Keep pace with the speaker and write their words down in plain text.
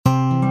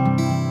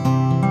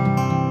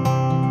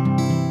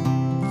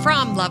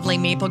lovely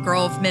Maple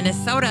Grove,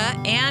 Minnesota,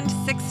 and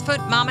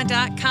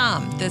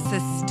 6footmama.com. This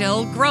is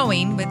Still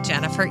Growing with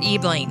Jennifer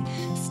Ebling.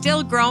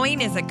 Still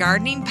Growing is a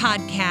gardening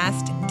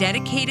podcast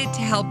dedicated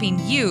to helping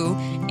you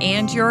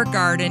and your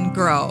garden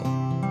grow.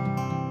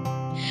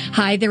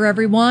 Hi there,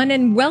 everyone,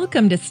 and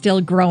welcome to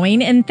Still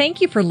Growing, and thank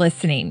you for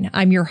listening.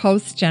 I'm your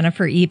host,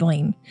 Jennifer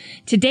Ebling.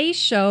 Today's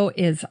show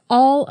is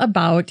all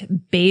about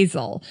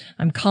basil.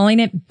 I'm calling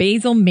it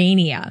Basil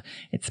Mania.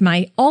 It's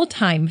my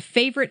all-time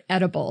favorite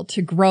edible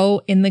to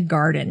grow in the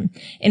garden.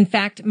 In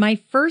fact, my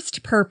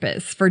first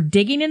purpose for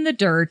digging in the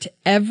dirt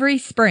every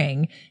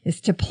spring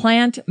is to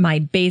plant my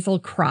basil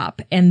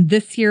crop, and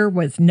this year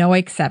was no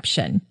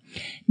exception.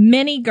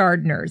 Many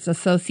gardeners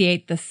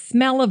associate the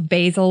smell of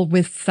basil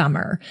with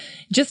summer.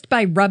 Just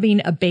by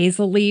rubbing a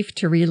basil leaf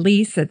to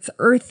release its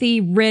earthy,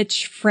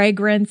 rich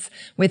fragrance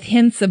with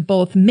hints of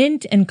both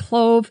mint and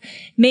clove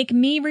make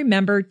me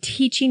remember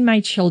teaching my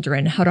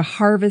children how to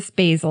harvest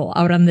basil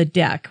out on the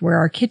deck where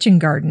our kitchen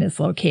garden is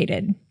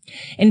located.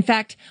 In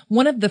fact,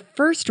 one of the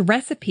first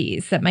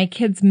recipes that my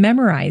kids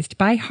memorized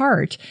by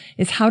heart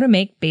is how to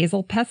make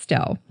basil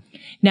pesto.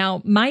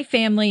 Now, my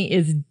family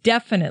is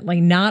definitely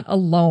not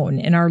alone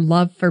in our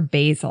love for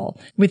basil.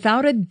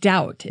 Without a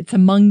doubt, it's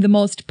among the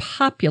most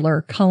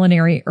popular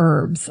culinary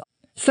herbs.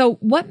 So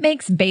what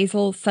makes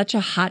basil such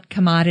a hot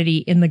commodity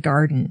in the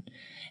garden?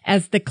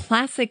 As the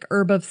classic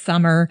herb of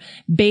summer,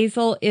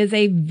 basil is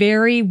a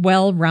very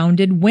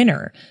well-rounded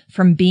winner,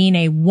 from being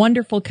a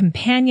wonderful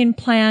companion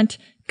plant,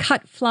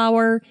 cut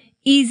flower,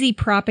 easy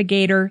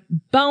propagator,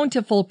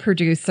 bountiful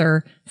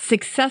producer,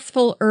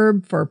 successful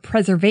herb for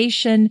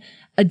preservation,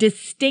 a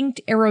distinct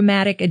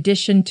aromatic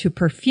addition to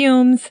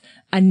perfumes,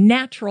 a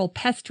natural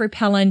pest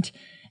repellent,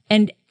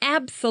 and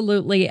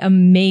absolutely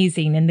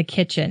amazing in the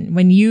kitchen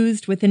when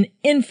used with an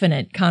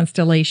infinite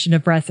constellation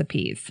of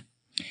recipes.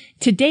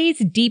 Today's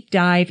deep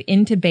dive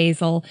into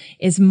basil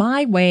is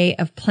my way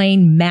of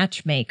playing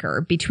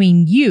matchmaker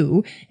between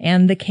you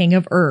and the king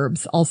of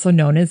herbs, also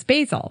known as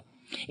basil.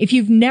 If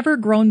you've never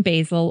grown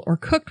basil or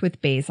cooked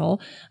with basil,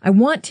 I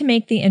want to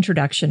make the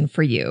introduction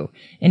for you.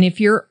 And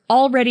if you're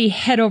already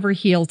head over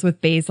heels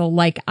with basil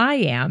like I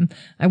am,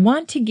 I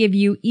want to give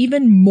you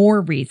even more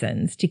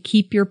reasons to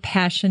keep your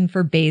passion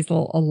for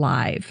basil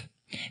alive.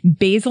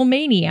 Basil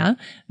Mania,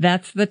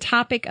 that's the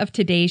topic of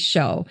today's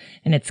show,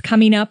 and it's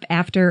coming up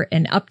after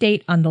an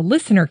update on the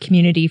listener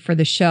community for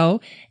the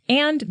show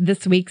and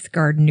this week's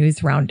Garden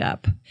News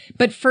Roundup.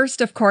 But first,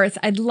 of course,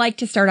 I'd like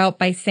to start out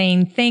by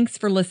saying thanks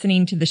for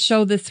listening to the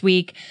show this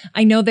week.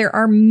 I know there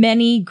are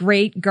many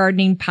great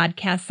gardening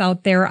podcasts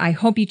out there. I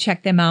hope you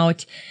check them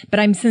out, but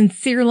I'm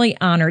sincerely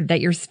honored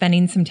that you're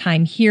spending some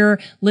time here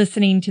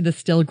listening to the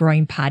Still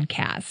Growing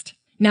podcast.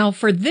 Now,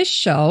 for this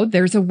show,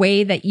 there's a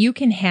way that you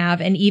can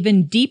have an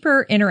even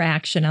deeper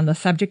interaction on the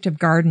subject of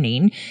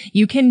gardening.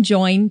 You can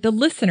join the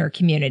listener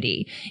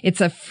community.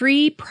 It's a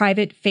free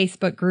private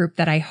Facebook group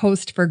that I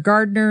host for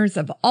gardeners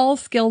of all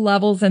skill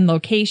levels and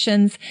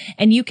locations,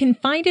 and you can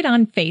find it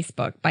on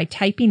Facebook by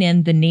typing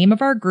in the name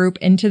of our group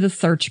into the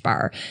search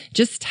bar.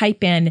 Just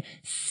type in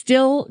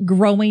Still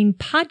Growing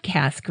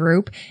Podcast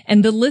Group,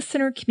 and the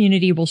listener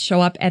community will show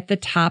up at the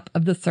top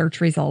of the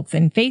search results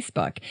in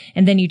Facebook.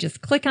 And then you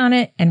just click on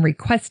it and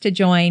request to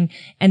join,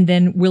 and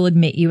then we'll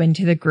admit you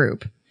into the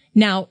group.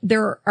 Now,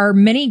 there are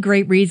many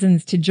great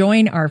reasons to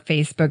join our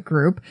Facebook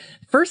group.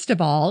 First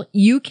of all,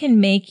 you can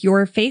make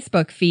your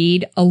Facebook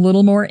feed a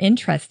little more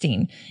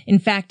interesting. In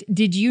fact,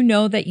 did you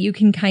know that you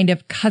can kind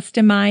of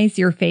customize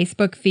your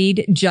Facebook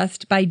feed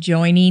just by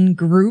joining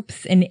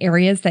groups in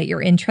areas that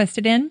you're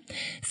interested in?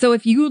 So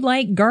if you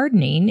like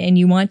gardening and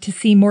you want to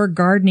see more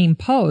gardening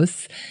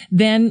posts,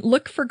 then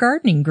look for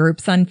gardening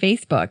groups on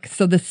Facebook.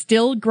 So the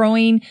Still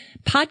Growing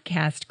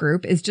podcast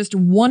group is just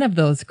one of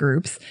those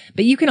groups,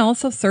 but you can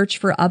also search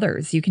for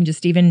others. You can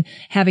just even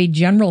have a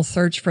general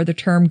search for the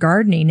term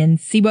gardening and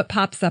see what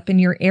pops up in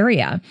your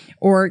area,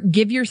 or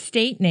give your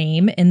state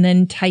name and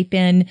then type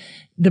in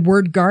the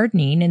word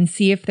gardening and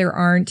see if there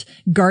aren't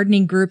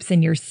gardening groups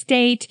in your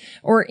state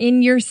or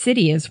in your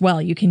city as well.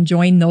 You can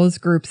join those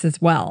groups as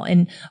well.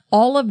 And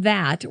all of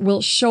that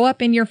will show up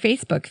in your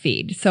Facebook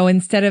feed. So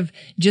instead of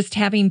just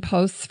having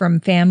posts from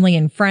family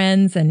and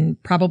friends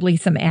and probably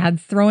some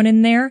ads thrown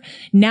in there,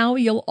 now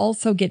you'll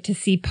also get to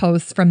see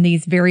posts from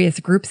these various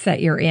groups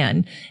that you're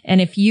in. And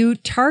if you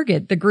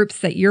target the groups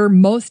that you're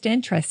most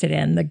interested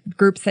in, the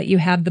groups that you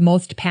have the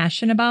most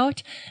passion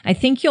about, I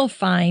think you'll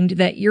find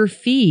that your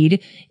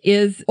feed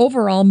is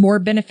overall more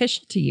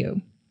beneficial to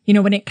you. You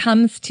know, when it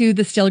comes to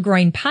the Still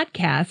Growing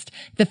podcast,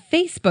 the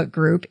Facebook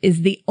group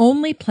is the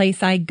only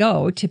place I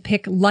go to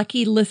pick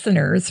lucky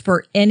listeners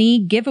for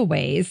any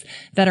giveaways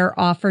that are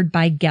offered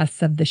by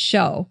guests of the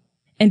show.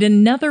 And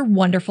another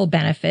wonderful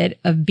benefit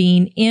of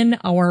being in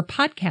our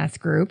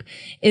podcast group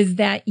is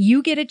that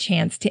you get a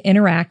chance to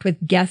interact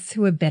with guests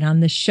who have been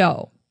on the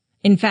show.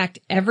 In fact,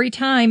 every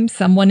time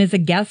someone is a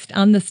guest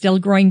on the Still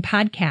Growing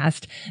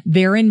podcast,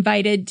 they're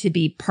invited to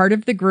be part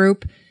of the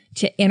group,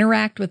 to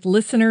interact with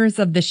listeners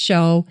of the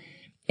show.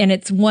 And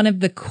it's one of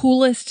the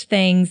coolest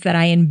things that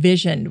I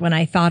envisioned when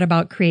I thought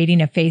about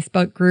creating a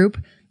Facebook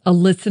group. a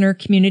listener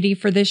community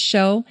for this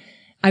show,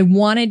 I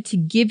wanted to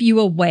give you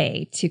a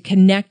way to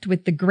connect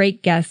with the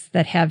great guests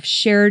that have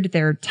shared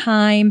their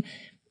time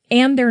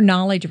and their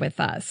knowledge with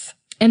us.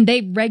 And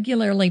they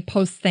regularly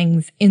post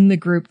things in the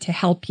group to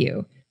help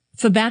you.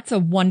 So that's a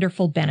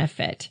wonderful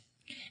benefit.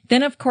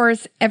 Then, of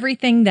course,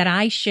 everything that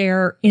I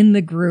share in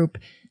the group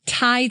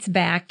ties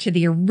back to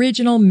the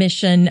original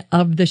mission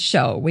of the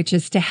show, which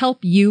is to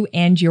help you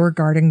and your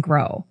garden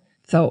grow.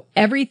 So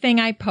everything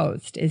I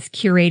post is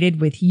curated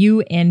with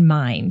you in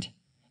mind.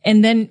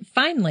 And then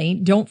finally,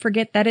 don't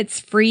forget that it's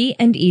free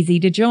and easy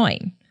to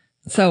join.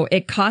 So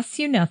it costs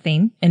you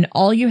nothing, and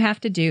all you have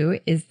to do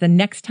is the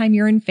next time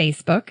you're in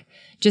Facebook,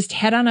 just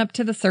head on up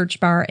to the search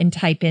bar and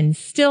type in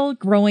Still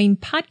Growing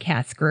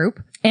Podcast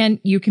Group, and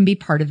you can be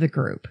part of the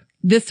group.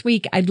 This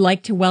week, I'd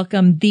like to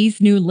welcome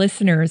these new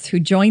listeners who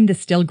joined the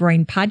Still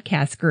Growing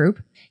Podcast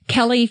Group: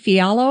 Kelly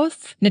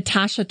Fialos,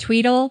 Natasha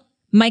Tweedle,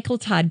 Michael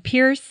Todd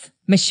Pierce,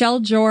 Michelle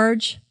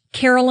George,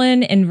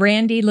 Carolyn and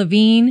Randy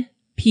Levine,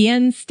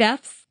 Pien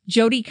Steffs,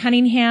 Jody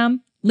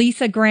Cunningham,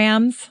 Lisa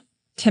Grams,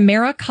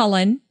 Tamara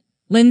Cullen,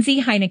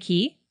 Lindsay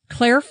Heineke,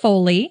 Claire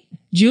Foley,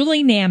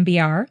 Julie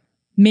Nambiar,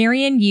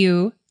 Marion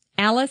Yu,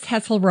 Alice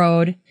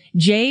Hesselrode,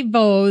 Jay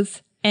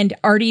Vose, and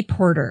Artie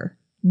Porter.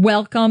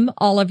 Welcome,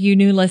 all of you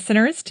new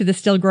listeners, to the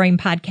Still Growing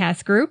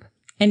Podcast Group.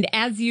 And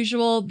as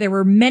usual, there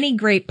were many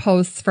great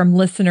posts from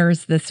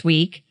listeners this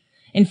week.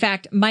 In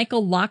fact,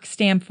 Michael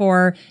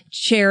Lockstamfor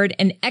shared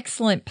an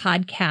excellent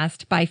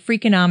podcast by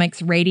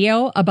Freakonomics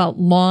Radio about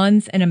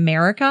lawns in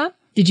America.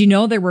 Did you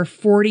know there were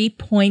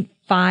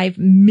 40.5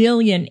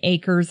 million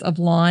acres of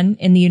lawn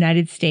in the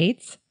United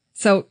States?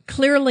 So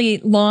clearly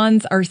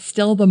lawns are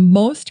still the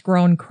most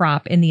grown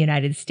crop in the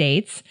United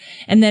States.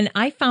 And then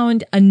I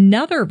found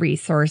another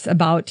resource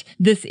about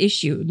this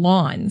issue,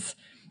 lawns.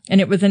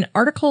 And it was an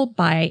article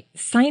by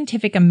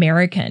Scientific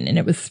American, and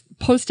it was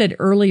posted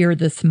earlier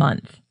this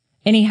month.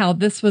 Anyhow,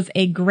 this was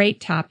a great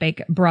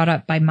topic brought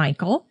up by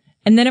Michael.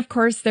 And then, of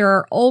course, there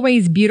are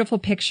always beautiful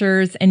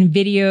pictures and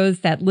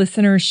videos that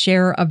listeners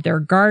share of their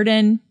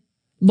garden.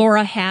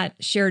 Laura Hatt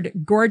shared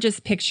gorgeous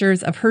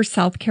pictures of her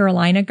South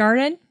Carolina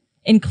garden,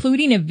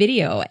 including a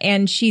video,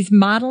 and she's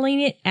modeling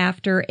it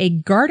after a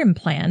garden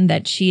plan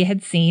that she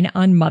had seen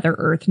on Mother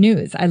Earth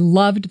News. I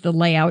loved the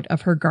layout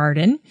of her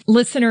garden.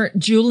 Listener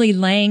Julie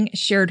Lang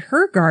shared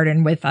her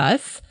garden with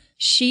us.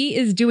 She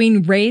is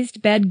doing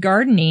raised bed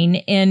gardening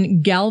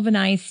in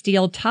galvanized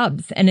steel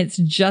tubs, and it's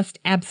just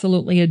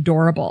absolutely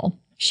adorable.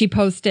 She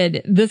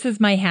posted, "This is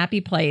my happy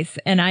place,"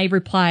 and I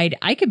replied,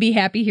 "I could be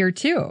happy here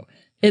too.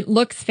 It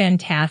looks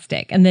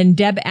fantastic." And then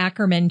Deb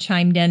Ackerman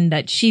chimed in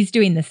that she's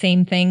doing the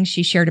same thing.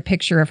 She shared a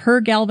picture of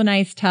her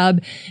galvanized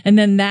tub, and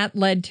then that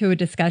led to a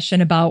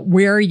discussion about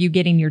where are you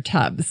getting your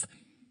tubs.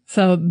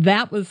 So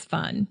that was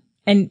fun.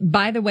 And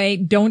by the way,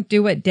 don't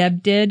do what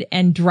Deb did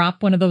and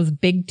drop one of those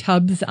big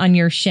tubs on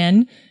your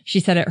shin.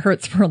 She said it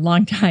hurts for a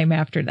long time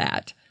after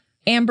that.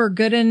 Amber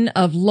Gooden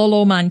of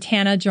Lolo,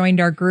 Montana joined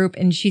our group,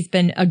 and she's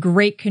been a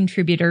great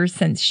contributor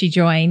since she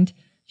joined.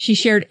 She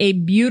shared a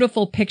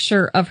beautiful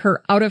picture of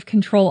her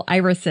out-of-control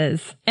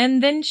irises.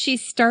 And then she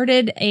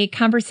started a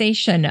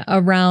conversation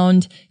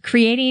around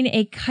creating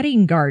a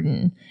cutting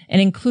garden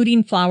and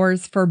including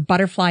flowers for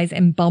butterflies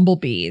and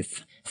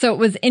bumblebees. So it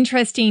was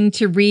interesting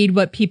to read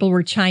what people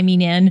were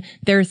chiming in,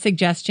 their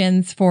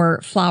suggestions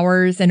for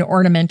flowers and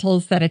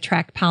ornamentals that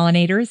attract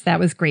pollinators. That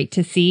was great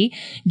to see.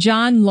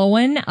 John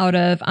Lowen out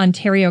of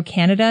Ontario,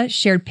 Canada,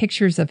 shared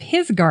pictures of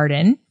his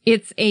garden.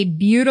 It's a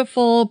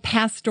beautiful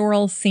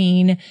pastoral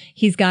scene.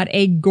 He's got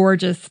a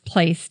gorgeous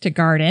place to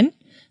garden.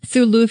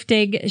 Sue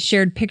Luftig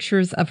shared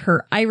pictures of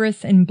her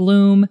iris in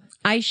bloom.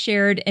 I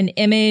shared an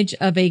image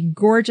of a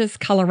gorgeous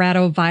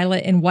Colorado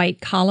violet and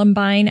white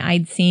columbine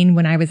I'd seen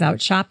when I was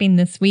out shopping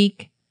this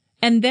week.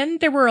 And then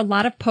there were a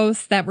lot of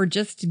posts that were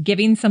just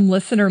giving some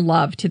listener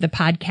love to the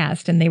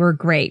podcast, and they were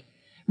great.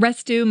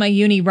 Restu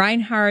Mayuni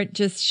Reinhardt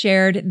just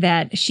shared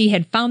that she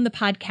had found the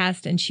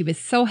podcast and she was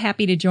so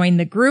happy to join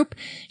the group.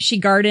 She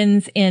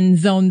gardens in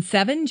Zone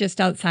 7,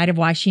 just outside of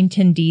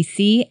Washington,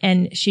 D.C.,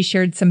 and she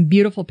shared some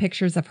beautiful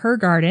pictures of her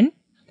garden.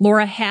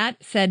 Laura Hatt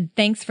said,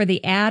 "Thanks for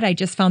the ad. I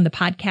just found the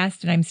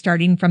podcast and I'm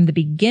starting from the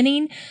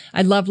beginning.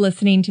 I love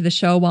listening to the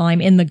show while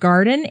I'm in the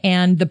garden,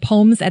 and the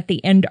poems at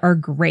the end are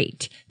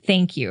great.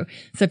 Thank you."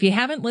 So if you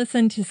haven't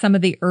listened to some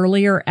of the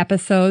earlier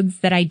episodes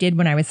that I did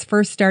when I was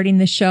first starting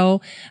the show,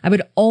 I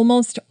would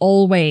almost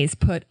always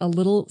put a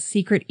little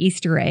secret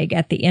Easter egg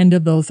at the end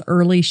of those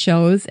early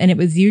shows. And it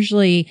was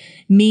usually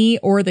me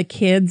or the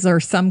kids or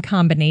some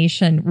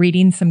combination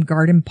reading some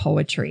garden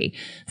poetry.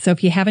 So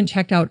if you haven't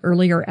checked out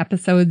earlier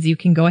episodes, you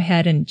can go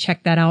ahead and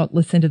check that out,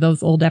 listen to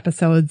those old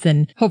episodes,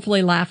 and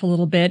hopefully laugh a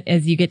little bit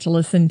as you get to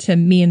listen to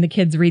me and the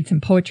kids read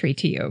some poetry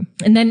to you.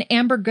 And then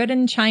Amber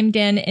Gooden chimed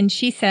in and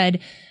she said,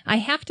 "I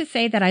have to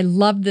say that I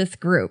love this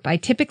group. I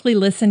typically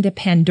listen to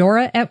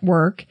Pandora at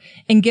work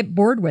and get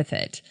bored with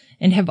it.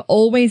 and have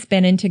always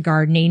been into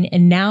gardening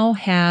and now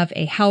have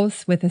a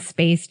house with a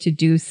space to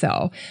do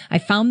so. I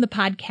found the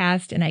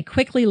podcast and I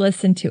quickly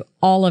listened to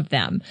all of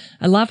them.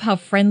 I love how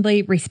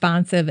friendly,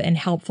 responsive, and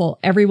helpful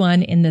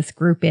everyone in this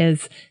group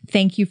is.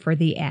 Thank you for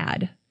the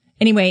ad.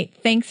 Anyway,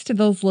 thanks to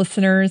those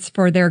listeners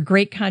for their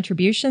great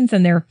contributions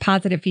and their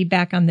positive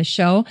feedback on the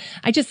show.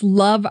 I just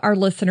love our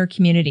listener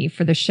community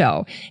for the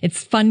show.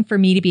 It's fun for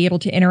me to be able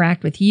to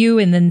interact with you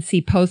and then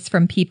see posts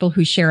from people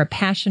who share a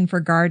passion for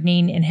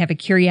gardening and have a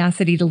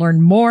curiosity to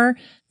learn more.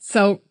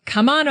 So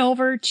come on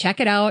over, check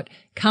it out.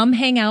 Come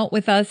hang out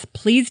with us.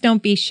 Please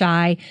don't be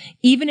shy.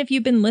 Even if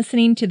you've been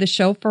listening to the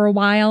show for a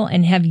while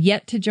and have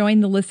yet to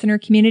join the listener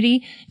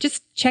community,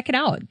 just check it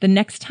out the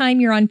next time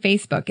you're on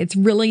Facebook. It's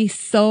really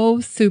so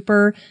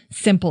super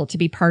simple to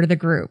be part of the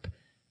group.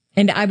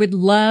 And I would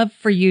love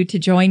for you to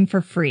join for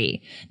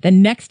free. The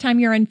next time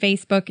you're on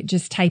Facebook,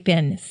 just type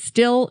in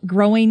Still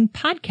Growing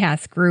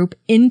Podcast Group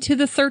into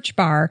the search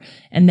bar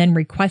and then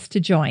request to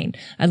join.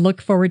 I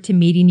look forward to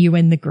meeting you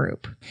in the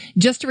group.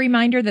 Just a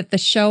reminder that the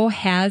show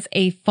has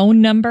a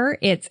phone number.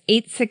 It's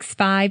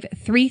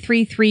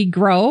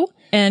 865-333-GROW.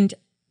 And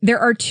there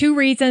are two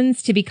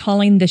reasons to be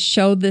calling the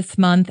show this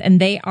month,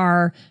 and they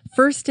are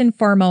first and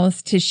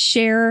foremost to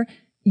share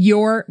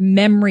your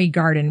memory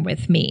garden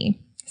with me.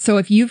 So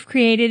if you've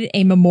created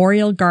a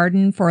memorial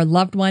garden for a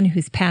loved one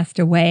who's passed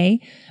away,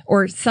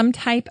 or some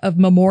type of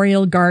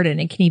memorial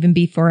garden, it can even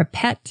be for a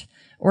pet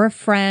or a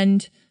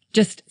friend,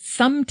 just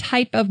some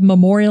type of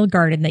memorial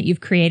garden that you've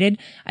created,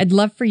 I'd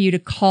love for you to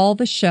call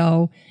the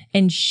show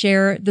and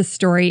share the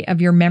story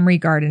of your memory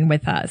garden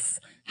with us.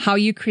 How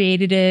you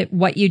created it,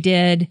 what you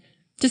did.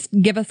 Just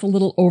give us a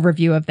little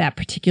overview of that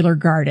particular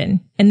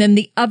garden. And then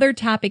the other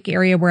topic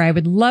area where I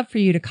would love for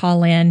you to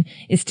call in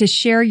is to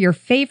share your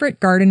favorite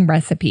garden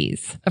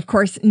recipes. Of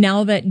course,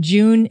 now that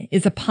June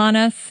is upon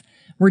us,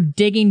 we're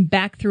digging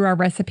back through our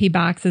recipe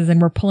boxes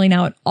and we're pulling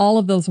out all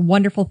of those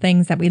wonderful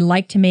things that we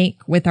like to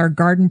make with our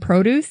garden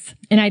produce.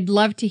 And I'd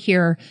love to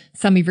hear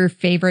some of your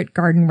favorite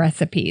garden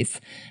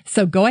recipes.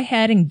 So go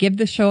ahead and give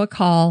the show a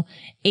call,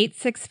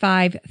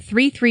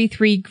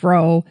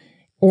 865-333-GROW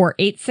or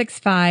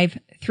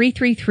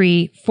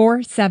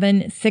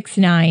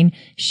 865-333-4769.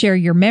 Share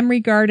your memory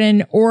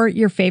garden or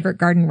your favorite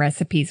garden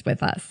recipes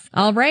with us.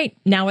 All right,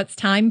 now it's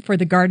time for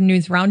the Garden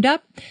News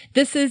Roundup.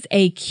 This is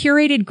a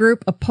curated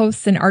group of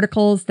posts and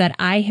articles that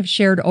I have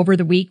shared over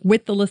the week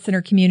with the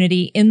listener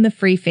community in the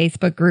free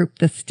Facebook group,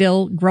 the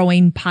Still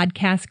Growing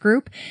Podcast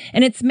Group.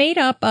 And it's made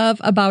up of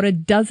about a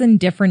dozen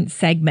different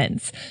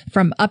segments,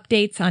 from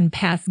updates on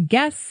past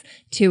guests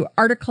to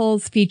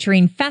articles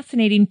featuring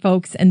fascinating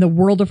folks in the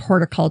world of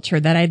horticulture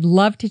that I'd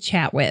love to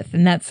chat with.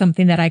 And that's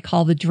something that I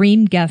call the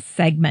Dream Guest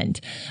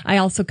segment. I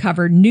also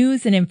cover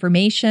news and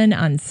information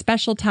on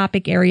special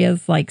topic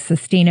areas like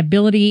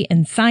sustainability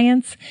and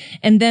science.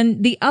 And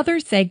then the other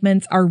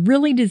segments are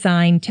really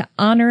designed to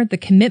honor the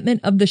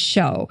commitment of the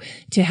show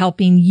to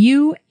helping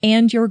you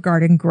and your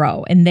garden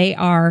grow. And they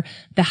are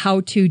the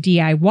How to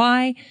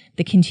DIY,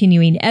 the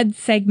Continuing Ed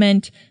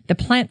segment, the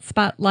Plant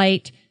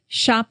Spotlight,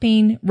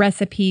 shopping,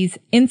 recipes,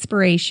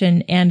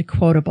 inspiration, and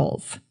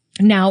quotables.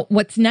 Now,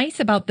 what's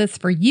nice about this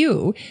for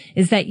you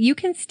is that you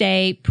can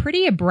stay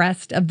pretty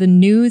abreast of the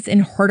news in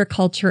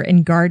horticulture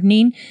and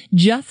gardening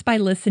just by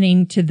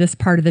listening to this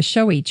part of the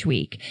show each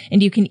week.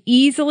 And you can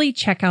easily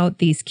check out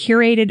these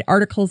curated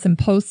articles and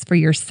posts for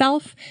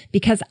yourself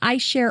because I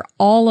share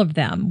all of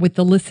them with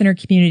the listener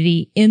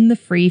community in the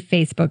free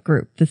Facebook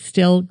group, the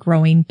Still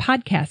Growing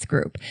Podcast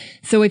Group.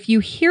 So if you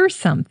hear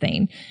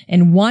something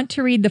and want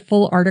to read the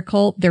full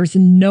article, there's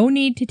no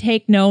need to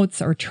take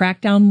notes or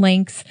track down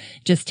links.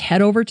 Just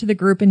head over to the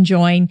group and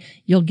join.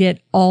 You'll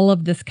get all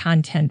of this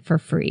content for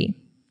free.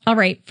 All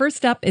right.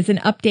 First up is an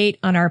update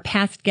on our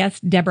past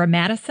guest, Deborah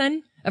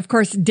Madison. Of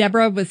course,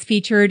 Deborah was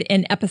featured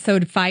in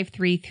episode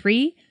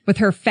 533 with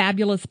her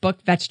fabulous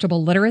book,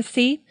 Vegetable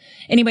Literacy.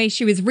 Anyway,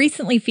 she was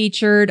recently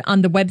featured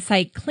on the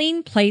website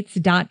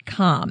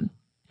cleanplates.com.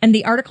 And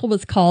the article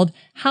was called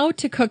How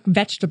to Cook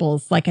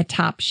Vegetables Like a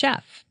Top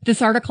Chef. This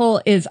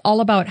article is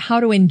all about how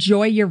to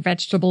enjoy your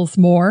vegetables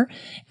more.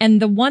 And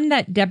the one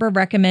that Deborah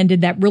recommended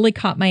that really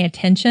caught my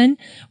attention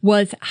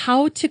was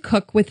how to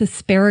cook with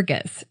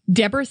asparagus.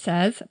 Deborah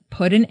says,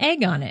 put an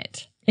egg on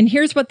it. And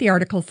here's what the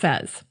article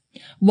says.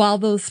 While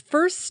those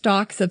first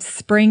stalks of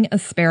spring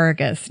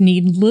asparagus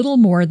need little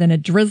more than a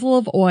drizzle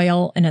of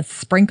oil and a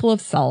sprinkle of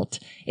salt,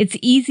 it's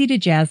easy to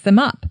jazz them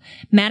up.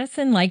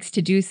 Madison likes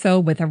to do so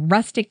with a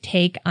rustic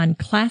take on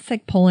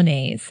classic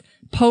Polonaise.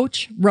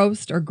 Poach,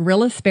 roast, or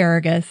grill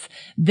asparagus,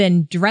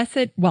 then dress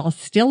it while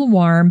still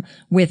warm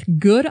with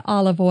good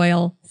olive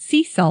oil,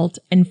 sea salt,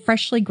 and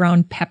freshly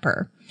ground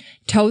pepper.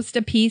 Toast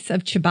a piece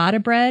of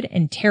ciabatta bread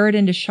and tear it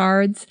into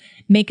shards.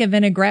 Make a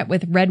vinaigrette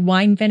with red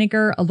wine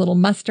vinegar, a little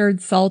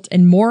mustard, salt,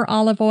 and more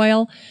olive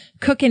oil.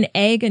 Cook an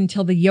egg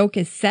until the yolk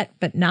is set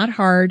but not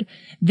hard.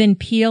 Then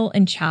peel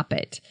and chop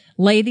it.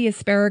 Lay the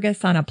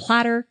asparagus on a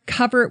platter,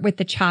 cover it with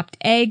the chopped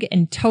egg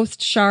and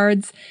toast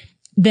shards.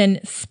 Then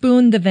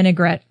spoon the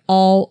vinaigrette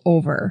all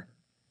over.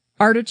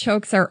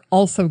 Artichokes are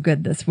also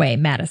good this way,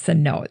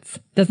 Madison notes.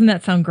 Doesn't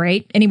that sound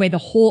great? Anyway, the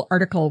whole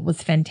article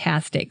was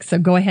fantastic, so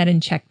go ahead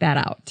and check that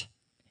out.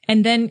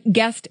 And then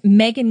guest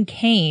Megan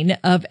Kane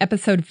of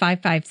episode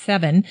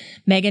 557.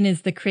 Megan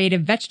is the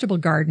creative vegetable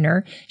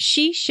gardener.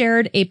 She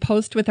shared a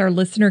post with our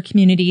listener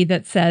community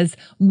that says,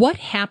 "What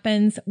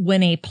happens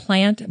when a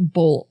plant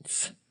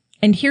bolts?"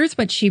 And here's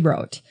what she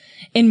wrote.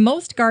 In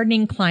most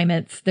gardening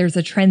climates, there's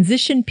a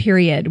transition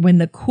period when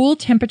the cool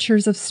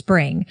temperatures of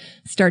spring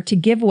start to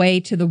give way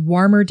to the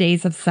warmer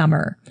days of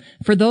summer.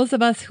 For those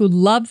of us who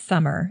love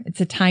summer,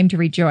 it's a time to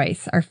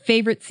rejoice. Our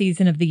favorite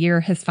season of the year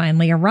has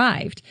finally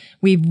arrived.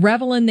 We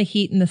revel in the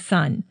heat and the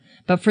sun.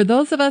 But for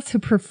those of us who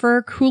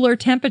prefer cooler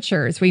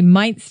temperatures, we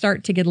might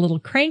start to get a little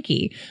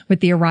cranky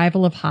with the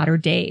arrival of hotter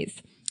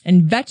days.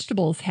 And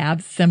vegetables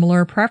have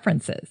similar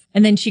preferences.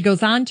 And then she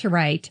goes on to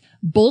write,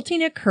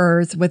 bolting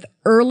occurs with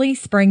early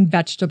spring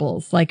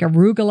vegetables like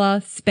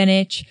arugula,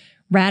 spinach,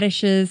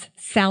 radishes,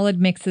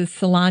 salad mixes,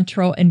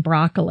 cilantro, and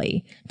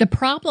broccoli. The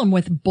problem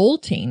with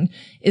bolting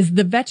is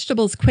the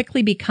vegetables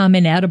quickly become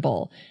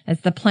inedible as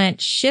the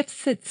plant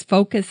shifts its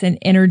focus and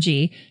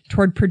energy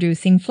toward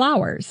producing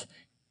flowers.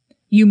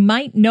 You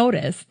might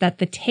notice that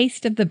the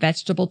taste of the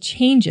vegetable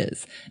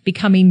changes,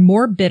 becoming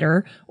more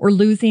bitter or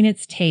losing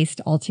its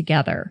taste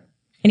altogether.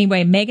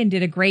 Anyway, Megan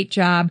did a great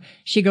job.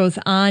 She goes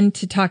on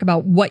to talk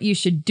about what you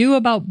should do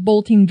about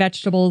bolting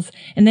vegetables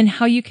and then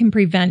how you can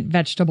prevent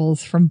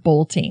vegetables from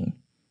bolting.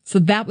 So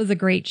that was a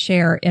great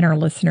share in our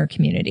listener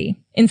community.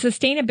 In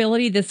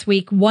sustainability this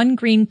week, One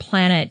Green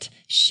Planet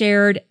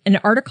shared an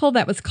article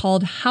that was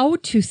called How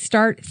to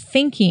Start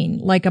Thinking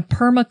Like a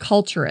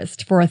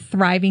Permaculturist for a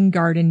Thriving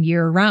Garden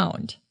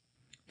Year-Round.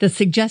 The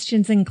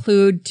suggestions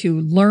include to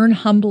learn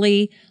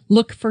humbly,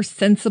 look for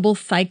sensible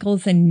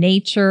cycles in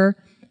nature,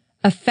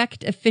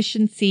 affect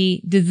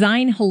efficiency,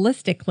 design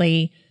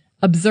holistically,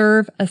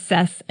 observe,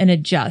 assess, and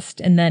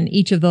adjust. And then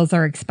each of those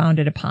are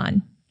expounded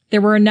upon.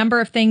 There were a number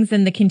of things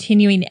in the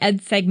continuing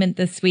ed segment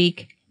this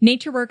week.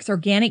 NatureWorks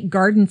Organic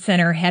Garden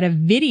Center had a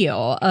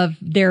video of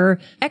their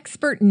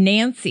expert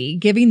Nancy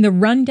giving the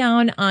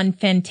rundown on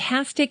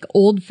fantastic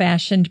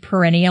old-fashioned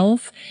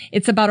perennials.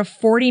 It's about a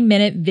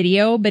 40-minute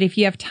video, but if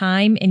you have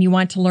time and you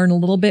want to learn a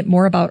little bit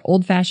more about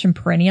old-fashioned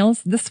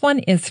perennials, this one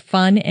is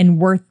fun and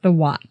worth the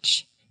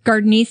watch.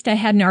 Gardenista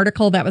had an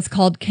article that was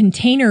called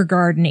Container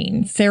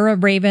Gardening, Sarah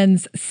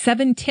Raven's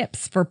 7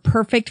 Tips for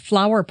Perfect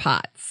Flower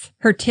Pots.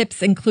 Her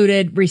tips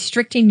included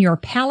restricting your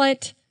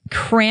palette,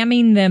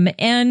 cramming them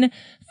in,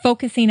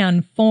 focusing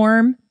on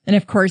form. And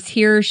of course,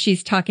 here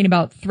she's talking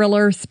about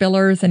thrillers,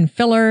 spillers, and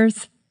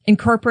fillers,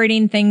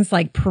 incorporating things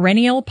like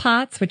perennial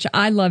pots, which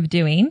I love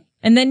doing.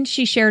 And then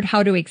she shared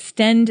how to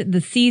extend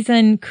the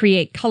season,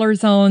 create color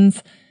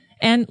zones,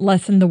 and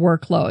lessen the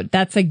workload.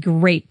 That's a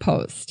great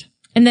post.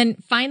 And then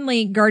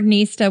finally,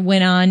 Gardenista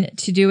went on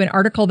to do an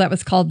article that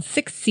was called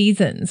 6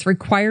 Seasons,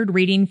 Required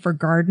Reading for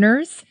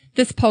Gardeners.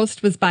 This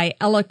post was by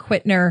Ella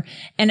Quittner,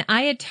 and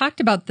I had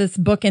talked about this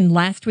book in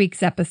last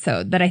week's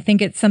episode, that I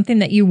think it's something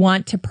that you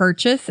want to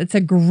purchase. It's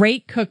a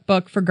great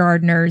cookbook for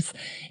gardeners.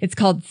 It's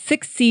called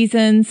 6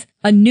 Seasons,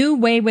 A New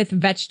Way with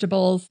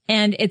Vegetables,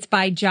 and it's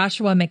by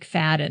Joshua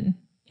McFadden.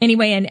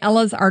 Anyway, in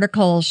Ella's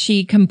article,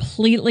 she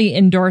completely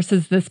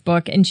endorses this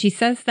book, and she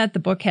says that the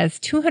book has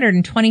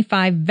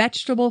 225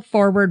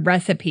 vegetable-forward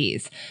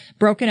recipes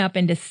broken up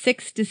into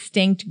 6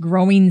 distinct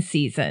growing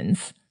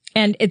seasons.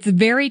 And it's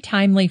very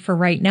timely for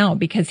right now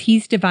because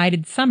he's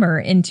divided summer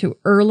into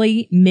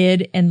early,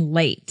 mid, and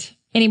late.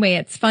 Anyway,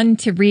 it's fun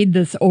to read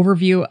this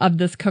overview of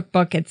this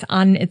cookbook. It's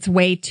on its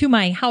way to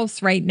my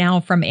house right now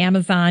from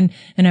Amazon,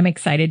 and I'm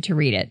excited to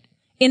read it.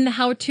 In the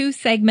how-to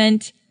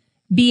segment,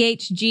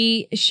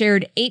 BHG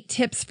shared 8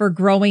 tips for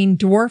growing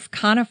dwarf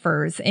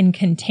conifers in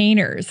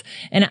containers.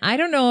 And I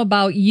don't know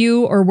about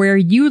you or where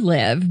you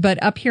live,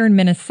 but up here in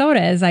Minnesota,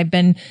 as I've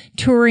been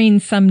touring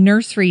some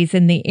nurseries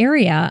in the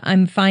area,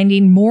 I'm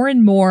finding more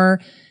and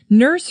more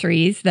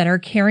nurseries that are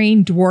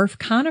carrying dwarf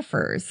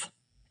conifers.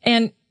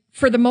 And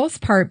for the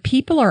most part,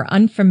 people are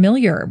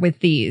unfamiliar with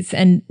these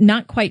and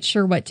not quite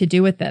sure what to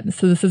do with them.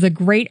 So this is a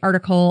great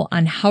article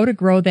on how to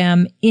grow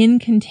them in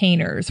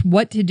containers,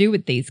 what to do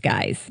with these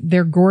guys.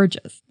 They're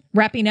gorgeous.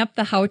 Wrapping up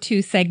the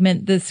how-to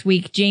segment this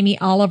week, Jamie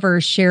Oliver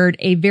shared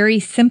a very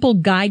simple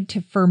guide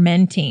to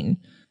fermenting.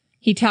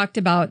 He talked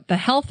about the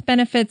health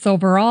benefits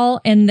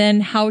overall and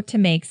then how to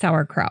make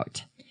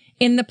sauerkraut.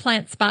 In the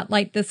plant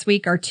spotlight this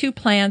week are 2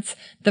 plants.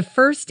 The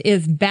first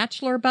is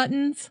bachelor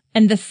buttons,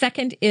 and the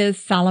second is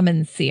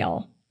Solomon's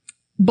seal.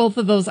 Both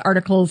of those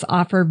articles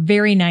offer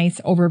very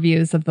nice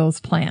overviews of those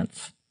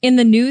plants. In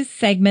the news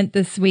segment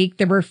this week,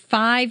 there were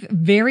 5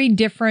 very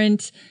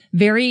different,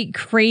 very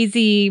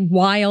crazy,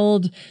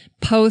 wild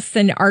posts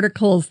and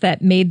articles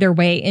that made their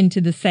way into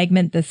the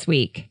segment this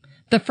week.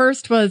 The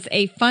first was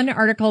a fun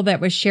article that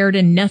was shared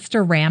in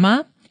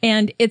Nestorama.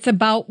 And it's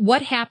about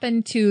what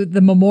happened to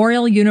the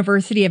Memorial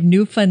University of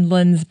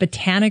Newfoundland's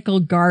Botanical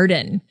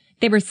Garden.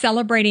 They were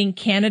celebrating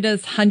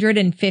Canada's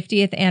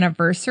 150th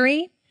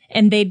anniversary,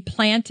 and they'd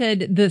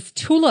planted this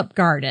tulip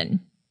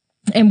garden.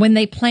 And when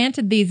they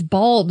planted these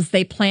bulbs,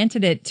 they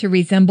planted it to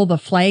resemble the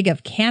flag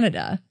of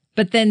Canada.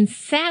 But then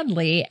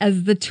sadly,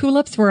 as the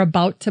tulips were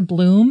about to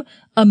bloom,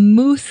 a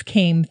moose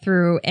came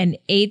through and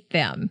ate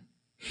them.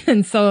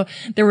 And so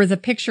there was a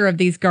picture of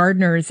these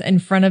gardeners in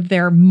front of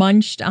their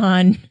munched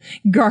on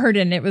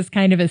garden. It was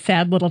kind of a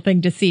sad little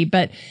thing to see,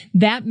 but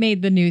that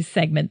made the news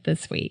segment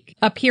this week.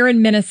 Up here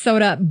in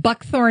Minnesota,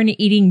 buckthorn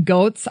eating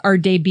goats are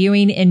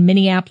debuting in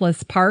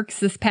Minneapolis parks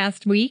this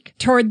past week.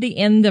 Toward the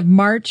end of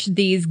March,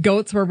 these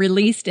goats were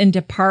released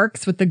into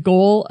parks with the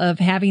goal of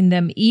having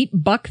them eat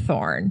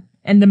buckthorn.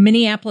 And the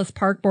Minneapolis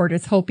Park Board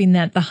is hoping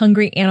that the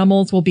hungry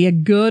animals will be a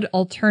good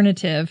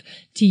alternative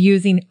to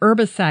using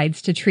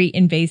herbicides to treat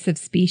invasive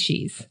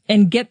species.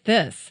 And get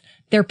this,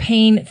 they're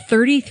paying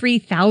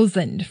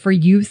 $33,000 for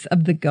use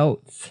of the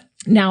goats.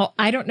 Now,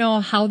 I don't know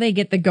how they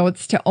get the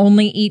goats to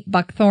only eat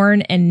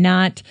buckthorn and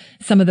not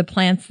some of the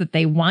plants that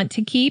they want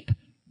to keep,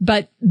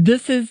 but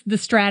this is the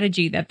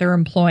strategy that they're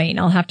employing.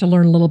 I'll have to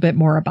learn a little bit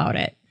more about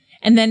it.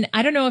 And then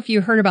I don't know if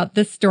you heard about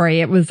this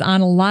story. It was on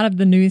a lot of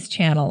the news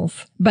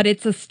channels, but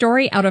it's a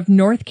story out of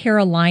North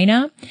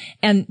Carolina.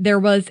 And there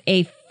was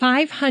a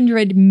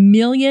 $500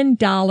 million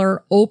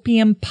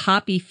opium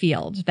poppy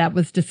field that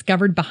was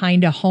discovered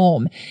behind a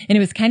home. And it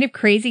was kind of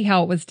crazy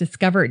how it was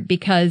discovered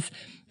because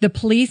the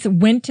police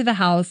went to the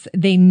house.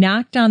 They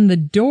knocked on the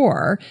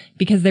door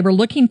because they were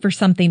looking for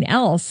something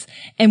else.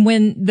 And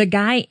when the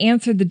guy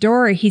answered the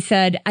door, he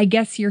said, "I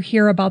guess you're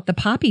here about the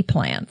poppy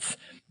plants."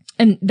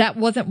 And that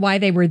wasn't why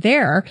they were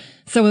there.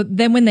 So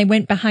then when they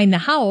went behind the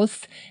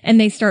house and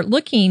they start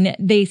looking,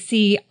 they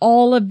see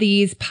all of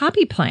these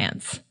poppy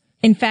plants.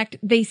 In fact,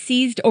 they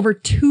seized over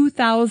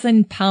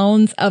 2,000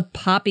 pounds of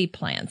poppy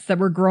plants that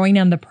were growing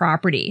on the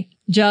property.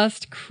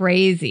 Just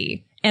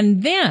crazy.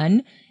 And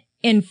then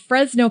in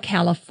Fresno,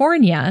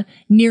 California,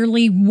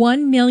 nearly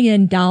 $1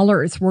 million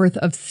worth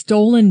of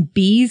stolen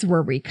bees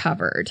were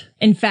recovered.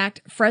 In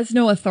fact,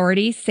 Fresno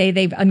authorities say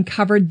they've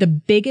uncovered the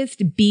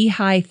biggest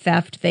beehive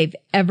theft they've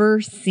ever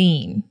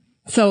seen.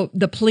 So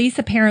the police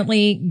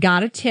apparently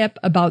got a tip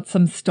about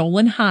some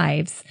stolen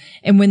hives,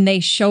 and when they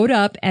showed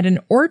up at an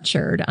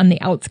orchard on the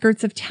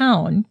outskirts of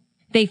town,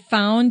 they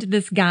found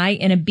this guy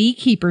in a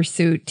beekeeper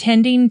suit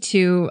tending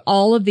to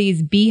all of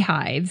these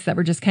beehives that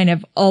were just kind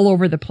of all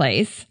over the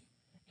place.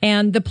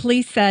 And the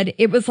police said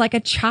it was like a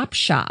chop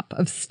shop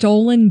of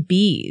stolen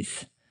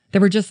bees.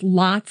 There were just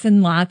lots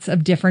and lots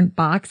of different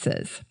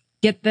boxes.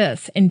 Get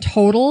this. In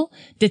total,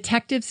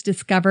 detectives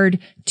discovered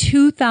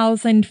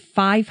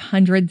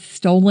 2,500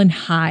 stolen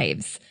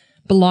hives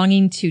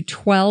belonging to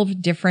 12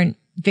 different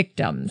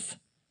victims.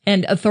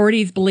 And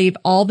authorities believe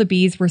all the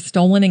bees were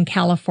stolen in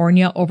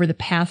California over the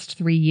past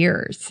 3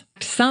 years.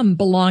 Some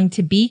belong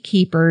to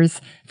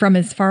beekeepers from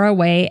as far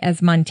away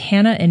as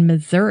Montana and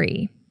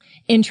Missouri.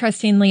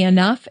 Interestingly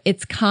enough,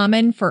 it's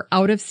common for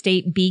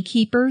out-of-state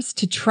beekeepers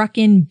to truck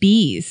in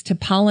bees to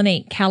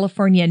pollinate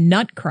California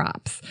nut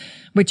crops,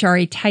 which are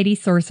a tidy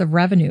source of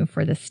revenue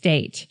for the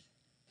state.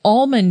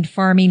 Almond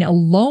farming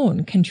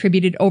alone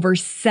contributed over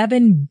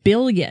 $7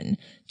 billion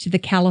to the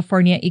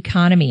California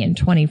economy in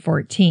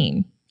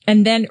 2014.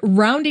 And then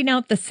rounding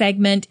out the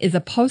segment is a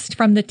post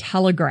from the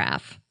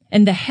Telegraph.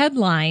 And the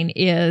headline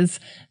is,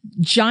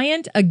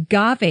 "Giant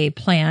agave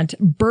plant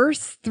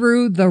bursts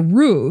through the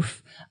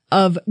roof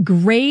of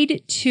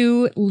grade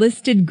 2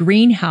 listed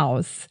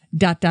greenhouse, ...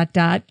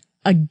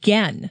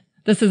 again."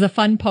 This is a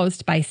fun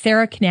post by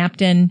Sarah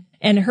Knapton,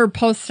 and her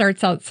post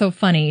starts out so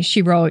funny.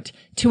 She wrote,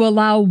 "To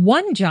allow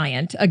one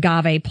giant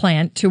agave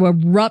plant to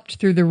erupt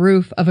through the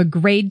roof of a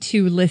grade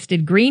 2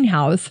 listed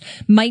greenhouse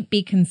might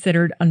be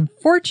considered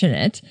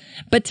unfortunate,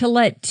 but to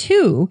let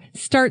two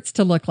starts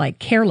to look like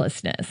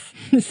carelessness."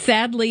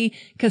 Sadly,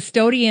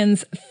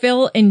 custodians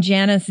Phil and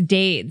Janice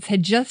Dades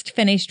had just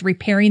finished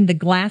repairing the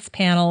glass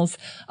panels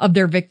of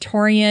their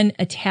Victorian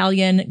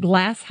Italian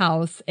glass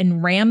house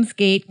in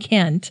Ramsgate,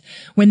 Kent,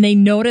 when they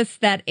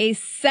noticed that a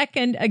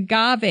second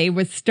agave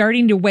was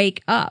starting to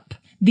wake up.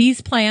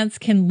 These plants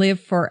can live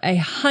for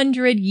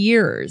 100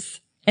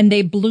 years, and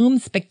they bloom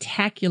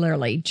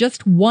spectacularly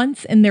just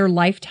once in their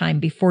lifetime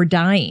before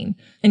dying.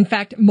 In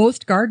fact,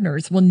 most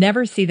gardeners will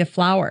never see the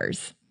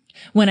flowers.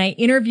 When I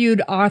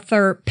interviewed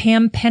author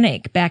Pam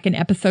Pennick back in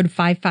episode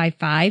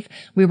 555,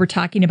 we were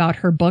talking about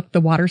her book,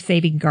 The Water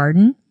Saving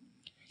Garden.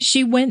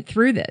 She went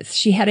through this.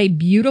 She had a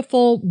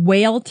beautiful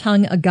whale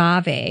tongue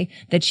agave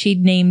that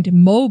she'd named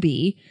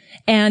Moby,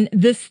 and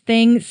this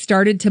thing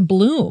started to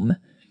bloom.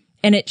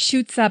 And it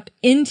shoots up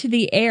into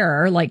the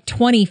air like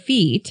 20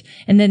 feet.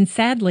 And then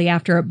sadly,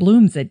 after it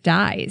blooms, it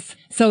dies.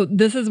 So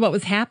this is what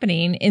was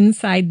happening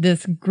inside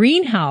this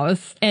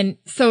greenhouse. And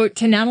so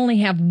to not only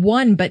have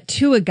one, but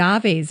two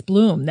agaves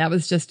bloom, that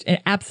was just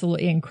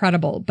absolutely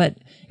incredible. But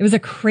it was a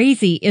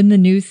crazy in the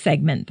news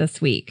segment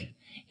this week.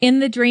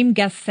 In the Dream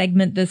Guest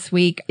segment this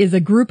week is a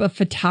group of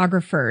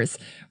photographers,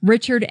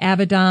 Richard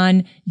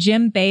Avedon,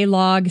 Jim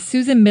Baylog,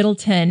 Susan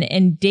Middleton,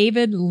 and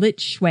David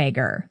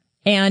Litschwager.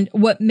 And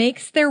what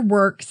makes their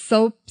work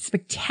so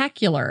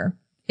spectacular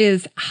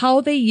is how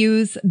they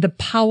use the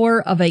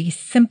power of a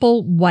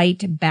simple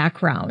white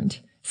background.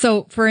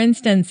 So for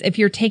instance, if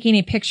you're taking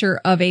a picture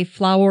of a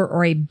flower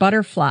or a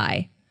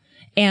butterfly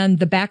and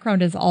the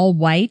background is all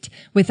white,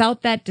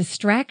 without that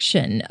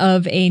distraction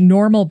of a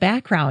normal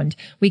background,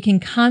 we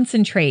can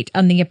concentrate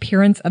on the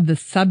appearance of the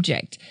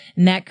subject,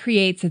 and that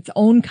creates its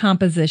own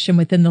composition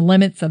within the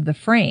limits of the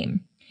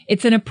frame.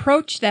 It's an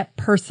approach that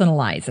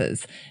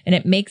personalizes, and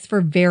it makes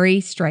for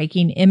very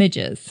striking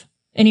images.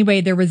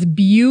 Anyway, there was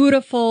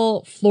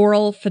beautiful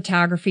floral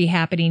photography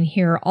happening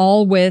here,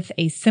 all with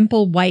a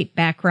simple white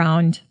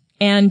background.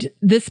 And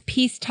this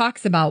piece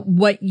talks about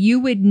what you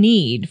would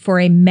need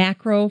for a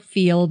macro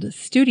field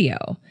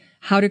studio,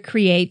 how to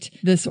create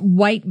this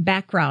white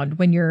background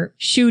when you're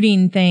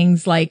shooting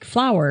things like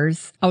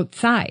flowers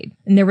outside.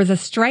 And there was a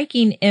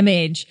striking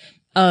image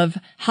of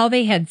how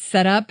they had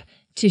set up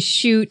to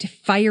shoot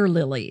fire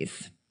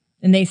lilies.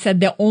 And they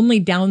said the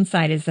only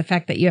downside is the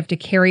fact that you have to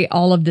carry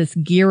all of this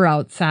gear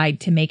outside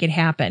to make it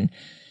happen.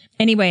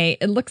 Anyway,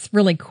 it looks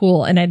really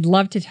cool, and I'd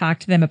love to talk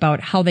to them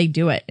about how they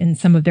do it and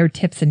some of their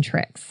tips and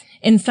tricks.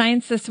 In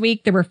Science this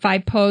week, there were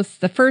 5 posts.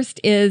 The first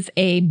is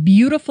a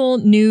beautiful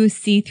new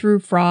see-through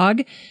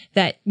frog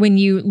that when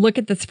you look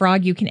at this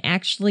frog, you can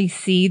actually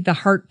see the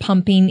heart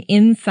pumping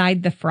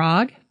inside the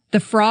frog.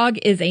 The frog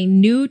is a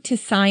new to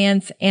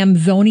science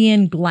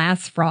Amazonian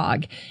glass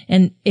frog,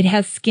 and it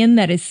has skin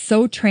that is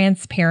so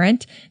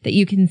transparent that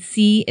you can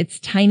see its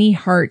tiny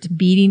heart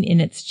beating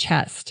in its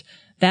chest.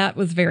 That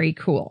was very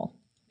cool.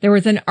 There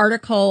was an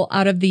article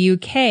out of the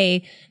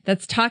UK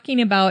that's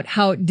talking about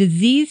how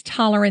disease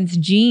tolerance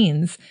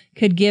genes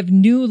could give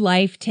new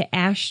life to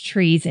ash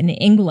trees in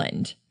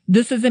England.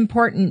 This is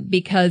important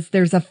because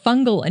there's a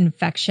fungal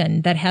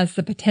infection that has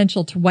the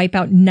potential to wipe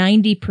out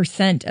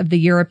 90% of the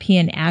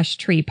European ash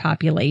tree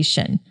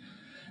population.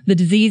 The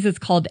disease is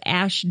called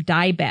ash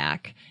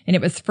dieback, and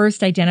it was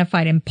first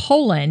identified in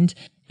Poland,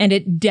 and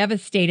it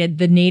devastated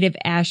the native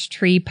ash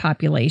tree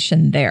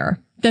population there.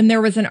 Then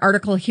there was an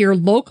article here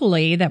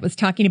locally that was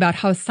talking about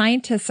how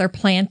scientists are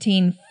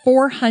planting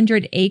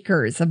 400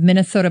 acres of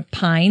Minnesota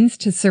pines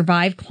to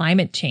survive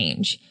climate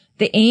change.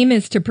 The aim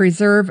is to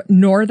preserve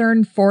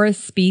northern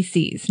forest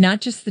species,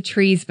 not just the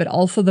trees, but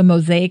also the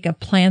mosaic of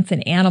plants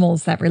and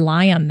animals that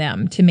rely on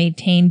them to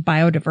maintain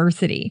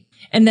biodiversity.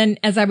 And then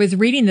as I was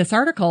reading this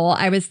article,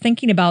 I was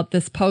thinking about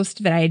this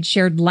post that I had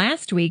shared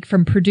last week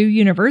from Purdue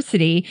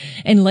University.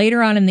 And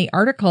later on in the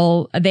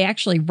article, they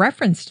actually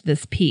referenced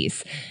this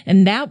piece.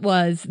 And that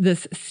was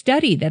this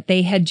study that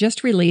they had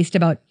just released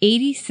about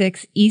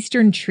 86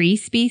 eastern tree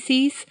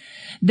species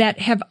that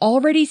have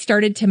already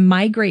started to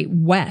migrate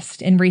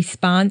west in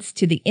response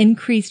to the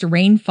increased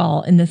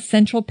rainfall in the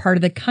central part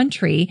of the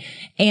country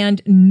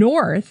and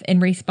north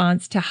in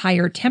response to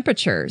higher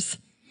temperatures.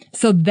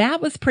 So that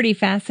was pretty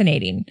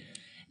fascinating.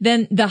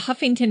 Then the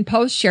Huffington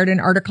Post shared an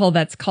article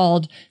that's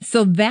called,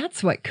 "So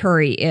That's What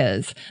Curry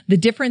Is, the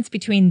difference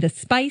between the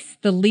spice,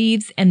 the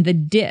leaves, and the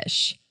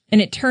dish."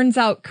 And it turns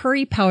out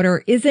curry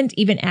powder isn't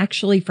even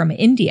actually from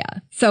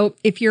India. So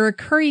if you're a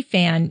curry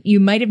fan, you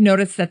might have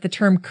noticed that the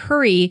term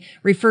curry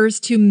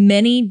refers to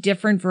many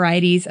different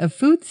varieties of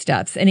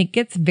foodstuffs, and it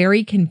gets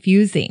very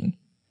confusing.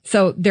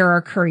 So there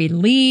are curry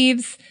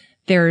leaves,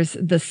 there's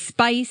the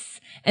spice,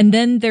 and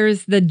then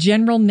there's the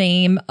general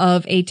name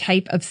of a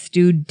type of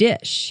stewed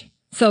dish.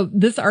 So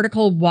this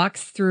article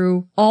walks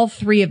through all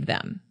 3 of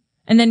them.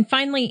 And then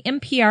finally,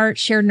 NPR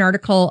shared an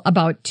article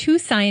about 2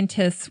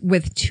 scientists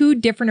with 2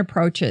 different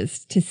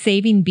approaches to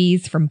saving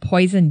bees from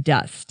poison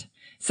dust.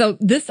 So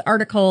this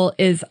article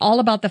is all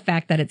about the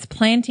fact that it's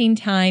planting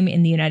time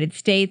in the United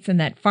States and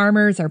that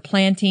farmers are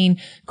planting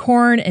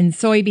corn and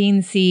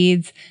soybean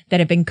seeds that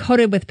have been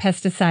coated with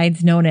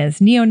pesticides known as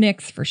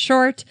neonics for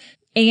short.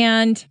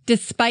 And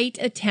despite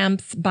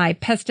attempts by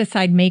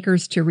pesticide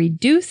makers to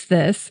reduce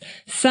this,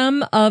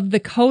 some of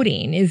the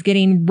coating is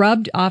getting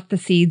rubbed off the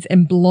seeds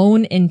and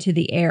blown into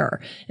the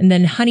air. And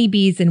then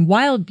honeybees and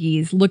wild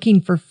bees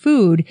looking for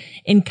food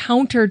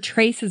encounter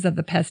traces of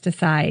the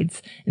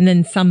pesticides, and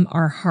then some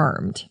are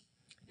harmed.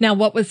 Now,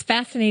 what was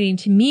fascinating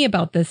to me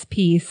about this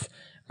piece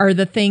are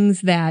the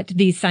things that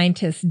these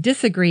scientists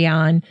disagree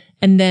on,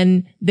 and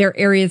then their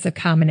areas of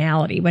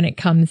commonality when it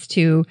comes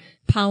to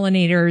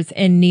pollinators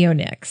and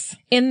neonics.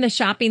 In the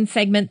shopping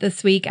segment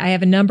this week, I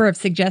have a number of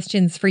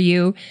suggestions for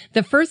you.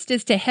 The first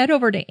is to head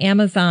over to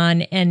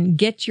Amazon and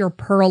get your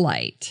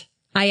perlite.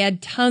 I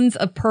add tons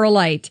of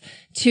perlite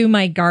to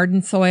my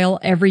garden soil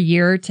every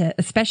year,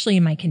 especially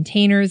in my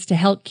containers, to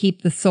help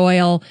keep the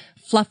soil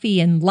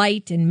fluffy and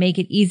light and make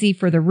it easy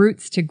for the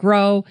roots to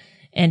grow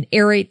and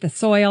aerate the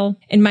soil.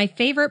 And my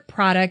favorite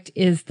product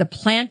is the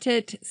Plant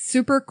It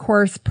Super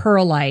Coarse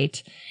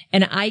Perlite,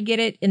 and I get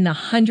it in the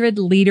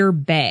 100-liter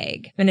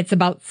bag, and it's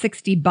about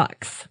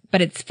 $60, but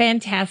it's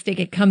fantastic.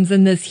 It comes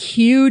in this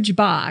huge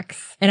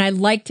box, and I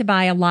like to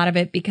buy a lot of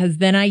it because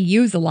then I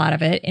use a lot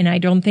of it, and I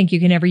don't think you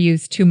can ever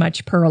use too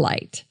much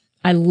perlite.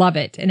 I love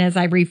it. And as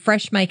I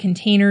refresh my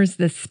containers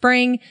this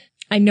spring,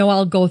 I know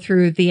I'll go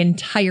through the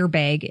entire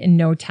bag in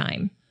no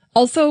time.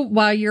 Also,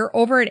 while you're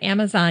over at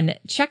Amazon,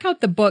 check out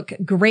the book,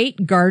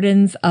 Great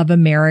Gardens of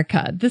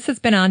America. This has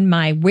been on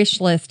my wish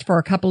list for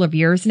a couple of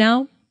years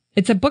now.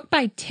 It's a book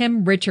by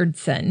Tim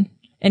Richardson,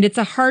 and it's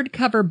a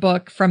hardcover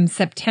book from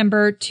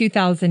September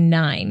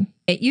 2009.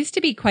 It used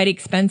to be quite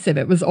expensive.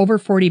 It was over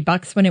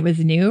 $40 when it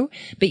was new,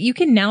 but you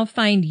can now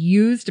find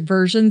used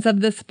versions of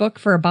this book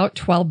for about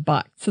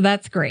 $12. So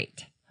that's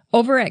great.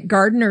 Over at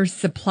Gardener's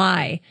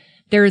Supply,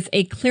 there's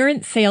a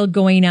clearance sale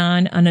going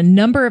on a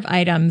number of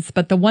items,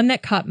 but the one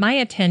that caught my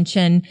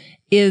attention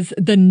is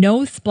the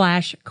No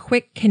Splash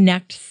Quick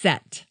Connect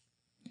set.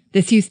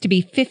 This used to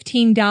be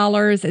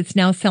 $15. It's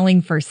now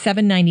selling for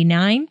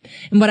 $7.99.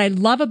 And what I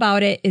love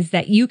about it is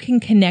that you can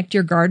connect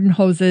your garden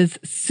hoses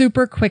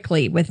super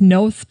quickly with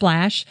no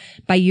splash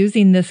by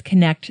using this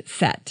Connect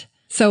set.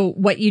 So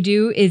what you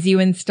do is you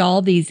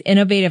install these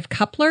innovative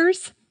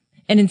couplers,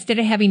 and instead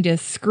of having to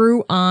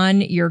screw on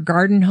your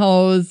garden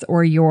hose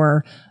or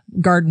your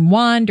garden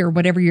wand or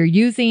whatever you're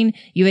using,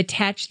 you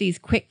attach these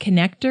quick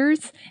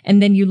connectors,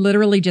 and then you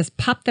literally just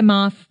pop them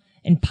off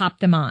and pop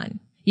them on.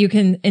 You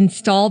can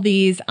install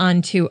these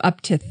onto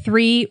up to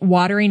 3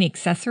 watering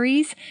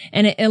accessories,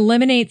 and it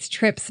eliminates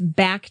trips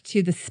back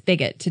to the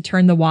spigot to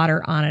turn the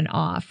water on and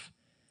off.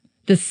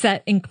 The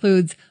set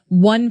includes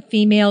 1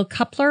 female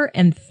coupler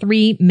and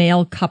 3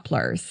 male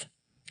couplers.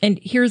 And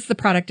here's the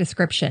product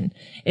description.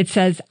 It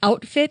says,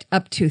 outfit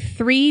up to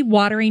 3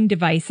 watering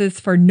devices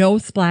for no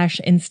splash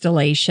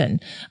installation.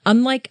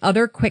 Unlike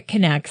other quick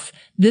connects,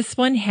 this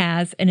one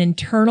has an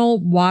internal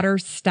water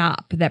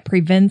stop that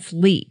prevents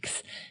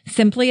leaks.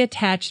 Simply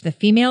attach the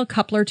female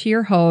coupler to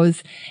your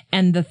hose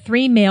and the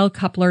 3 male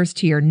couplers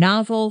to your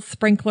nozzle,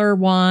 sprinkler,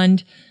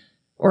 wand,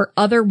 or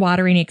other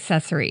watering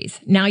accessories.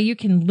 Now you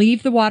can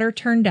leave the water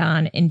turned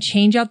on and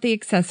change out the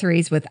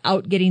accessories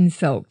without getting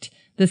soaked.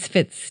 This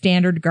fits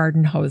standard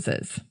garden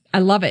hoses. I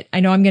love it. I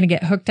know I'm going to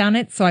get hooked on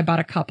it, so I bought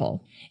a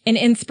couple. In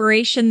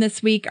inspiration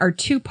this week are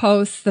 2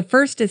 posts. The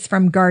first is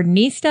from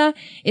Gardenista.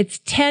 It's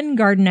 10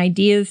 garden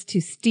ideas to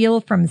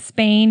steal from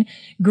Spain.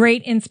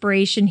 Great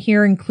inspiration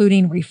here,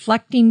 including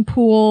reflecting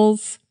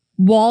pools,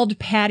 walled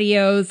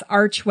patios,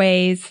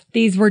 archways.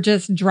 These were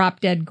just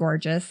drop dead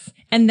gorgeous.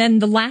 And then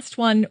the last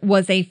one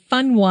was a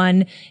fun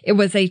one. It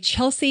was a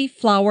Chelsea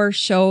Flower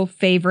Show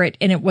favorite,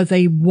 and it was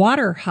a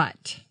water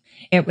hut.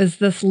 It was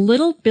this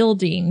little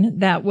building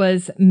that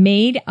was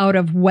made out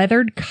of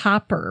weathered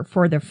copper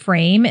for the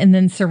frame and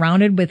then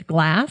surrounded with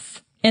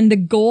glass. And the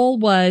goal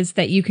was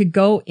that you could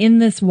go in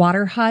this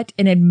water hut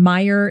and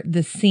admire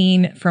the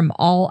scene from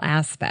all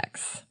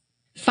aspects.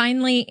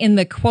 Finally, in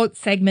the quote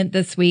segment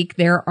this week,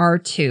 there are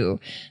 2.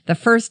 The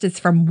first is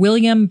from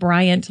William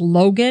Bryant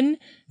Logan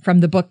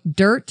from the book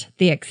Dirt,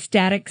 The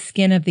Ecstatic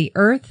Skin of the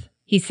Earth.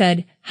 He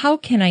said, "How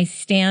can I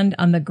stand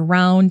on the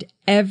ground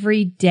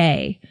every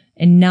day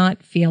and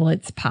not feel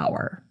its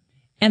power?"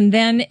 And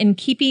then, in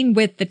keeping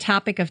with the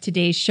topic of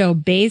today's show,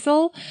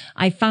 basil,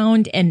 I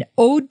found an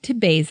ode to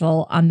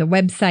basil on the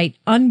website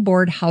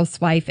Unbored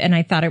Housewife, and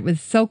I thought it was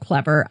so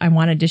clever, I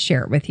wanted to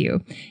share it with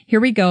you.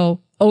 Here we go,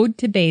 Ode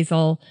to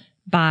Basil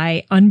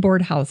by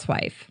Unbored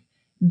Housewife.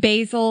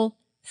 Basil,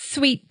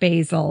 sweet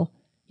basil,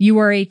 you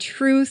are a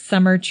true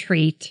summer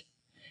treat.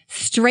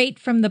 Straight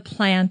from the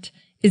plant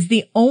is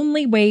the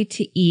only way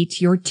to eat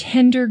your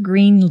tender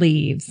green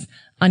leaves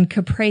on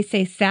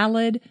caprese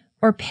salad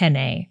or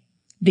penne.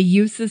 The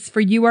uses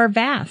for you are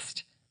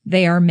vast.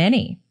 They are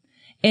many.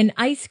 In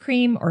ice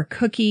cream or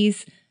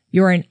cookies,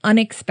 you're an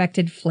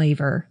unexpected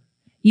flavor.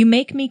 You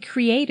make me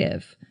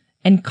creative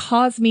and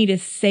cause me to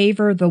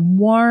savor the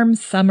warm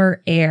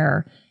summer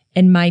air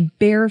and my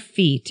bare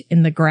feet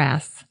in the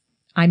grass.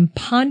 I'm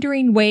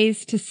pondering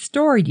ways to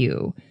store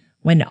you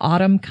when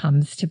autumn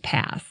comes to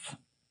pass.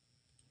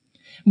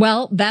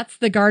 Well, that's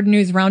the Garden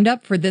News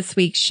Roundup for this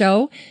week's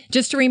show.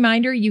 Just a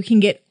reminder, you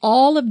can get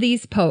all of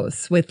these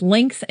posts with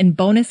links and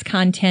bonus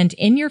content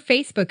in your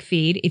Facebook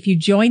feed if you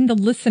join the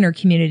listener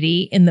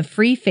community in the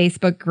free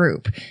Facebook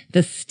group,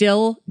 the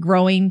Still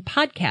Growing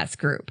Podcast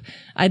group.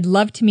 I'd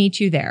love to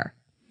meet you there.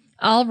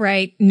 All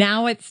right,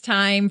 now it's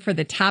time for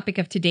the topic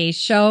of today's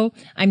show.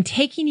 I'm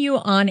taking you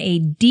on a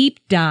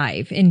deep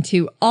dive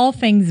into all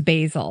things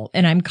basil,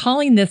 and I'm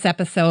calling this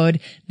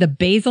episode the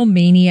Basil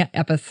Mania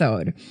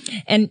episode.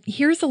 And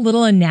here's a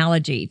little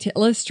analogy to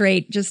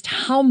illustrate just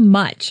how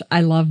much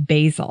I love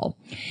basil.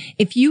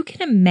 If you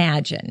can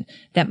imagine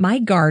that my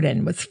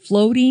garden was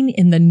floating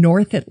in the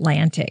North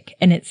Atlantic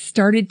and it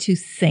started to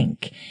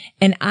sink,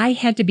 and I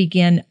had to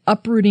begin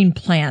uprooting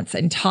plants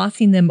and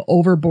tossing them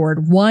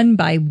overboard one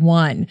by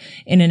one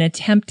in an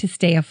attempt to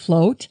stay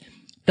afloat,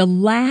 the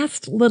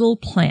last little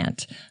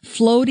plant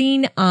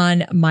floating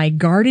on my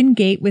garden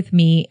gate with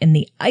me in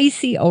the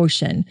icy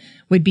ocean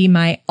would be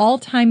my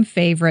all-time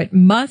favorite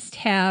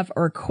must-have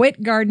or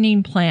quit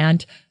gardening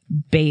plant,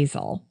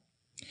 basil.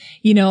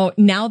 You know,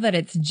 now that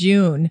it's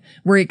June,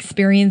 we're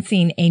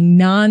experiencing a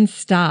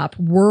nonstop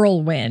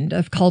whirlwind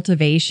of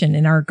cultivation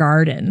in our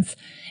gardens.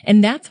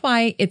 And that's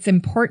why it's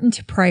important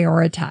to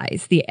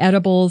prioritize the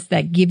edibles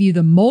that give you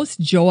the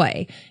most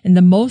joy and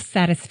the most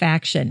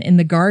satisfaction in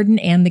the garden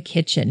and the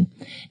kitchen.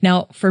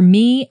 Now, for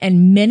me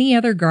and many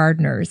other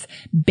gardeners,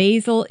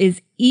 basil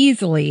is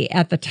easily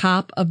at the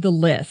top of the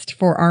list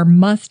for our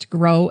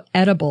must-grow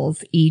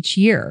edibles each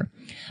year.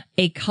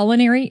 A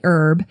culinary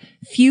herb,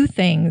 few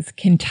things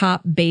can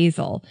top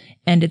basil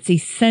and its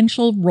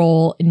essential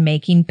role in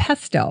making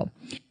pesto.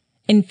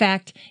 In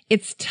fact,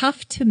 it's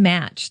tough to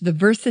match the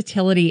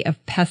versatility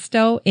of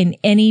pesto in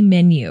any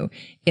menu.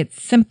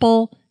 It's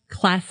simple,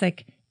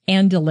 classic,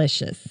 and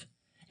delicious.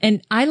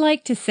 And I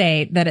like to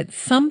say that at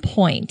some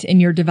point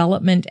in your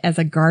development as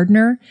a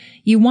gardener,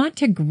 you want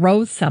to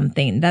grow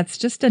something that's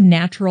just a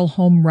natural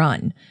home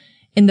run.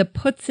 In the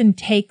puts and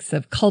takes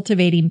of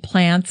cultivating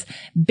plants,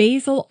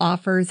 basil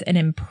offers an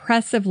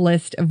impressive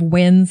list of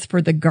wins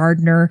for the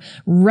gardener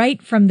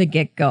right from the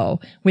get-go,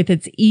 with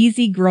its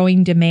easy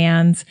growing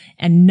demands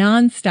and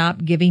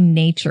nonstop giving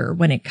nature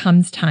when it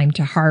comes time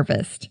to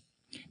harvest.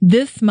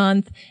 This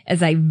month,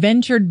 as I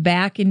ventured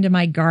back into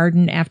my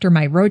garden after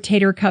my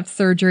rotator cuff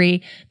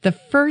surgery, the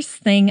first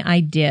thing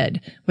I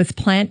did was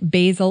plant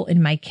basil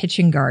in my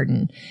kitchen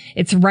garden.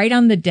 It's right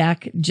on the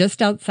deck,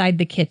 just outside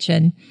the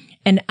kitchen.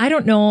 And I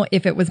don't know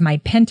if it was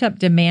my pent-up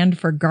demand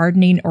for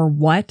gardening or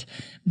what,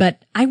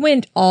 but I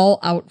went all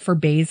out for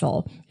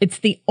basil. It's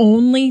the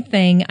only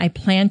thing I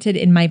planted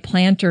in my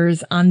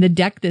planters on the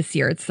deck this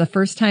year. It's the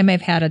first time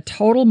I've had a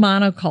total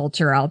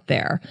monoculture out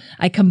there.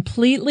 I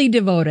completely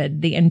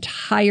devoted the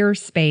entire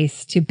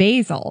space to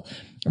basil,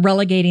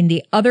 relegating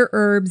the other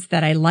herbs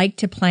that I like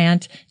to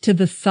plant to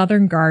the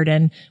southern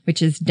garden,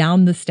 which is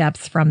down the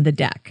steps from the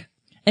deck.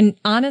 And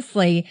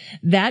honestly,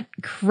 that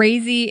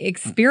crazy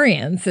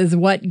experience is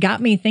what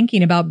got me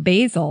thinking about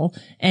basil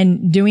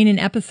and doing an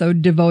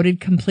episode devoted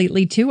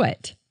completely to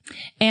it.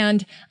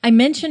 And I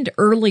mentioned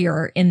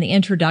earlier in the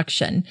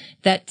introduction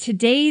that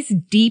today's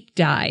deep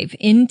dive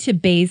into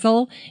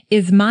basil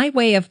is my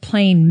way of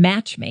playing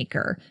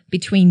matchmaker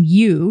between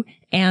you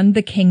and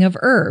the king of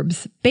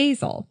herbs,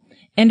 basil.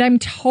 And I'm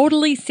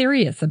totally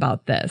serious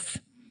about this.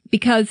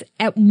 Because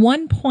at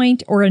one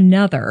point or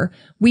another,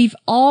 we've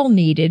all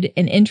needed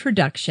an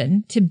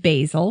introduction to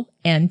basil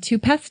and to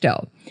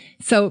pesto.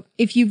 So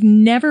if you've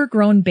never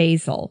grown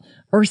basil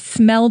or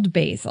smelled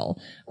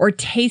basil or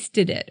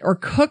tasted it or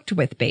cooked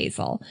with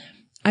basil,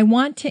 I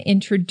want to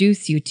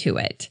introduce you to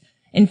it.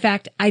 In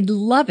fact, I'd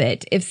love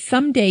it if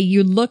someday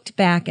you looked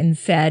back and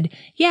said,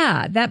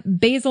 yeah, that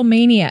Basil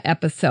Mania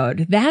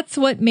episode, that's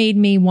what made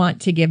me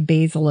want to give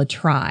basil a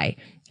try.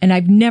 And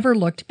I've never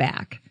looked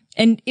back.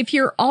 And if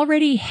you're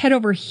already head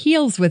over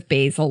heels with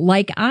basil,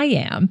 like I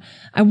am,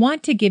 I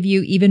want to give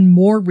you even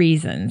more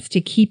reasons to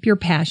keep your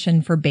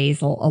passion for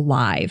basil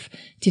alive,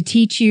 to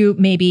teach you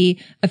maybe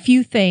a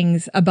few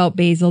things about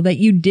basil that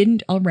you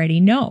didn't already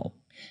know.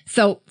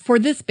 So for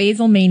this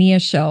Basil Mania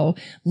show,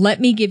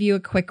 let me give you a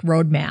quick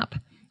roadmap.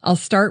 I'll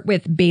start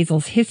with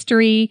basil's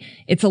history.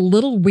 It's a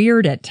little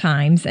weird at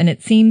times, and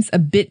it seems a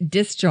bit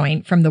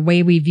disjoint from the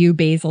way we view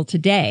basil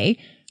today,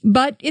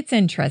 but it's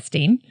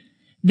interesting.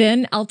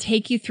 Then I'll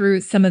take you through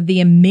some of the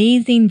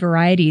amazing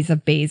varieties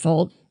of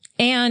basil,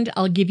 and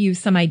I'll give you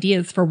some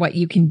ideas for what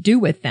you can do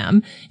with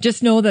them.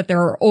 Just know that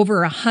there are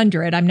over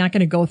 100. I'm not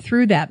going to go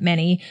through that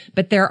many,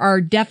 but there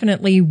are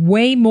definitely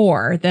way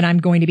more than I'm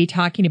going to be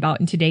talking about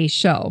in today's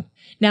show.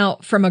 Now,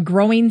 from a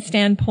growing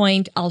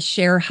standpoint, I'll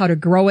share how to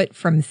grow it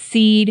from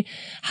seed,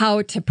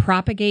 how to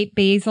propagate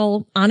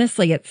basil.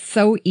 Honestly, it's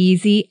so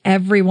easy.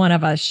 Every one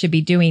of us should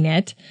be doing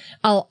it.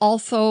 I'll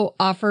also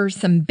offer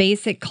some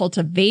basic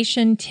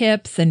cultivation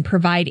tips and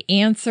provide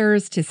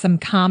answers to some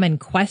common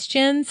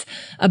questions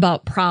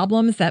about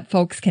problems that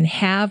folks can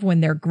have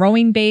when they're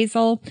growing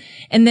basil.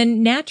 And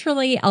then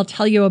naturally, I'll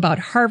tell you about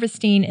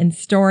harvesting and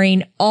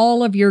storing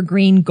all of your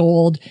green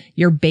gold,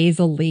 your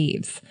basil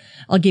leaves.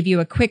 I'll give you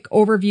a quick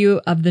overview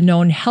of the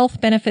known health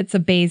benefits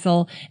of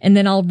basil, and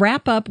then I'll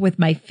wrap up with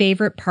my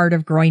favorite part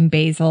of growing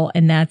basil,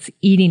 and that's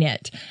eating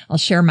it. I'll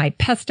share my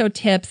pesto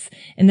tips,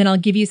 and then I'll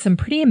give you some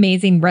pretty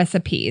amazing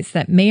recipes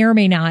that may or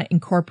may not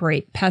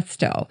incorporate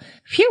pesto.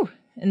 Phew!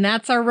 And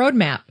that's our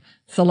roadmap.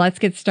 So let's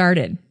get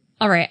started.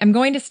 All right, I'm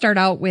going to start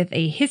out with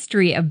a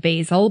history of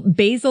basil.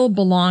 Basil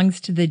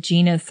belongs to the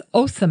genus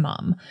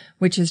Ocimum,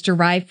 which is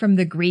derived from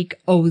the Greek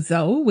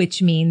ozo,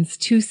 which means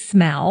to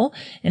smell.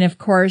 And of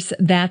course,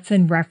 that's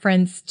in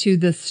reference to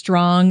the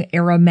strong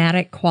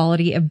aromatic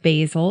quality of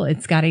basil.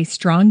 It's got a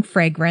strong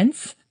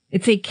fragrance.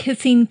 It's a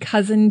kissing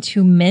cousin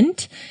to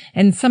mint.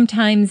 And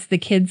sometimes the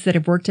kids that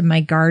have worked in my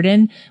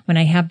garden, when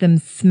I have them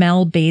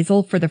smell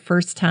basil for the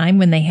first time,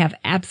 when they have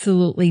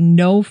absolutely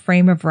no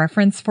frame of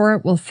reference for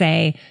it, will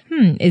say,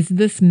 is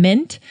this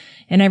mint?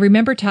 And I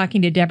remember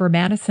talking to Deborah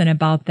Madison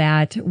about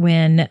that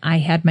when I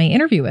had my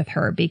interview with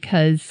her,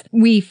 because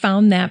we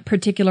found that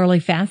particularly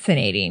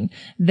fascinating,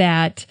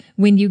 that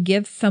when you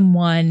give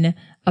someone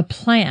a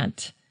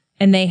plant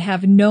and they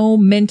have no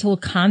mental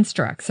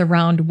constructs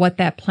around what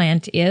that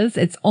plant is,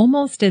 it's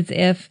almost as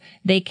if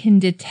they can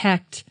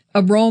detect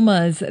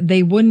aromas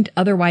they wouldn't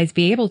otherwise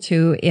be able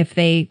to if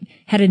they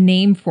had a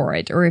name for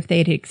it or if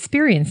they'd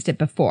experienced it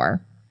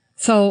before.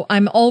 So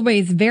I'm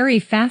always very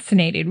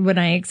fascinated when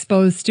I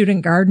expose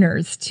student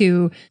gardeners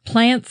to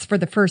plants for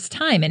the first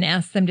time and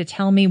ask them to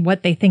tell me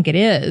what they think it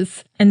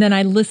is. And then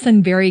I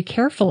listen very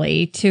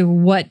carefully to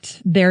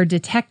what they're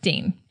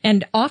detecting.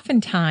 And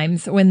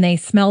oftentimes when they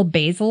smell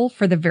basil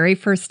for the very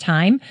first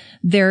time,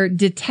 they're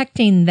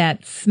detecting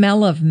that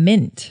smell of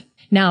mint.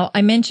 Now,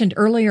 I mentioned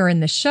earlier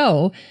in the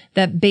show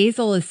that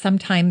basil is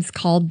sometimes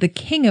called the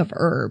king of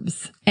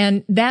herbs,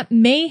 and that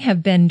may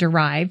have been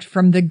derived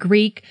from the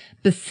Greek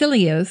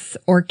basileus,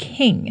 or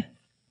king.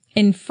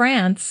 In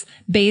France,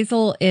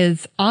 basil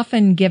is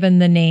often given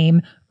the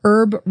name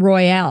herbe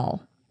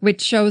royale,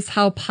 which shows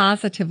how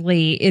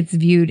positively it's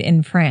viewed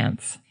in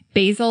France.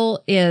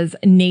 Basil is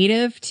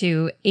native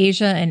to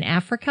Asia and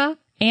Africa,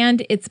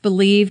 and it's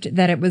believed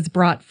that it was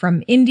brought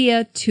from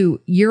India to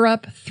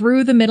Europe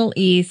through the Middle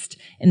East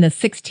in the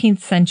 16th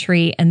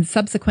century and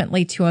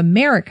subsequently to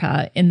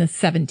America in the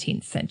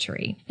 17th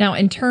century. Now,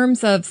 in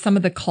terms of some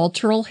of the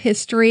cultural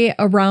history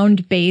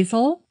around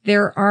basil,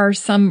 there are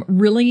some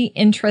really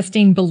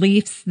interesting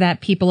beliefs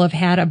that people have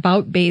had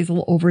about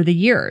basil over the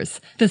years.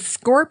 The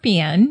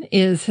scorpion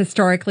is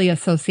historically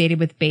associated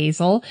with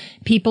basil.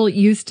 People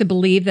used to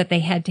believe that they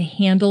had to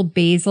handle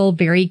basil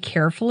very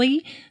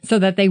carefully so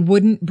that they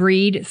wouldn't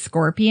breed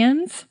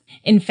scorpions.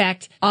 In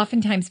fact,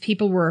 oftentimes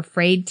people were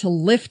afraid to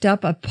lift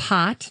up a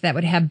pot that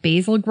would have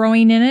basil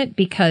growing in it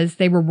because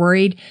they were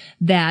worried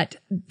that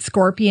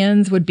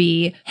scorpions would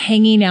be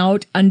hanging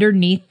out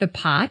underneath the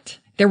pot.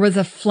 There was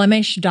a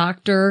Flemish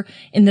doctor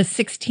in the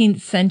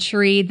 16th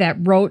century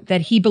that wrote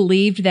that he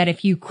believed that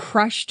if you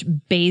crushed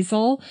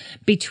basil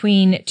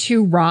between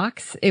two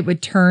rocks, it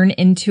would turn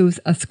into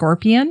a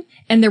scorpion.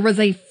 And there was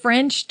a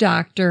French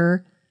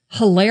doctor,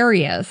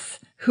 Hilarius,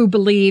 who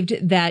believed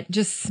that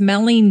just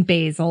smelling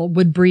basil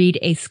would breed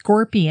a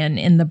scorpion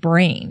in the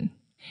brain.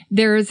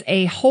 There's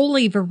a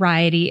holy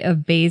variety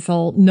of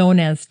basil known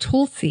as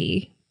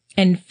Tulsi,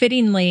 and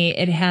fittingly,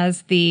 it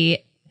has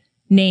the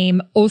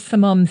name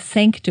Ocimum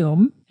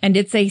sanctum, and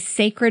it's a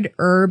sacred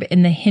herb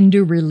in the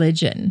Hindu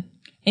religion.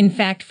 In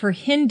fact, for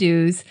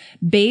Hindus,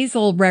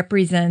 basil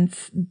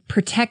represents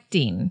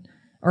protecting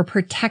or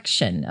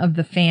protection of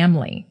the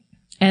family.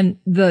 And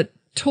the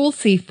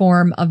Tulsi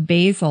form of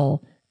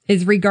basil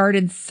is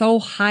regarded so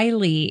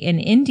highly in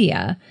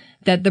India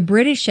that the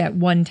British at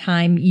one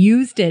time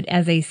used it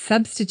as a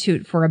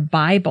substitute for a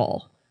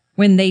Bible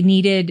when they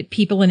needed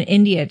people in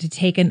India to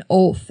take an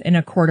oath in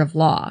a court of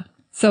law.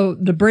 So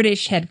the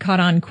British had caught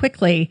on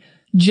quickly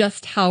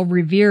just how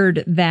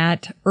revered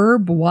that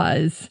herb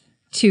was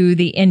to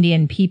the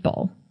Indian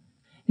people.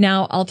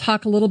 Now, I'll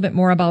talk a little bit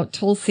more about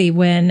Tulsi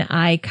when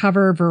I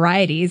cover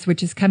varieties,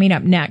 which is coming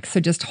up next. So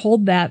just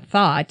hold that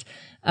thought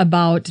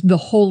about the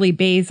holy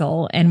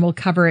basil, and we'll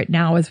cover it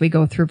now as we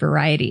go through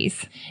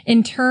varieties.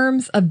 In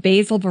terms of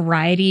basil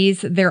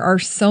varieties, there are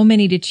so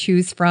many to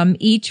choose from,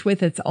 each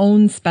with its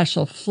own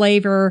special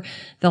flavor.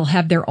 They'll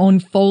have their own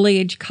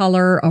foliage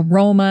color,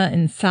 aroma,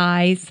 and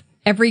size.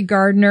 Every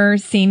gardener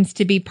seems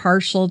to be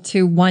partial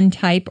to one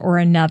type or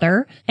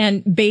another,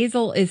 and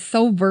basil is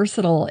so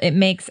versatile. It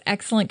makes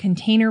excellent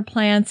container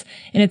plants,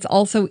 and it's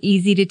also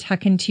easy to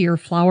tuck into your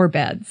flower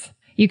beds.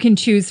 You can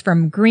choose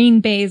from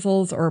green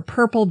basils or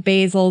purple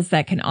basils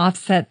that can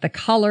offset the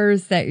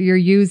colors that you're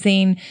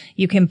using.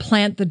 You can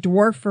plant the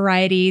dwarf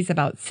varieties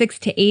about 6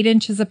 to 8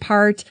 inches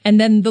apart, and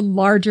then the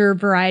larger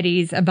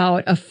varieties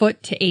about a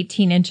foot to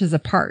 18 inches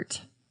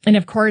apart. And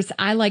of course,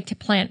 I like to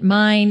plant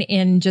mine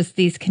in just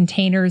these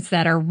containers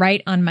that are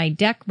right on my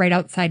deck, right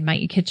outside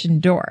my kitchen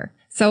door.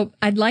 So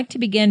I'd like to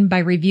begin by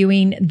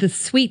reviewing the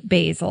sweet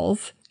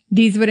basils.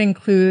 These would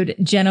include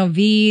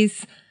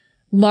Genovese,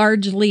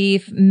 large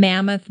leaf,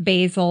 mammoth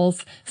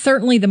basils.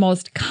 Certainly the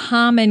most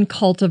common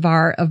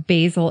cultivar of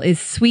basil is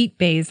sweet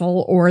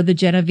basil or the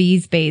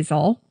Genovese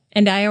basil.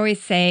 And I always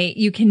say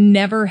you can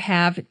never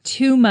have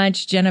too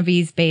much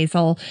Genovese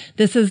basil.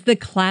 This is the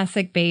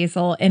classic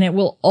basil, and it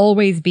will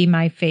always be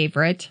my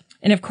favorite.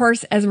 And of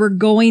course, as we're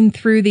going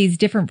through these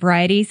different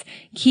varieties,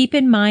 keep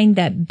in mind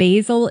that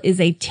basil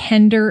is a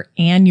tender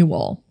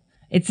annual.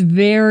 It's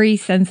very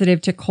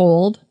sensitive to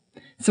cold.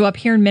 So up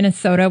here in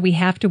Minnesota, we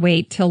have to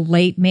wait till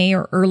late May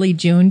or early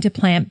June to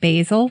plant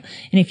basil.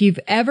 And if you've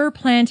ever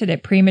planted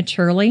it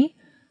prematurely,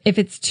 if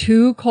it's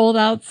too cold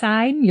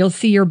outside, you'll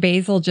see your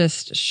basil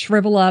just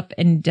shrivel up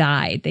and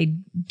die. They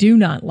do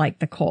not like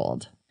the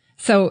cold.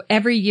 So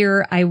every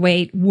year I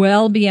wait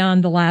well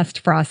beyond the last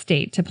frost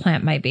date to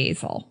plant my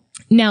basil.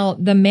 Now,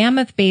 the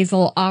mammoth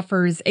basil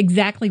offers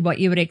exactly what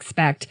you would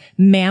expect.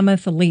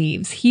 Mammoth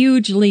leaves,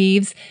 huge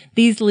leaves.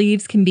 These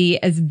leaves can be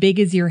as big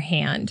as your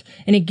hand,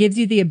 and it gives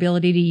you the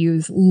ability to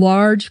use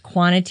large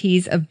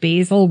quantities of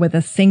basil with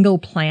a single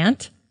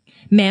plant.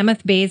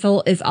 Mammoth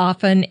basil is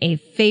often a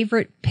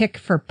favorite pick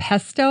for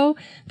pesto.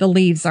 The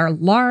leaves are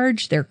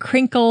large, they're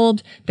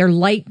crinkled, they're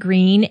light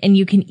green, and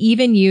you can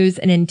even use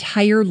an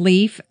entire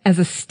leaf as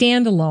a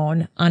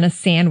standalone on a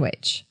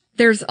sandwich.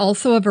 There's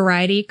also a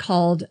variety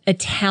called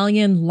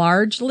Italian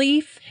large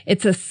leaf.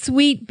 It's a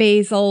sweet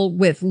basil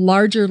with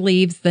larger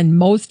leaves than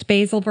most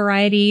basil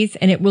varieties,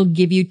 and it will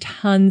give you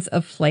tons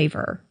of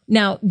flavor.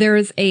 Now,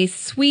 there's a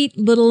sweet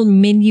little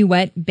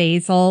minuet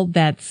basil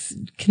that's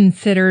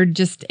considered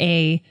just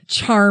a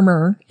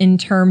charmer in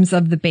terms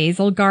of the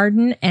basil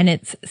garden, and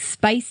it's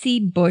spicy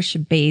bush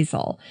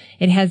basil.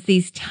 It has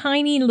these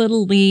tiny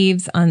little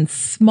leaves on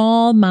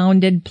small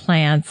mounded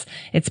plants.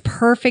 It's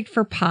perfect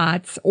for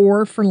pots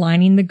or for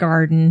lining the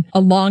garden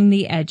along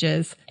the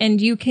edges,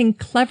 and you can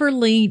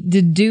cleverly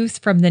deduce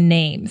from the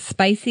name,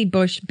 spicy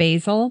bush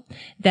basil,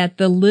 that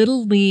the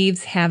little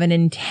leaves have an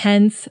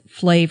intense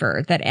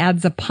flavor that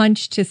adds a punch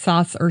to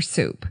sauce or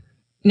soup.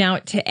 Now,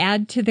 to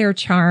add to their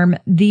charm,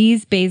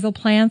 these basil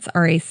plants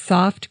are a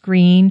soft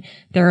green.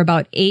 They're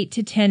about 8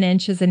 to 10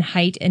 inches in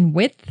height and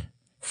width.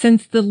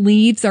 Since the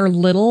leaves are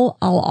little,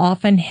 I'll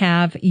often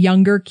have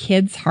younger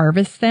kids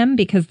harvest them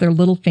because their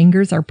little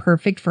fingers are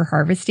perfect for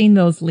harvesting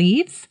those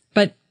leaves.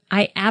 But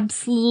I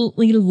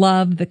absolutely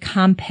love the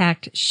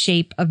compact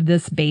shape of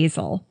this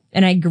basil,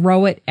 and I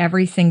grow it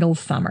every single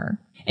summer.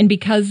 And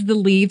because the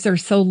leaves are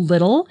so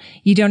little,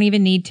 you don't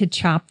even need to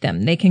chop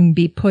them. They can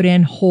be put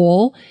in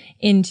whole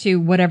into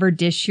whatever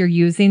dish you're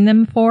using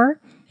them for.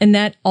 And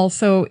that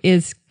also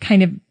is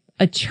kind of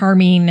a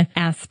charming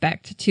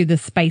aspect to the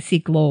spicy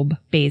globe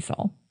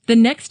basil. The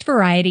next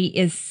variety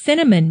is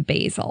cinnamon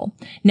basil.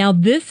 Now,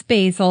 this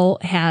basil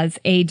has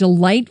a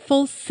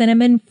delightful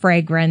cinnamon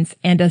fragrance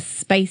and a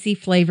spicy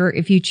flavor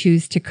if you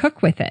choose to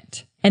cook with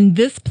it. And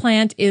this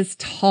plant is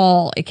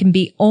tall. It can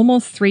be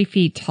almost 3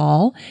 feet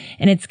tall,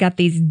 and it's got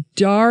these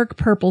dark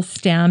purple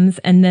stems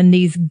and then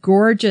these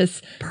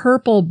gorgeous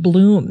purple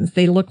blooms.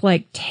 They look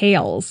like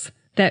tails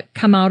that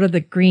come out of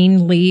the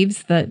green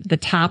leaves, the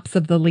tops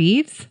of the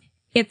leaves.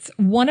 It's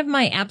one of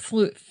my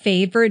absolute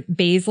favorite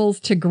basils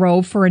to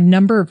grow for a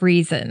number of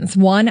reasons.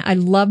 One, I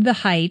love the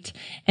height,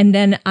 and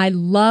then I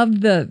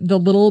love the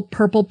little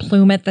purple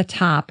plume at the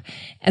top,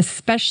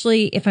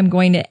 especially if I'm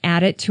going to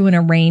add it to an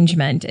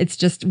arrangement. It's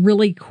just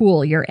really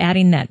cool. You're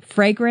adding that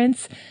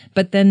fragrance,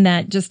 but then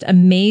that just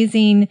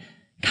amazing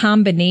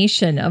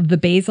combination of the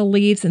basil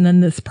leaves and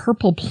then this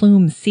purple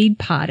plume seed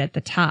pod at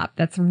the top.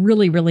 That's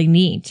really, really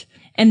neat.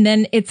 And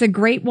then it's a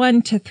great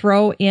one to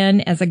throw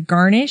in as a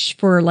garnish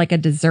for like a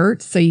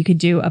dessert. So you could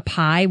do a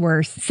pie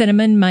where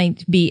cinnamon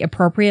might be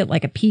appropriate,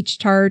 like a peach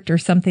tart or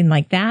something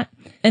like that.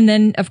 And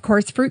then, of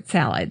course, fruit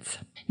salads.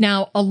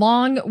 Now,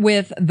 along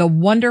with the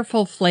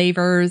wonderful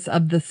flavors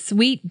of the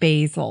sweet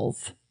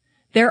basils,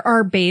 there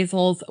are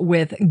basils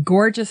with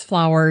gorgeous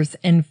flowers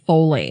and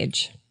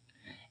foliage.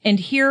 And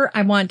here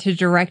I want to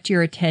direct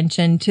your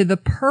attention to the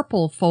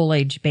purple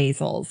foliage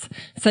basils,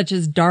 such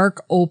as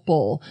dark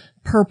opal,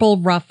 purple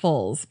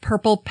ruffles,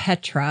 purple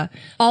petra.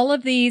 All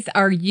of these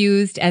are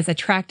used as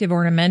attractive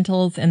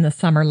ornamentals in the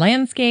summer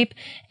landscape,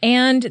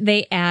 and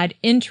they add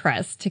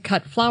interest to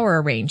cut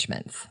flower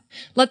arrangements.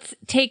 Let's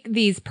take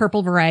these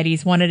purple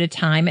varieties one at a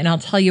time, and I'll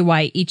tell you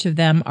why each of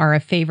them are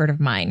a favorite of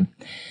mine.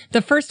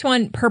 The first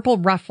one, purple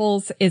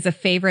ruffles, is a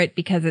favorite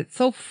because it's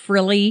so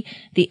frilly.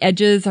 The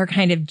edges are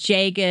kind of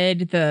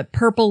jagged. The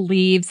purple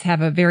leaves have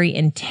a very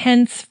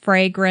intense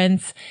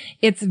fragrance.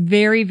 It's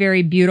very,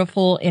 very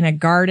beautiful in a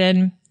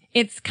garden.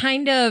 It's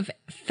kind of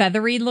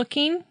feathery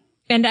looking,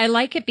 and I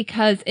like it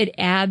because it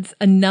adds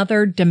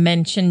another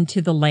dimension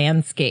to the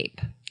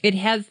landscape. It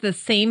has the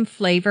same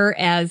flavor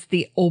as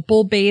the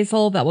opal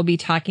basil that we'll be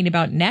talking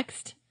about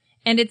next,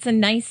 and it's a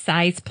nice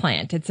size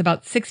plant. It's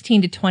about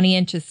 16 to 20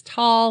 inches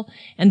tall,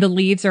 and the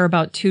leaves are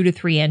about 2 to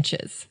 3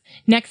 inches.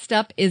 Next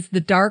up is the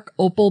dark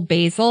opal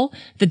basil.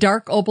 The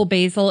dark opal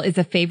basil is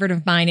a favorite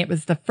of mine. It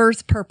was the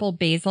first purple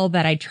basil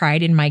that I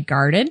tried in my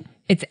garden.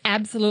 It's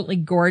absolutely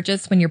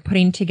gorgeous when you're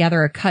putting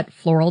together a cut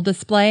floral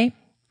display.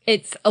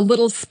 It's a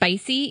little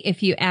spicy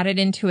if you add it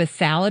into a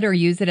salad or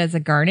use it as a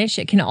garnish.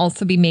 It can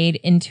also be made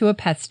into a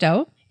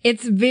pesto.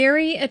 It's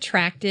very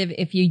attractive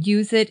if you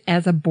use it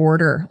as a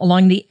border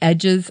along the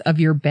edges of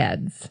your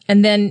beds.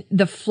 And then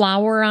the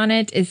flower on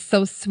it is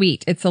so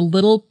sweet. It's a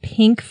little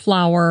pink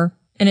flower,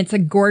 and it's a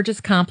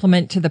gorgeous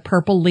complement to the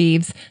purple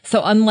leaves.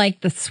 So unlike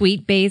the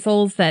sweet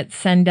basils that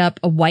send up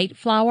a white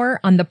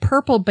flower, on the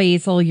purple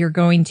basil, you're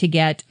going to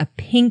get a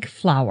pink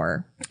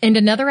flower. And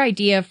another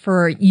idea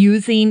for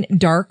using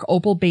dark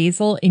opal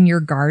basil in your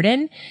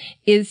garden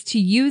is to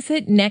use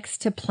it next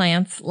to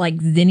plants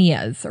like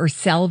zinnias or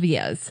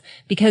salvias,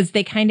 because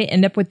they kind of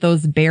end up with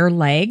those bare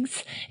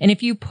legs. And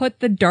if you put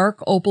the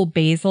dark opal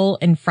basil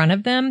in front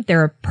of them,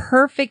 they're a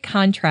perfect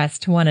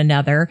contrast to one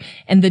another.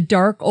 And the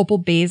dark opal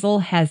basil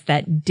has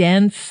that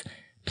dense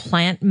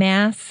plant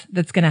mass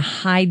that's going to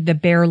hide the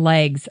bare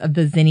legs of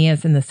the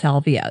zinnias and the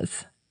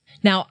salvias.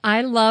 Now,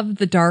 I love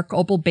the dark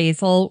opal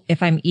basil.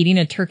 If I'm eating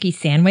a turkey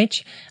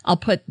sandwich, I'll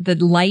put the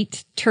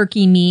light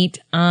turkey meat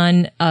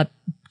on a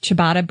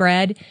ciabatta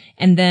bread,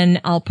 and then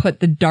I'll put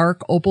the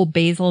dark opal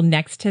basil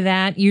next to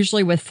that,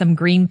 usually with some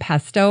green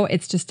pesto.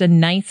 It's just a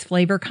nice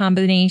flavor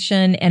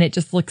combination, and it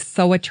just looks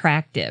so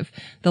attractive.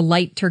 The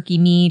light turkey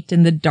meat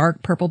and the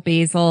dark purple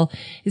basil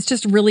is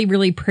just really,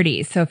 really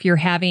pretty. So if you're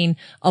having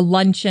a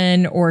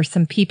luncheon or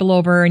some people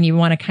over and you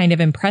want to kind of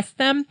impress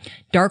them,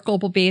 dark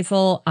opal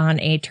basil on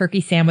a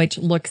turkey sandwich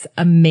looks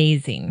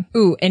amazing.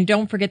 Ooh, and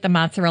don't forget the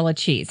mozzarella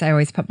cheese. I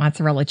always put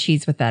mozzarella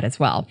cheese with that as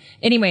well.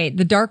 Anyway,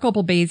 the dark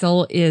opal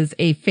basil is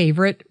a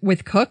favorite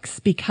with cooks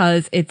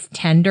because it's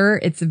tender.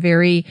 It's a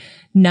very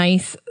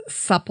nice,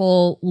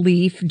 supple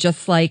leaf,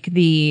 just like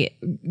the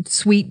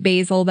sweet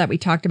basil that we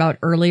talked about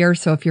earlier.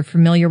 So if you're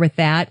familiar with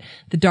that,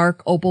 the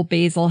dark opal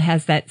basil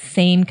has that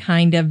same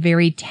kind of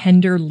very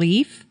tender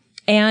leaf.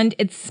 And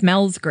it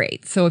smells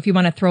great. So if you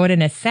want to throw it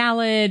in a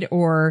salad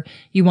or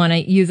you want to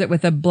use it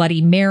with a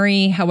Bloody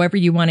Mary, however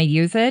you want to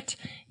use it,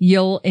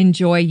 you'll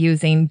enjoy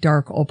using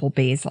dark opal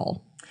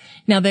basil.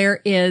 Now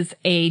there is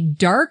a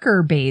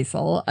darker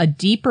basil, a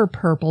deeper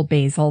purple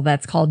basil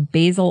that's called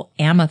basil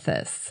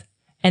amethyst.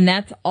 And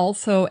that's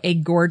also a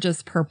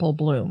gorgeous purple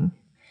bloom.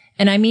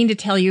 And I mean to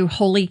tell you,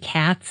 holy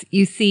cats,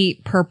 you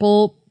see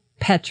purple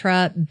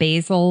Petra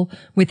basil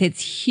with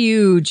its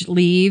huge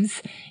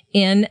leaves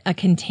in a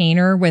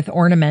container with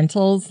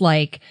ornamentals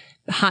like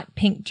hot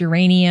pink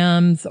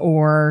geraniums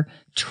or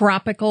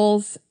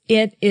tropicals.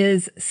 It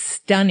is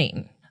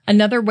stunning.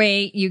 Another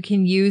way you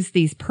can use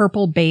these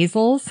purple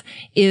basils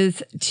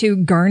is to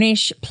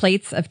garnish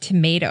plates of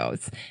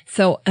tomatoes.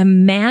 So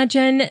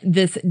imagine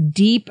this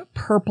deep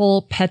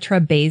purple Petra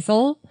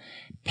basil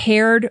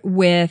paired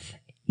with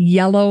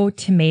yellow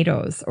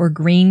tomatoes or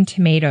green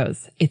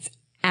tomatoes. It's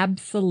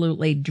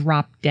absolutely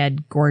drop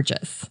dead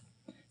gorgeous.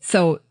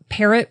 So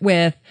pair it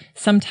with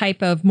some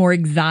type of more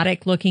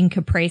exotic looking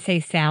caprese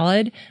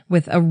salad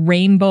with a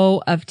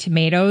rainbow of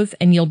tomatoes,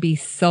 and you'll be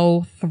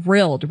so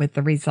thrilled with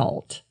the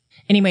result.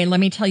 Anyway, let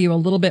me tell you a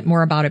little bit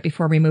more about it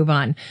before we move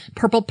on.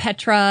 Purple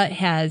Petra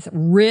has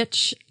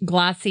rich,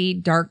 glossy,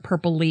 dark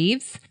purple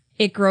leaves.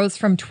 It grows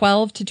from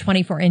 12 to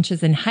 24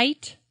 inches in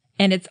height,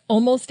 and it's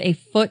almost a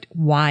foot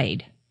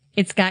wide.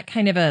 It's got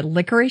kind of a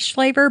licorice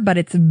flavor, but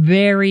it's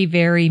very,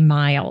 very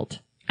mild.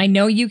 I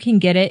know you can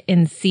get it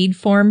in seed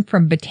form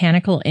from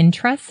Botanical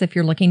Interests if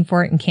you're looking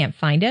for it and can't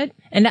find it.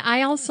 And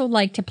I also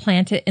like to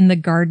plant it in the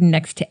garden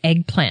next to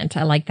eggplant.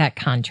 I like that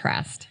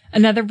contrast.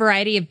 Another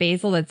variety of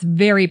basil that's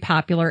very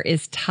popular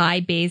is Thai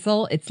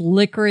basil. It's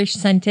licorice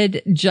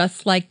scented,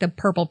 just like the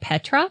purple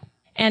Petra.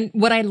 And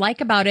what I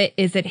like about it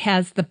is it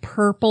has the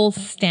purple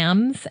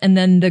stems and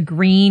then the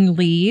green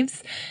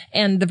leaves.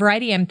 And the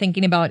variety I'm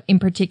thinking about in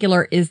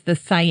particular is the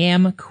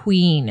Siam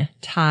Queen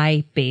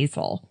Thai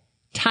basil.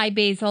 Thai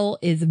basil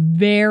is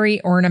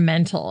very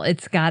ornamental.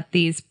 It's got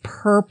these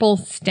purple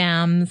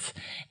stems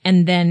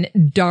and then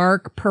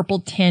dark purple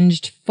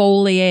tinged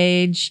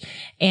foliage,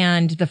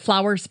 and the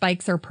flower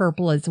spikes are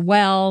purple as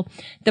well.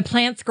 The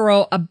plants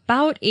grow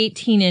about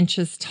 18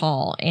 inches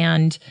tall,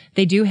 and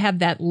they do have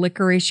that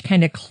licorice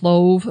kind of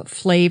clove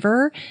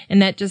flavor,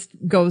 and that just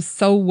goes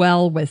so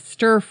well with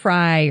stir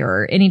fry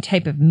or any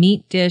type of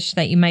meat dish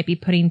that you might be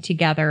putting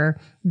together.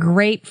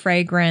 Great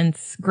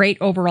fragrance, great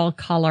overall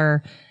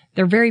color.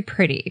 They're very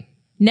pretty.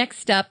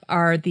 Next up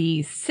are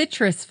the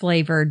citrus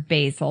flavored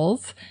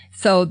basils.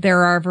 So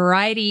there are a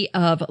variety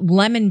of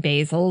lemon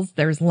basils.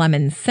 There's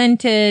lemon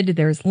scented,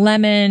 there's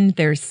lemon,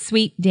 there's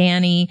sweet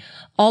Danny.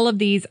 All of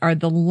these are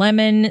the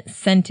lemon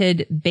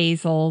scented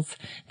basils.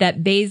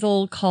 That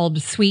basil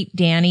called sweet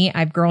Danny,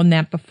 I've grown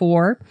that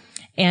before,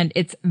 and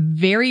it's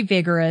very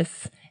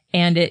vigorous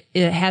and it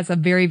has a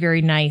very,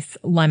 very nice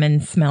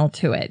lemon smell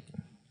to it.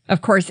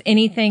 Of course,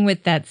 anything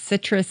with that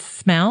citrus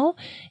smell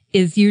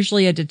is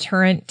usually a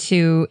deterrent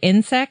to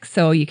insects,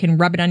 so you can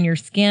rub it on your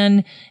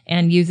skin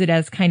and use it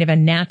as kind of a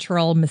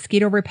natural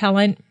mosquito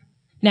repellent.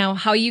 Now,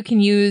 how you can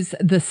use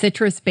the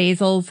citrus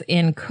basils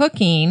in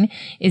cooking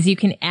is you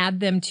can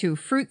add them to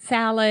fruit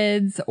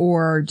salads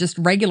or just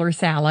regular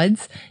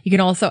salads. You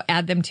can also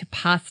add them to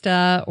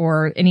pasta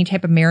or any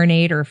type of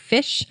marinade or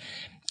fish.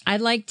 I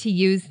like to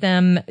use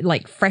them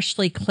like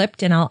freshly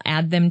clipped, and I'll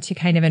add them to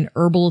kind of an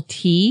herbal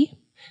tea.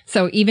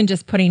 So even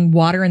just putting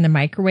water in the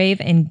microwave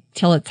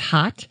until it's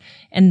hot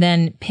and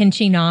then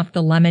pinching off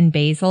the lemon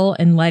basil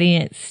and letting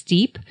it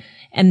steep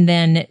and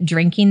then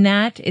drinking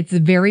that, it's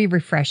very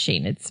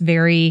refreshing. It's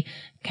very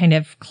kind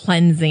of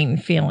cleansing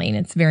feeling.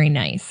 It's very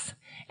nice.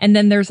 And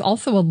then there's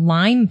also a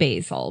lime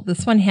basil.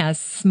 This one has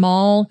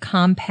small,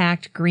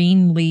 compact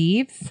green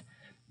leaves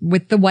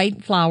with the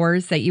white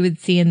flowers that you would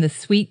see in the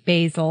sweet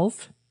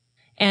basils.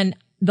 And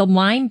the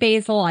lime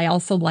basil I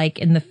also like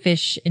in the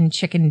fish and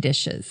chicken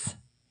dishes.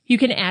 You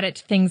can add it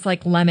to things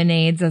like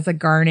lemonades as a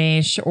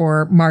garnish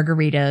or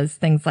margaritas,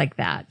 things like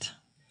that.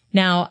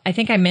 Now, I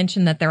think I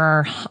mentioned that there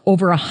are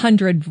over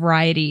 100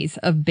 varieties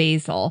of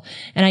basil,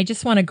 and I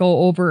just want to go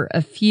over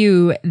a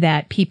few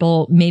that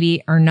people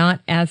maybe are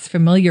not as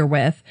familiar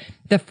with.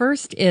 The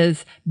first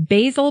is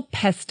Basil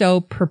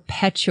Pesto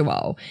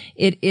Perpetuo.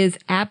 It is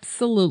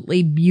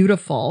absolutely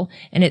beautiful,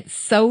 and it's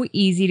so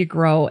easy to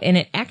grow, and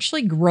it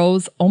actually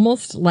grows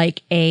almost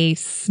like a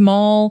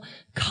small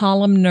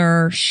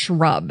columnar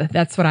shrub.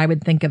 That's what I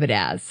would think of it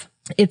as.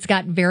 It's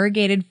got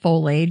variegated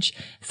foliage,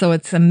 so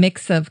it's a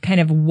mix of kind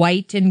of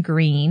white and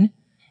green.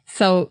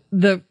 So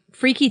the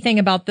freaky thing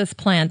about this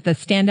plant, the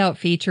standout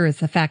feature is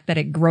the fact that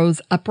it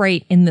grows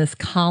upright in this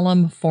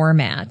column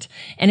format,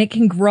 and it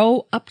can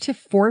grow up to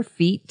 4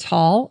 feet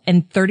tall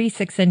and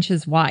 36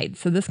 inches wide.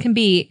 So this can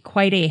be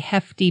quite a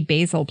hefty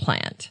basil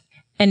plant.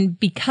 And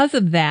because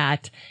of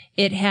that,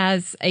 it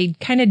has a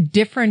kind of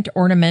different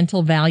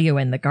ornamental value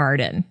in the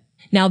garden.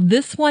 Now,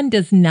 this one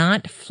does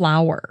not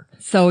flower.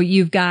 So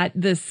you've got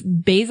this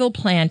basil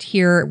plant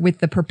here with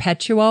the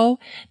Perpetuo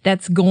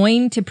that's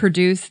going to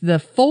produce the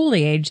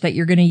foliage that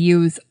you're going to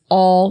use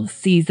all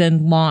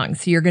season long.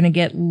 So you're going to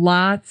get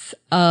lots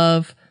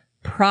of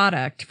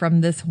product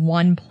from this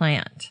one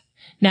plant.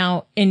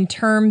 Now, in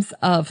terms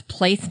of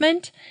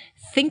placement,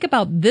 think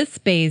about this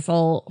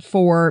basil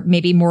for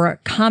maybe more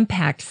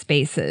compact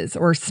spaces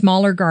or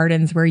smaller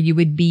gardens where you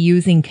would be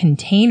using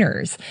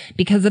containers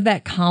because of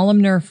that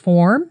columnar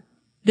form.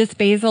 This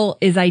basil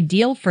is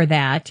ideal for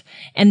that.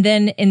 And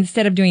then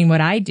instead of doing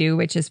what I do,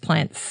 which is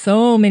plant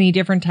so many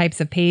different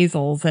types of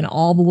basils and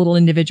all the little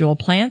individual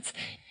plants,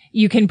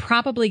 you can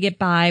probably get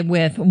by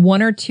with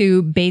 1 or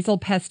 2 Basil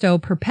Pesto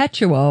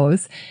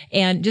Perpetuos.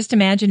 And just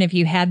imagine if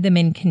you had them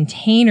in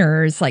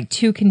containers, like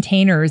 2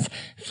 containers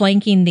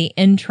flanking the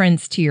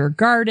entrance to your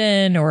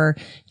garden or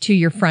to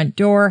your front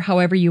door,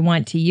 however you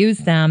want to use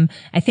them.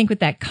 I think with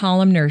that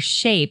columnar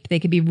shape, they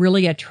could be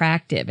really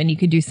attractive, and you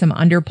could do some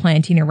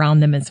underplanting around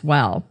them as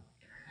well.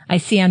 I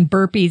see on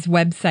Burpee's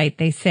website,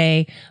 they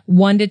say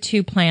 1 to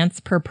 2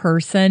 plants per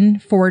person,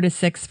 4 to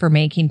 6 for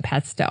making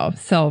pesto.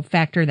 So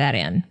factor that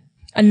in.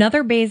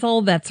 Another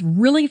basil that's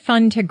really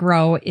fun to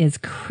grow is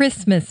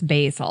Christmas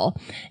basil.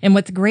 And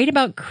what's great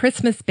about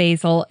Christmas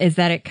basil is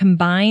that it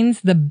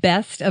combines the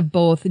best of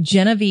both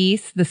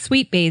Genovese, the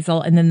sweet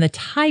basil, and then the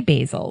Thai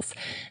basils.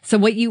 So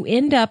what you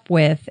end up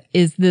with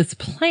is this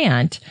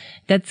plant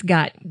that's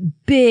got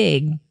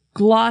big,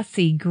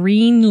 glossy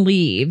green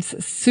leaves,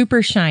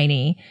 super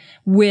shiny,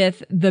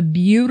 with the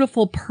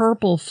beautiful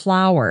purple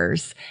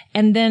flowers,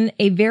 and then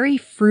a very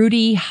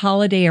fruity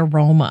holiday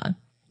aroma,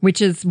 which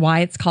is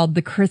why it's called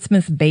the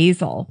Christmas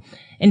basil.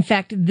 In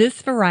fact,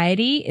 this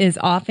variety is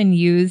often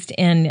used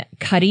in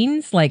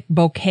cuttings like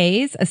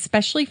bouquets,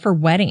 especially for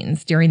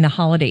weddings during the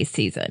holiday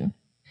season.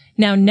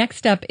 Now,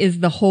 next up is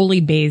the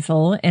holy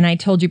basil, and I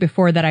told you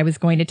before that I was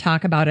going to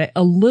talk about it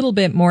a little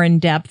bit more in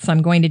depth, so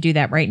I'm going to do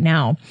that right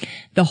now.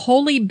 The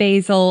holy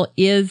basil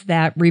is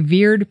that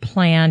revered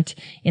plant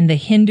in the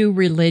Hindu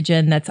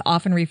religion that's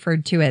often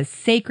referred to as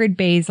sacred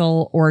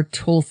basil or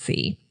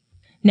tulsi.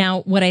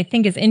 Now, what I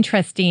think is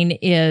interesting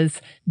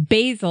is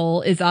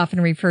basil is often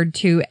referred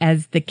to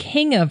as the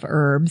king of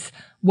herbs.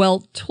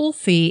 Well,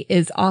 tulsi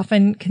is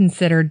often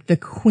considered the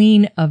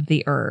queen of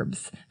the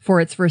herbs for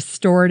its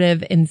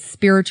restorative and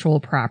spiritual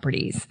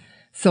properties.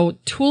 So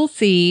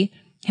tulsi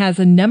has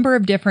a number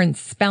of different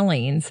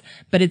spellings,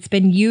 but it's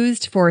been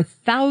used for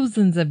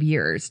thousands of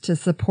years to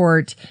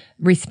support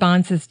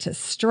responses to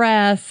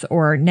stress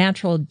or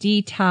natural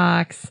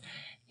detox,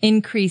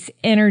 increase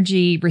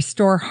energy,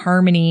 restore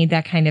harmony,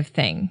 that kind of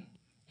thing.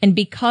 And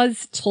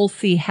because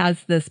Tulsi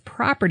has this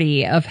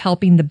property of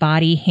helping the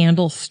body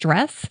handle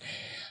stress,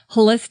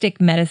 holistic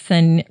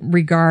medicine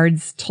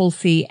regards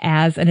Tulsi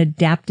as an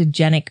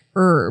adaptogenic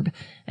herb.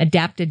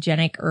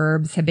 Adaptogenic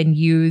herbs have been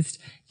used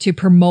to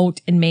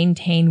promote and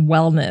maintain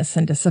wellness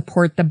and to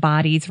support the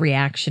body's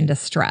reaction to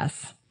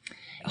stress.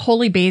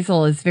 Holy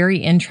basil is very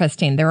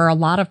interesting. There are a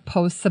lot of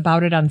posts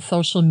about it on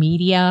social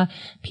media.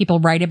 People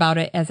write about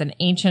it as an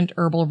ancient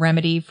herbal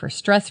remedy for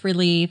stress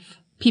relief.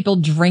 People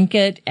drink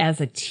it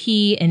as a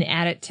tea and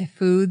add it to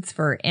foods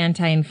for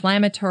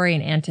anti-inflammatory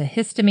and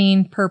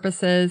antihistamine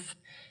purposes.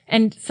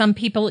 And some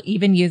people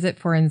even use it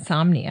for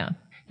insomnia.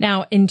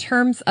 Now, in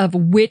terms of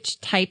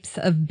which types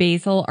of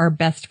basil are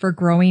best for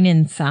growing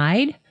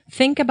inside,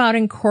 think about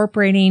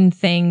incorporating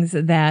things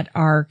that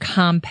are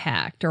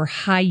compact or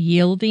high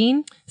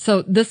yielding.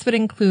 So this would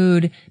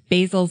include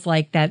basils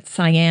like that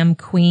Siam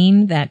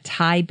Queen, that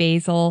Thai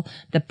basil,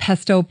 the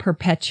Pesto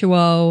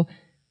Perpetuo.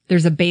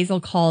 There's a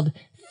basil called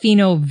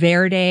Fino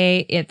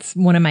Verde. It's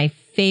one of my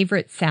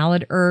favorite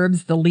salad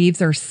herbs. The leaves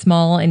are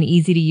small and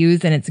easy to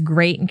use, and it's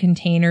great in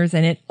containers,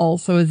 and it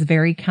also is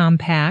very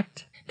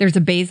compact. There's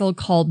a basil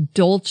called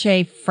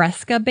Dolce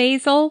Fresca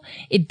basil.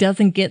 It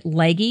doesn't get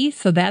leggy,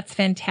 so that's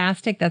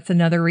fantastic. That's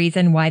another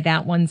reason why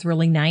that one's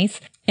really nice.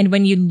 And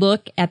when you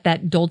look at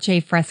that Dolce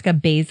Fresca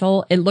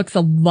basil, it looks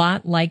a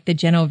lot like the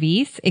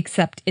Genovese,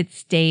 except it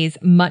stays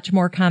much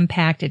more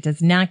compact. It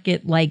does not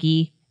get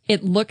leggy.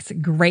 It looks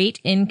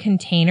great in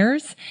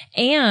containers,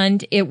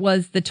 and it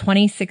was the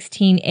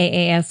 2016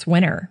 AAS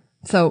winner.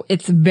 So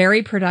it's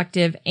very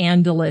productive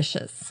and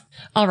delicious.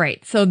 All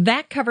right. So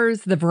that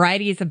covers the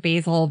varieties of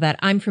basil that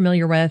I'm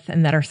familiar with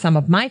and that are some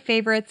of my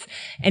favorites.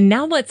 And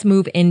now let's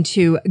move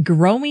into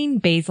growing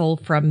basil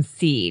from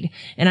seed.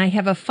 And I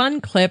have a fun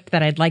clip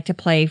that I'd like to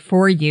play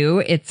for you.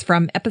 It's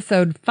from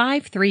episode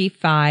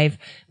 535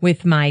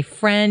 with my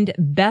friend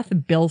Beth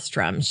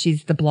Billstrom.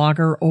 She's the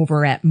blogger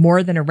over at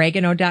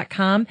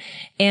morethan.oregano.com.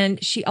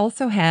 And she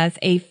also has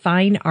a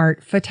fine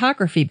art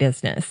photography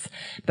business.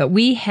 But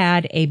we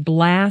had a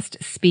blast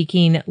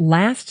speaking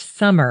last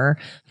summer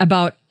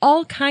about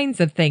all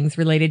kinds of things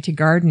related to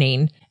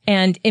gardening,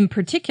 and in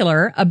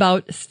particular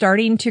about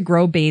starting to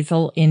grow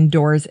basil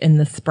indoors in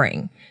the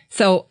spring.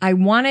 So I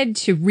wanted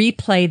to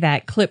replay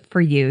that clip for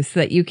you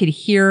so that you could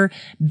hear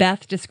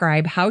Beth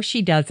describe how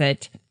she does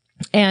it.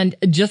 And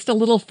just a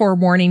little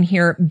forewarning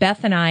here,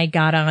 Beth and I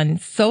got on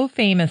so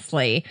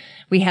famously.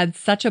 We had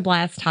such a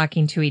blast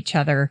talking to each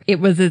other. It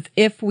was as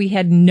if we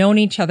had known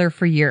each other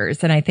for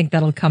years, and I think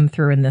that'll come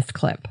through in this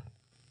clip.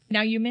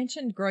 Now, you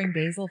mentioned growing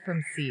basil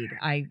from seed.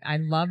 I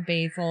love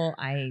basil.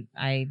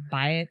 I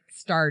buy it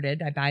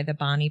started. I buy the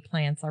Bonnie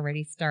plants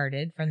already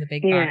started from the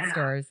big box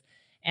stores.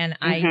 And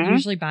I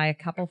usually buy a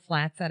couple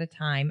flats at a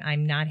time.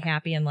 I'm not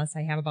happy unless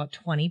I have about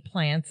 20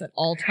 plants at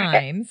all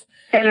times.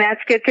 And that's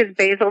good because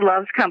basil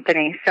loves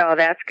company. So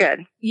that's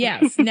good.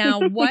 Yes. Now,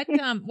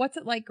 what's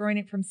it like growing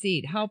it from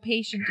seed? How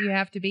patient do you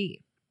have to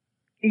be?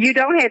 You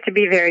don't have to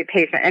be very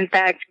patient. In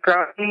fact,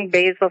 growing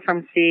basil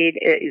from seed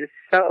is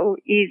so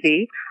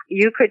easy.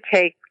 You could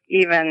take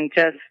even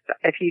just,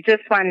 if you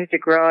just wanted to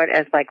grow it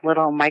as like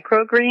little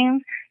microgreens,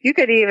 you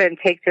could even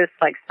take just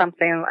like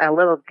something, a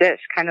little dish,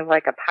 kind of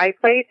like a pie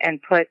plate,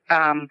 and put,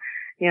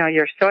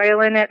 your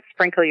soil in it,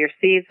 sprinkle your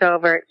seeds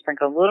over it,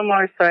 sprinkle a little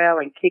more soil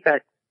and keep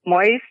it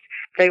moist.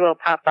 They will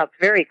pop up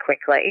very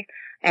quickly.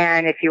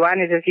 And if you want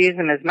to just use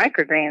them as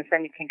microgreens,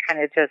 then you can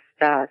kind of just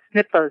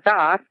snip those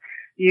off,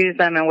 use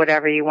them in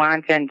whatever you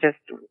want, and just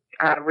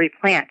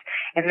replant.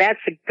 And that's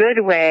a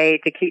good way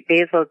to keep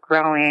basil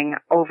growing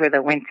over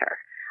the winter.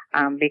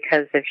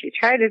 Because if you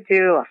try to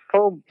do a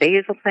full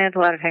basil plant a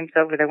lot of times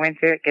over the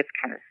winter, it gets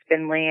kind of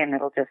spindly and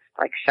it'll just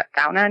like shut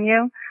down on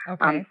you.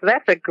 Okay. So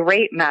that's a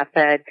great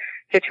method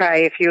to try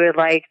if you would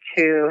like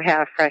to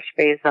have fresh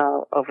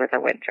basil over the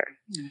winter.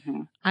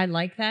 Mm-hmm. I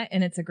like that.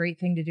 And it's a great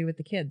thing to do with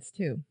the kids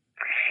too.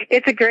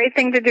 It's a great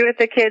thing to do with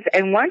the kids.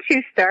 And once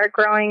you start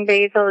growing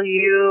basil,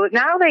 in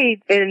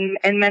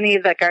many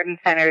of the garden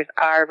centers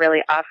are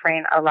really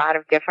offering a lot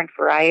of different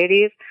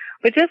varieties.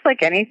 But just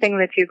like anything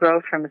that you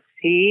grow from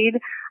seed,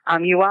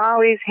 you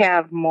always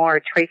have more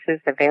choices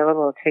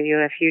available to you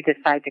if you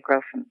decide to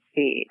grow from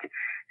seed.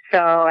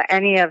 So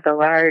any of the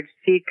large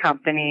seed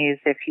companies,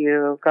 if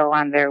you go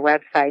on their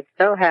websites,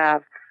 they'll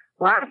have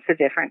lots of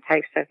different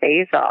types of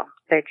basil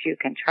that you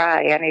can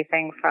try.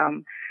 Anything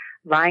from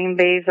lime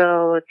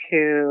basil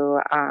to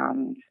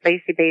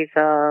spicy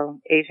basil,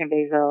 Asian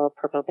basil,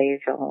 purple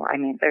basil. I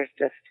mean, there's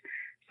just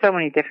so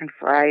many different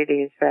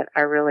varieties that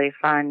are really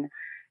fun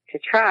to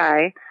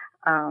try.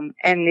 And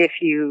if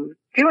you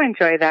do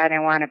enjoy that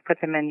and want to put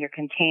them in your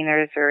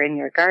containers or in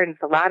your gardens,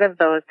 a lot of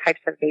those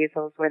types of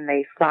basils, when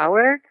they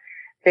flower,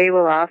 they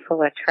will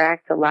also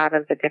attract a lot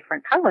of the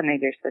different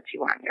pollinators that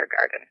you want in your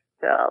garden.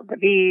 So the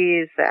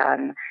bees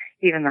and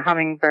even the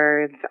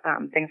hummingbirds,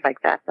 things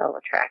like that, they'll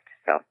attract.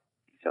 So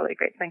it's really a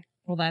great thing.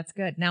 Well, that's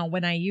good. Now,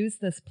 when I use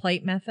this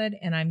plate method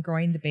and I'm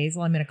growing the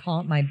basil, I'm going to call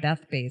it my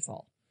Beth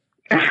basil.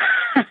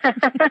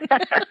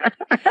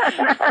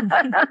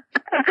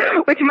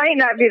 Which might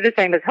not be the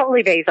same as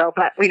holy basil,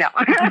 but we know.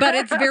 But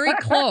it's very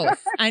close.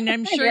 And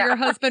I'm sure your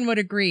husband would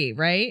agree,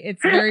 right?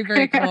 It's very,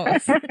 very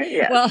close.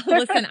 Yeah. Well,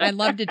 listen, I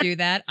love to do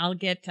that. I'll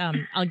get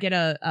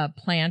a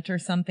plant or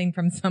something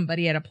from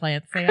somebody at a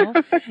plant sale.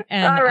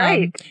 And, all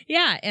right.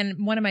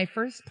 And one of my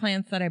first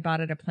plants that I bought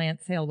at a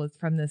plant sale was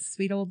from this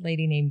sweet old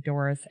lady named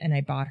Doris, and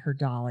I bought her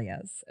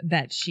dahlias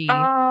that she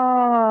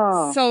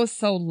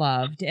so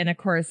loved. And of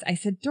course, I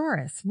said,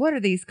 Doris, what are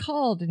these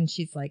called? And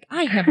she's like,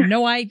 I have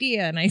no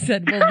idea. And I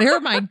said, well, they're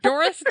my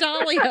Doris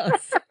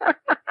dahlias.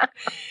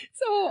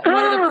 So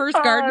one of the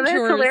first garden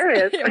tours,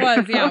 hilarious. It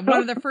was,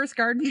 one of the first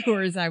garden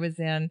tours I was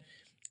in,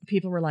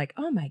 people were like,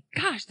 oh my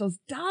gosh, those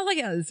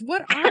dahlias,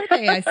 what are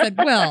they? I said,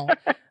 well,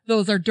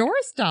 those are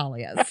Doris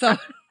dahlias. So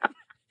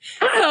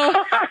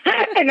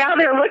and now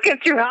they're looking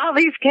through all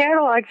these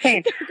catalogs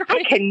saying,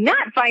 I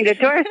cannot find a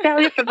Doris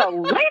dahlia for the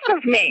life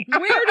of me.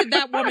 Where did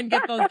that woman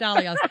get those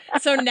dahlias?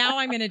 So now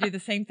I'm going to do the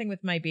same thing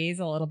with my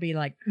basil. It'll be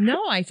like,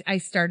 no, I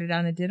started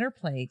on a dinner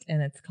plate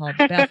and it's called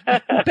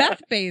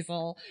Beth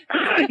basil.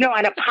 No,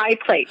 on a pie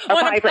plate. A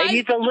pie plate. It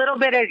needs a little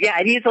bit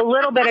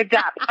of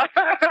depth.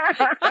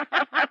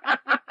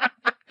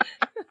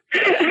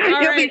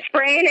 You'll be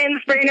spraying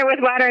it with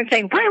water and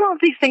saying, why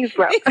won't these things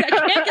grow? I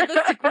can't get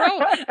this to grow.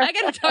 I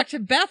got to talk to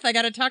Beth. I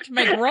got to talk to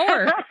my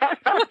grower.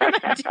 What am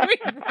I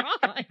doing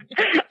wrong?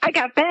 I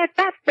got bad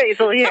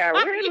basil here.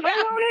 Why won't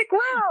it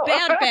grow?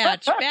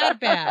 Bad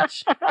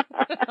batch.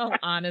 Oh,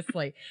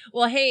 honestly.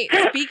 Well, hey,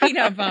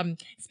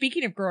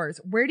 speaking of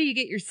growers, where do you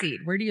get your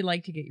seed? Where do you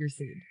like to get your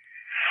seed?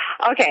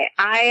 Okay,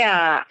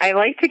 I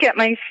like to get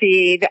my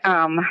seed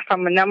from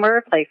a number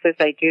of places.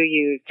 I do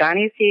use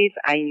Johnny seeds.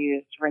 I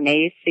use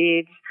Renee's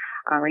seeds,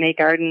 Renee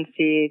Garden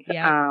seeds.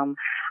 Yeah.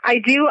 I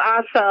do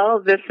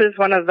also. This is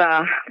one of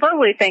the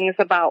lovely things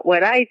about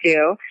what I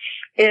do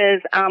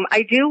is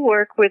I do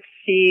work with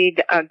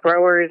seed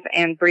growers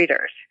and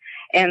breeders.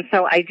 And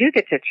so I do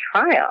get to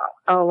trial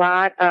a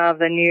lot of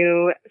the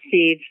new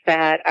seeds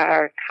that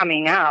are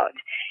coming out.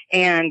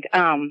 And,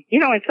 and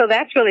so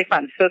that's really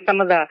fun. So some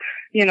of the,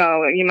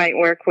 you might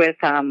work with,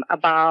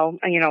 about,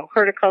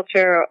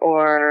 horticulture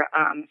or,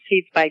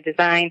 Seeds by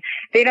Design.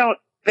 They don't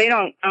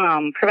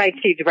provide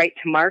seeds right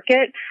to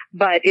market,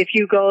 but if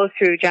you go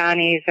through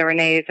Johnny's or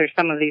Renee's or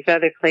some of these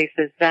other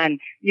places, then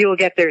you will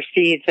get their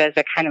seeds as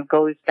it kind of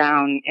goes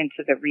down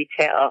into the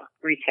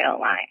retail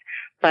line.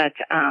 But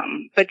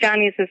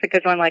Johnny's is a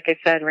good one. Like I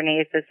said,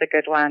 Renee's is a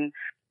good one.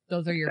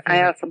 Those are your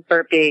favorites. I have some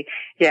Burpee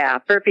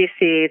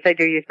seeds. I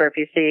do use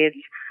Burpee seeds.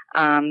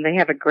 They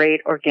have a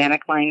great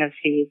organic line of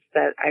seeds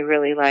that I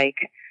really like.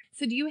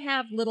 So do you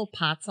have little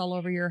pots all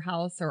over your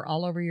house or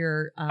all over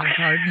your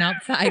garden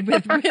outside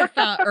with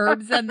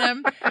herbs in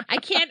them? I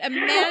can't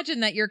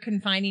imagine that you're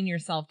confining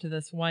yourself to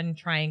this one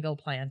triangle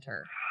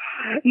planter.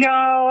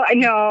 No,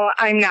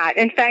 I'm not.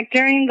 In fact,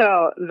 during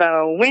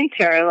the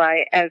winter,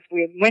 like as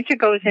winter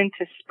goes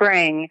into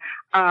spring,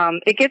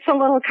 it gets a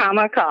little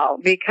comical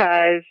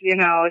because,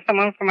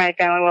 someone from my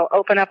family will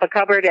open up a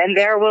cupboard and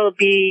there will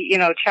be,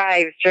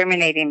 chives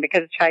germinating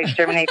because chives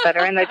germinate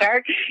better in the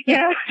dark,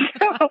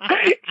 so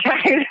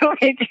chives will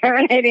be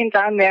germinating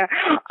down there.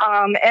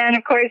 And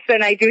of course,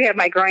 then I do have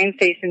my growing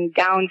station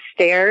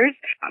downstairs.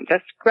 I'm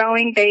just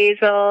growing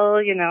basil,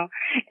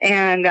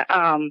 and,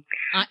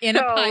 in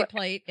a pie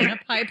plate. in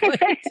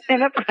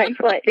a pie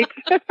plate.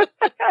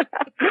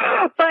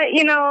 But,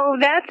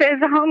 that's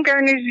as a home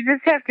gardener, you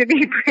just have to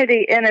be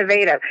pretty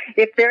innovative.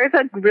 If there's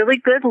a really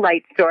good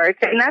light source,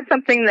 and that's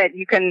something that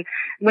you can,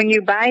 when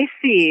you buy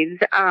seeds,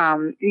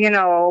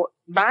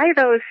 buy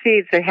those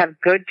seeds that have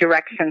good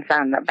directions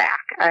on the back.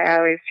 I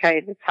always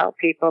try to tell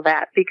people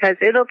that because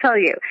it'll tell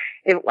you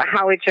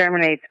how it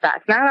germinates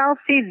best. Not all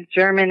seeds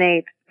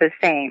germinate the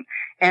same.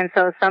 And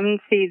so some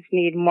seeds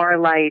need more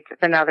light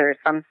than others.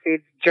 Some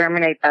seeds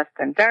germinate best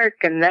in dark,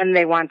 and then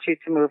they want you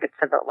to move it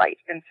to the light.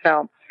 And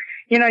so,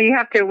 you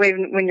have to,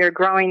 when you're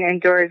growing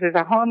indoors as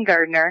a home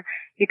gardener,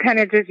 you kind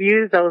of just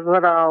use those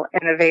little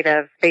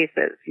innovative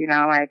spaces.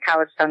 My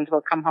college sons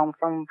will come home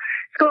from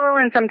school,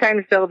 and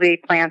sometimes there'll be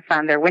plants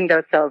on their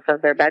windowsills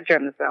of their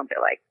bedrooms. They'll be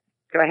like,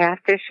 do I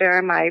have to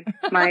share my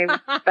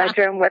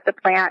bedroom with the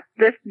plant?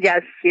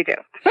 Yes, you do.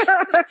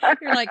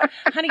 You're like,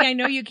 honey, I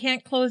know you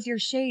can't close your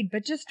shade,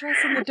 but just dress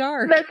in the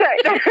dark. That's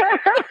right.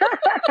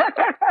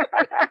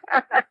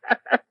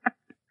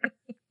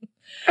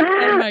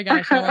 Oh my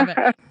gosh, I love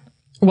it.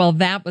 Well,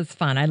 that was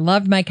fun. I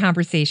loved my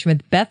conversation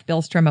with Beth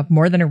Billstrom of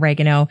More Than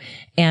Oregano.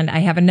 And I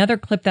have another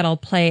clip that I'll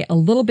play a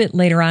little bit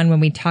later on when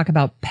we talk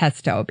about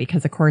pesto,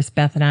 because of course,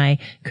 Beth and I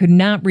could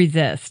not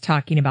resist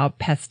talking about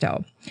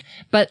pesto.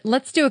 But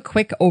let's do a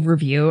quick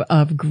overview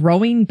of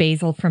growing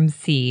basil from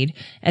seed.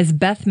 As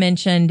Beth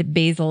mentioned,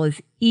 basil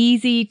is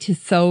easy to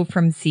sow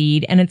from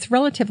seed and it's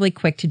relatively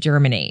quick to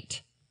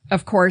germinate.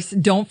 Of course,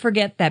 don't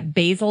forget that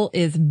basil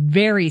is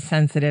very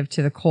sensitive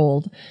to the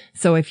cold.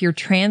 So if you're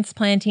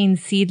transplanting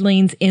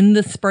seedlings in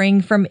the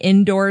spring from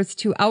indoors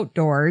to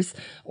outdoors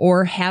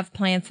or have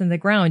plants in the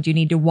ground, you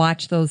need to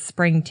watch those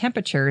spring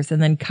temperatures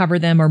and then cover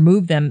them or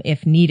move them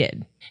if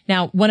needed.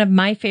 Now, one of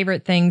my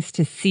favorite things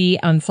to see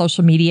on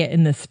social media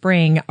in the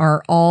spring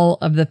are all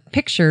of the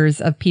pictures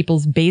of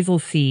people's basil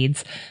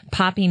seeds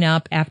popping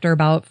up after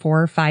about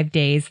 4 or 5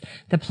 days.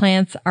 The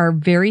plants are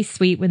very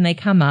sweet when they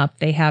come up.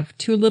 They have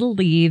 2 little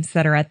leaves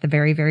that are at the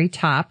very, very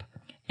top.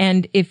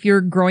 And if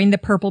you're growing the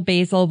purple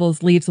basil,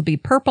 those leaves will be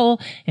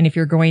purple. And if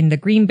you're growing the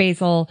green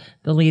basil,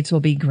 the leaves will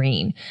be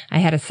green. I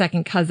had a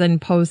second cousin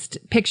post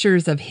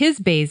pictures of his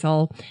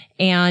basil.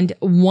 And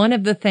one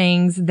of the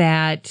things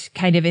that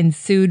kind of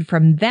ensued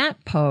from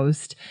that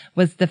post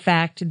was the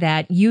fact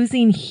that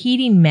using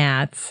heating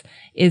mats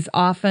is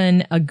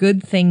often a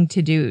good thing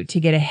to do to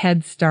get a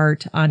head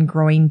start on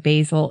growing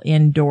basil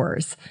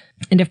indoors.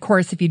 And of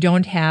course, if you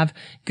don't have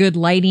good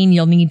lighting,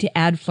 you'll need to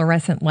add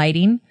fluorescent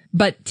lighting.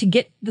 But to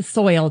get the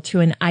soil to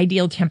an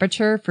ideal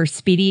temperature for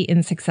speedy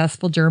and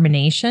successful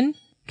germination,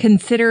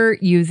 consider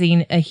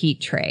using a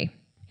heat tray.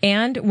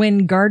 And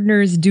when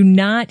gardeners do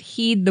not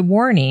heed the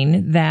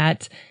warning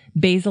that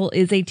basil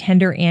is a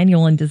tender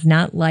annual and does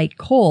not like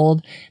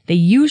cold, they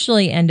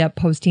usually end up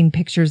posting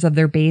pictures of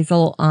their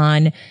basil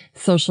on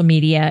social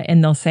media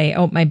and they'll say,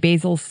 oh, my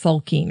basil's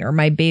sulking or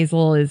my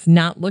basil is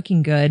not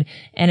looking good.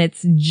 And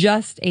it's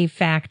just a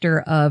factor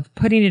of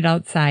putting it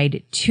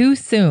outside too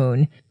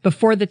soon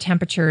before the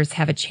temperatures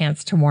have a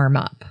chance to warm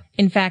up.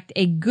 In fact,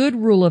 a good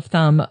rule of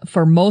thumb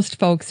for most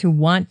folks who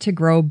want to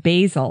grow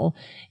basil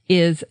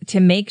is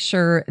to make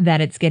sure that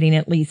it's getting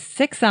at least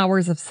 6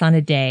 hours of sun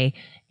a day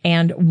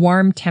and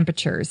warm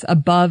temperatures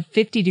above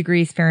 50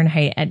 degrees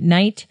Fahrenheit at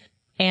night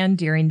and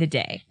during the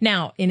day.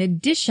 Now, in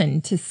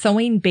addition to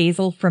sowing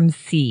basil from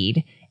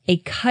seed, a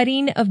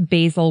cutting of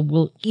basil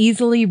will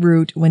easily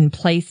root when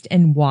placed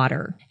in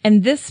water.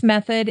 And this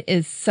method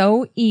is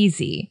so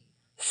easy,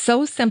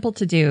 so simple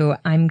to do.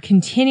 I'm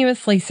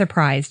continuously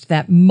surprised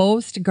that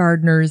most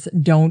gardeners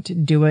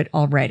don't do it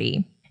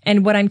already.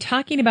 And what I'm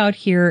talking about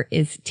here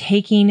is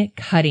taking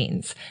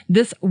cuttings.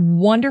 This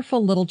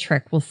wonderful little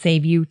trick will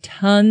save you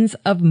tons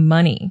of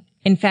money.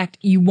 In fact,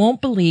 you won't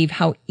believe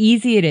how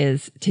easy it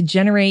is to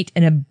generate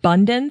an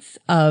abundance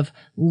of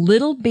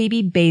little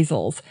baby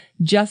basils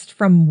just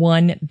from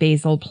one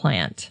basil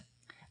plant.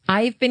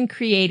 I've been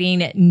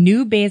creating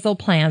new basil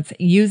plants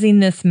using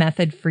this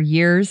method for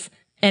years.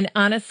 And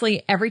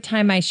honestly, every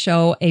time I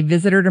show a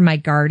visitor to my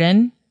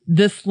garden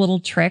this little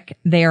trick,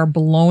 they are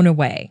blown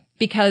away.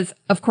 Because,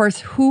 of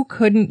course, who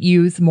couldn't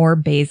use more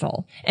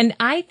basil? And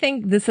I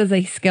think this is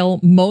a skill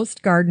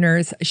most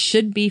gardeners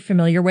should be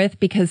familiar with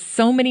because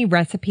so many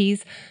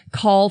recipes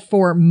call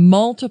for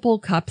multiple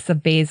cups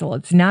of basil.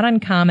 It's not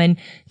uncommon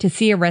to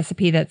see a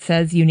recipe that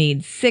says you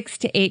need 6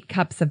 to 8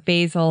 cups of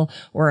basil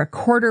or a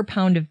 1/4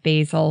 pound of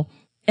basil.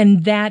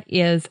 And that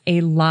is a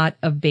lot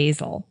of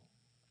basil.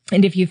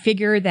 And if you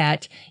figure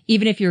that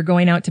even if you're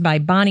going out to buy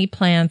Bonnie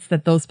plants,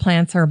 that those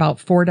plants are about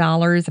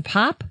 $4 a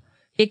pop,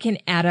 it can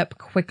add up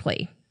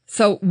quickly.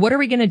 So what are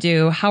we going to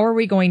do? How are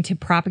we going to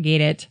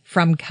propagate it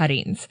from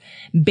cuttings?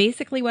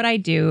 Basically what I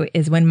do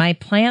is when my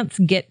plants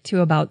get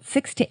to about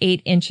 6 to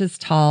 8 inches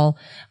tall,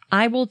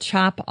 I will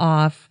chop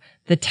off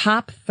the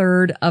top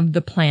third of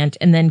the plant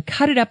and then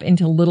cut it up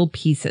into little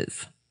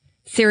pieces.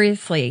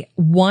 Seriously,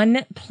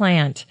 one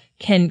plant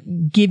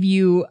can give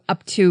you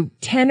up to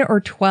 10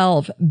 or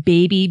 12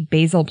 baby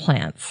basil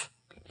plants.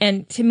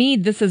 And to me,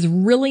 this is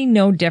really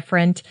no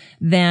different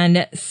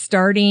than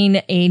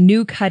starting a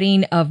new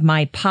cutting of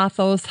my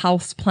pothos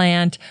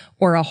houseplant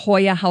or a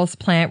Hoya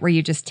houseplant where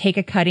you just take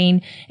a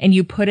cutting and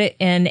you put it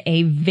in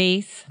a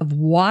vase of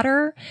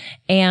water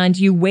and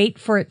you wait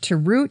for it to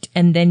root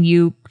and then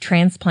you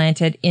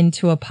transplant it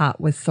into a pot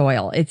with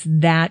soil. It's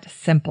that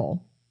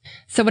simple.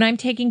 So when I'm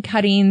taking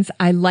cuttings,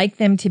 I like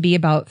them to be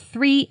about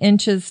 3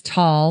 inches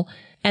tall.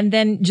 And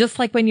then just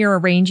like when you're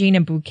arranging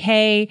a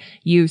bouquet,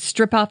 you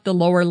strip off the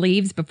lower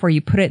leaves before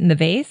you put it in the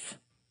vase.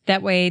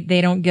 That way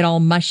they don't get all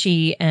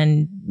mushy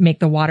and make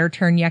the water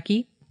turn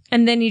yucky.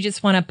 And then you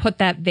just want to put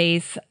that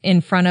vase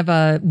in front of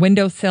a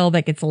windowsill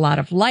that gets a lot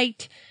of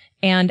light.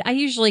 And I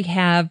usually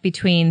have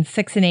between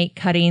 6 and 8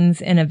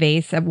 cuttings in a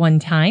vase at one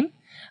time.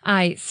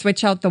 I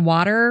switch out the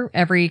water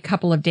every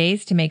couple of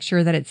days to make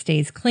sure that it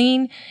stays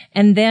clean.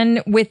 And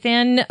then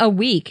within a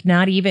week,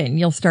 not even,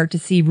 you'll start to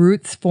see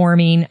roots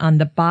forming on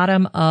the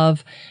bottom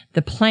of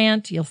the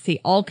plant. You'll see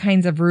all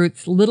kinds of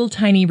roots, little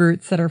tiny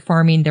roots that are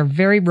forming. They're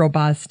very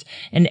robust.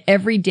 And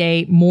every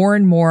day, more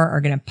and more are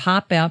going to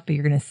pop up.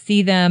 You're going to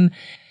see them.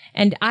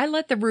 And I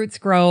let the roots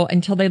grow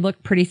until they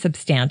look pretty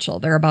substantial.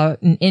 They're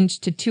about 1 inch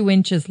to 2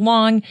 inches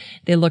long.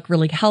 They look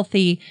really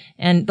healthy.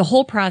 And the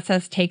whole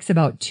process takes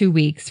about 2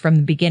 weeks from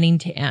the beginning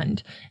to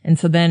end. And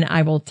so then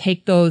I will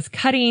take those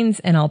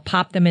cuttings and I'll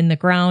pop them in the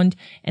ground.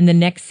 And the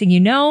next thing you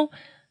know,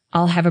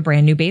 I'll have a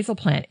brand new basil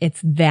plant. It's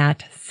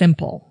that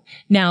simple.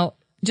 Now,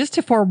 just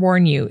to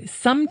forewarn you,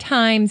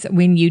 sometimes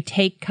when you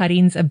take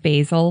cuttings of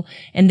basil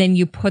and then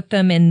you put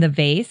them in the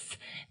vase,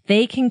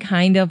 they can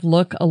kind of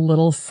look a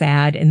little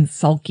sad and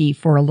sulky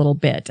for a little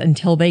bit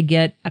until they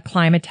get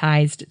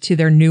acclimatized to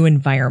their new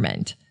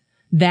environment.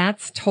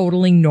 That's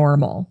totally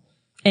normal.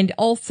 And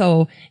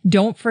also,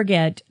 don't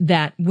forget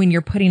that when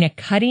you're putting a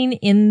cutting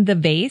in the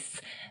vase,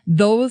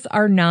 those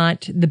are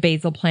not the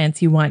basil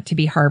plants you want to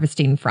be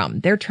harvesting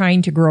from. They're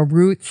trying to grow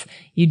roots.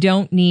 You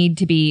don't need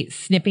to be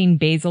snipping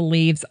basil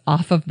leaves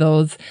off of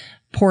those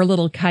poor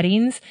little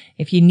cuttings.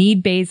 If you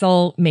need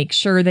basil, make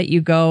sure that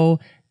you go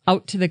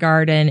out to the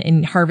garden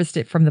and harvest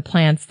it from the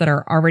plants that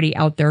are already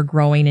out there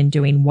growing and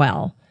doing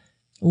well.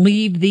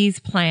 Leave these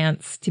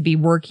plants to be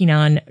working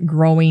on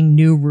growing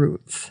new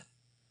roots.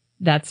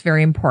 That's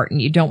very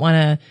important. You don't want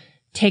to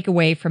take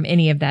away from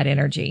any of that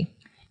energy.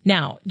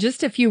 Now,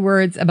 just a few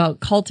words about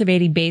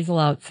cultivating basil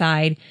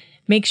outside.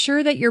 Make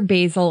sure that your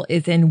basil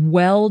is in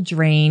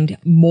well-drained,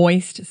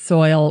 moist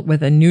soil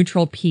with a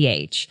neutral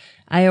pH.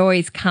 I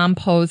always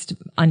compost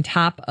on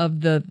top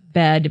of the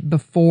bed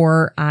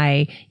before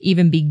I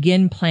even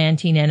begin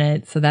planting in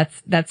it. So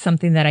that's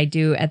something that I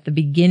do at the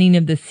beginning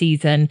of the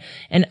season.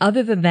 And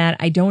other than that,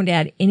 I don't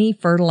add any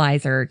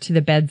fertilizer to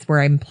the beds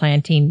where I'm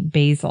planting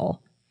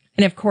basil.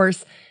 And of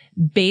course,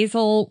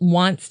 basil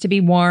wants to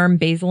be warm.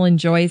 Basil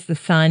enjoys the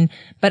sun,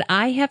 but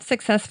I have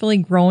successfully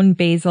grown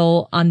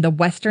basil on the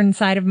western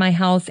side of my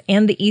house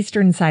and the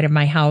eastern side of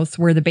my house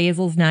where the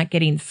basil's not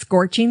getting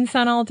scorching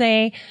sun all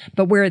day,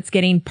 but where it's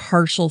getting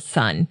partial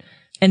sun.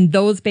 And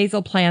those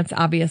basil plants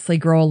obviously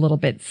grow a little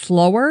bit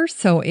slower.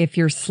 So if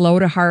you're slow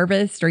to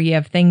harvest or you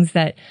have things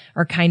that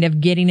are kind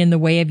of getting in the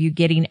way of you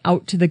getting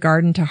out to the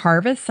garden to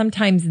harvest,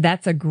 sometimes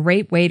that's a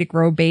great way to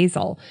grow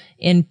basil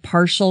in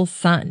partial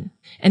sun.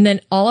 And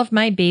then all of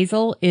my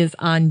basil is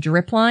on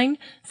drip line,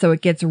 so it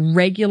gets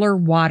regular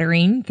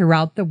watering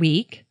throughout the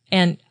week.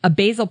 And a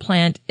basil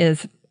plant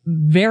is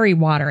very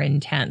water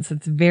intense.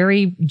 It's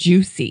very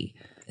juicy.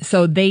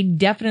 So they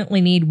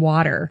definitely need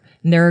water.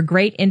 And they're a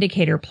great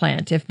indicator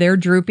plant. If they're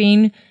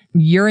drooping,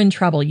 you're in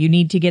trouble. You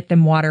need to get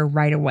them water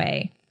right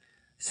away.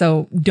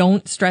 So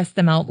don't stress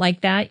them out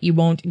like that. You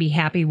won't be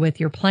happy with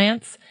your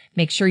plants.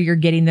 Make sure you're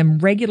getting them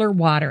regular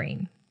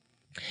watering.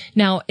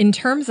 Now, in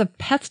terms of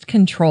pest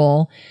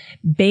control,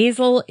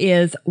 basil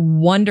is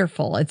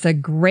wonderful. It's a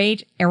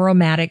great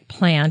aromatic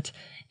plant,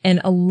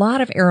 and a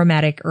lot of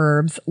aromatic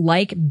herbs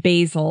like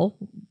basil,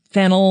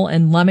 fennel,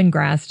 and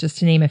lemongrass, just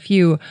to name a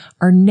few,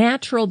 are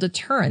natural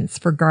deterrents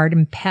for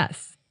garden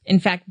pests. In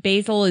fact,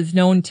 basil is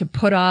known to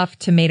put off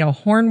tomato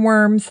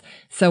hornworms.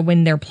 So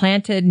when they're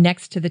planted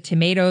next to the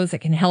tomatoes, it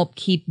can help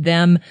keep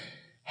them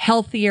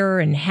healthier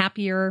and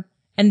happier.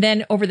 And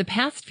then over the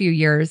past few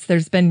years,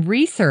 there's been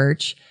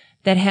research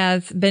that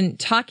has been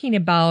talking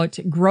about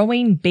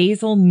growing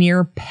basil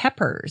near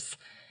peppers.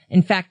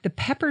 In fact, the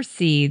pepper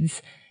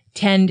seeds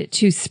tend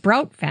to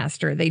sprout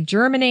faster. They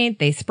germinate,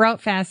 they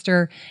sprout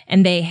faster,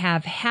 and they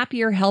have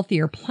happier,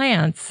 healthier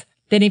plants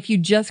than if you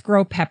just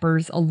grow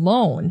peppers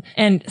alone.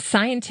 And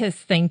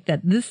scientists think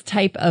that this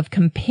type of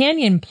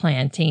companion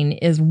planting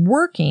is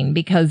working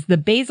because the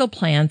basil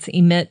plants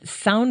emit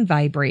sound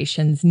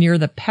vibrations near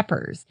the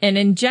peppers. And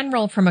in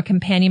general, from a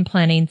companion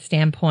planting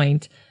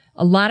standpoint,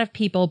 a lot of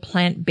people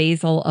plant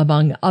basil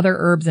among other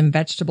herbs and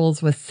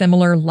vegetables with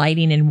similar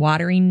lighting and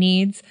watering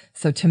needs.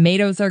 So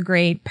tomatoes are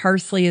great,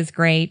 parsley is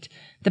great,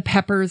 the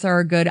peppers are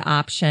a good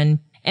option.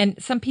 And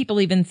some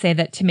people even say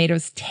that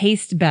tomatoes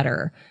taste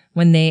better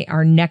when they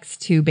are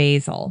next to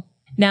basil.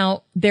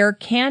 Now, there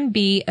can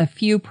be a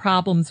few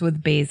problems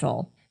with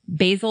basil.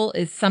 Basil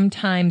is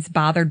sometimes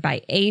bothered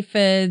by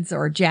aphids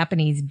or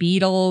Japanese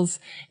beetles.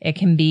 It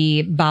can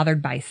be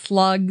bothered by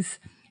slugs.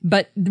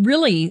 But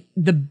really,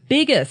 the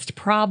biggest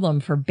problem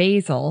for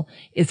basil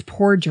is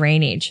poor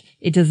drainage.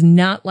 It does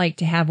not like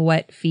to have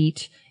wet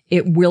feet.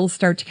 It will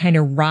start to kind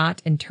of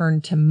rot and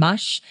turn to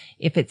mush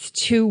if it's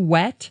too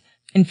wet.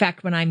 In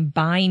fact, when I'm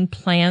buying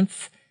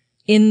plants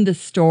in the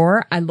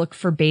store, I look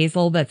for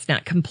basil that's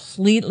not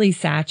completely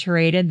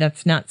saturated.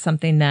 That's not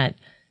something that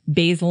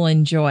basil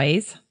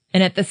enjoys.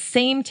 And at the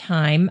same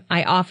time,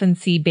 I often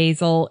see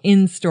basil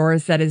in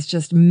stores that is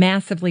just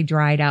massively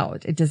dried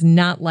out. It does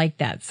not like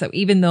that. So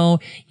even though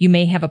you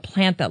may have a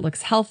plant that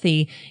looks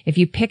healthy, if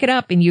you pick it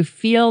up and you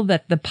feel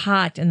that the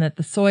pot and that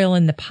the soil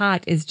in the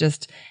pot is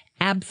just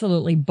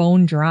absolutely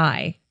bone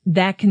dry,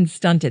 that can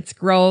stunt its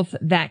growth.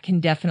 That can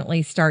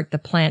definitely start the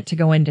plant to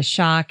go into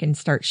shock and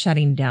start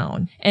shutting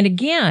down. And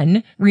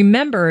again,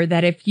 remember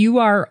that if you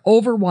are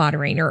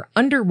overwatering or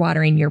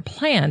underwatering your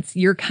plants,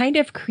 you're kind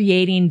of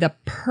creating the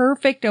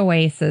perfect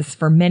oasis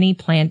for many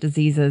plant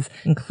diseases,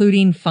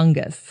 including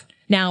fungus.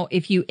 Now,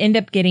 if you end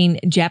up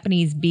getting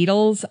Japanese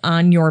beetles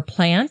on your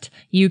plant,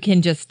 you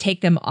can just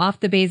take them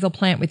off the basil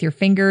plant with your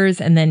fingers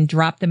and then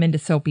drop them into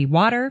soapy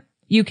water.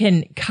 You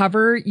can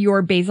cover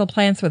your basil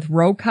plants with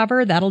row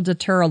cover. That'll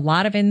deter a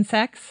lot of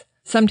insects.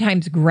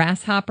 Sometimes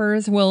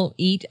grasshoppers will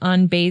eat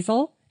on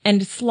basil.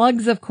 And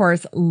slugs, of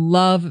course,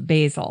 love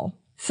basil.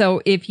 So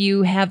if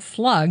you have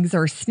slugs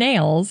or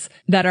snails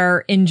that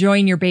are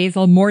enjoying your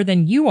basil more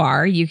than you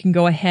are, you can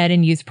go ahead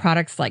and use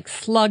products like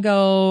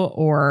Sluggo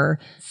or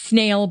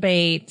snail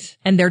bait,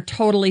 and they're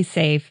totally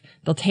safe.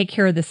 They'll take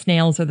care of the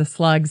snails or the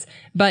slugs,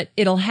 but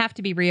it'll have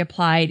to be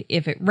reapplied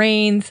if it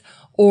rains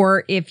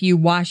or if you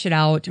wash it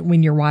out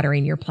when you're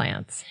watering your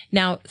plants.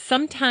 Now,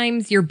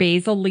 sometimes your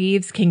basil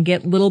leaves can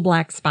get little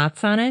black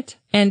spots on it.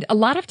 And a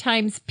lot of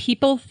times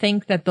people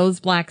think that those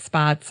black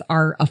spots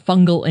are a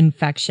fungal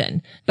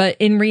infection. But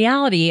in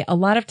reality, a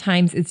lot of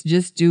times it's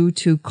just due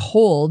to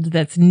cold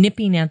that's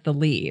nipping at the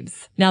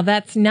leaves. Now,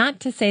 that's not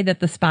to say that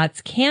the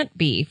spots can't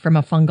be from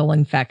a fungal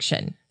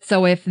infection.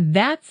 So if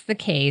that's the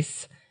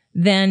case,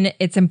 then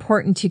it's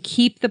important to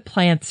keep the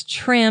plants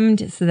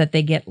trimmed so that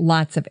they get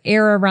lots of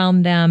air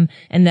around them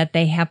and that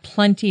they have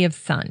plenty of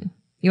sun.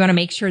 You want to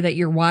make sure that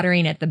you're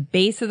watering at the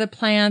base of the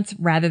plants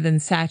rather than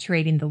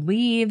saturating the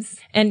leaves.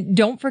 And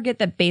don't forget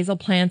that basil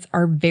plants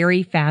are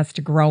very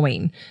fast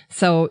growing.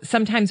 So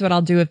sometimes what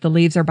I'll do if the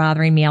leaves are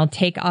bothering me, I'll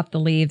take off the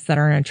leaves that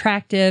aren't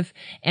attractive.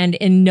 And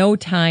in no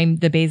time,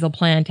 the basil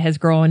plant has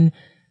grown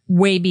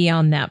way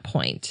beyond that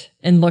point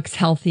and looks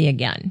healthy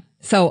again.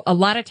 So a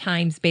lot of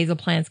times basil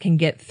plants can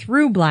get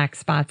through black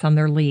spots on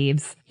their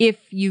leaves if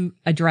you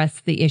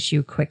address the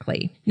issue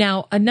quickly.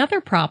 Now,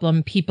 another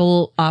problem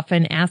people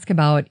often ask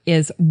about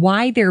is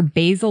why their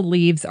basil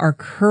leaves are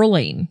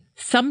curling.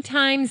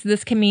 Sometimes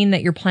this can mean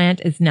that your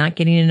plant is not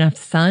getting enough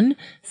sun,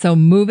 so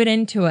move it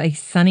into a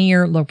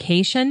sunnier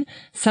location.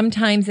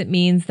 Sometimes it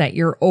means that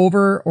you're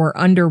over or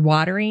under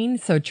watering,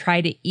 so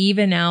try to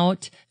even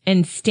out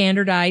and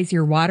standardize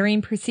your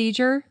watering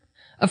procedure.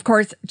 Of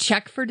course,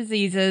 check for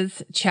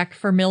diseases, check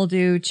for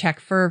mildew, check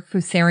for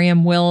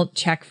fusarium wilt,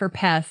 check for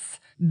pests.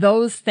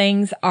 Those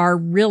things are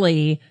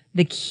really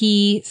the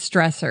key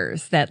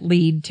stressors that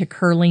lead to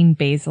curling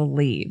basil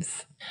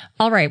leaves.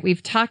 All right,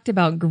 we've talked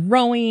about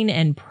growing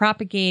and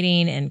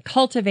propagating and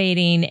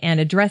cultivating and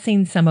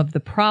addressing some of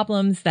the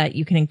problems that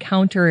you can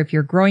encounter if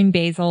you're growing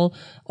basil,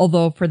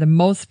 although for the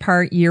most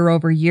part, year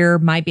over year,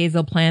 my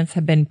basil plants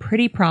have been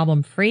pretty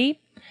problem-free.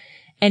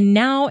 And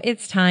now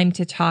it's time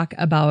to talk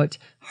about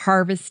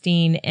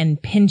harvesting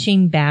and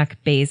pinching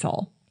back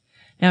basil.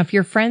 Now, if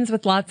you're friends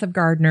with lots of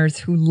gardeners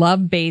who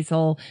love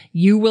basil,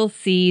 you will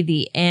see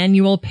the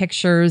annual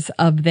pictures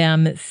of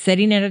them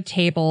sitting at a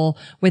table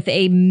with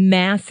a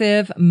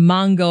massive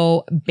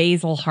mango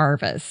basil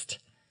harvest.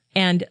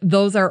 And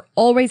those are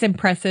always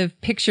impressive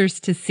pictures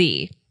to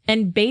see.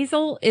 And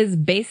basil is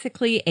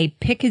basically a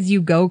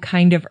pick-as-you-go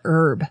kind of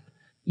herb.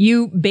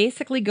 You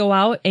basically go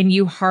out and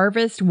you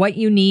harvest what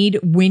you need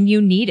when you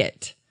need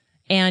it.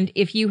 And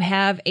if you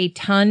have a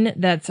ton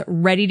that's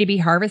ready to be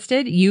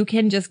harvested, you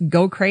can just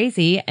go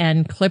crazy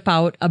and clip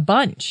out a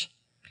bunch.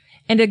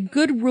 And a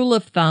good rule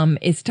of thumb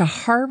is to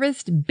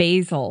harvest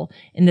basil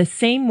in the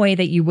same way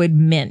that you would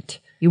mint.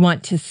 You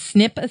want to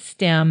snip a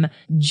stem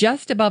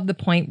just above the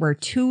point where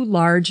two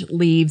large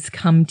leaves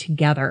come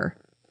together.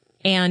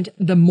 And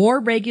the more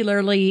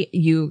regularly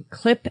you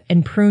clip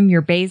and prune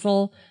your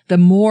basil, the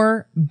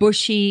more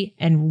bushy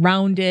and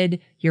rounded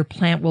your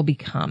plant will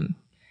become.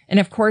 And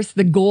of course,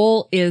 the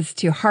goal is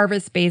to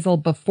harvest basil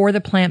before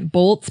the plant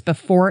bolts,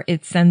 before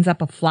it sends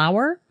up a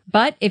flower.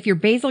 But if your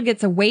basil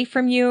gets away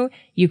from you,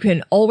 you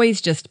can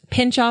always just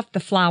pinch off the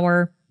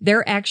flower.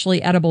 They're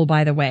actually edible,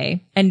 by the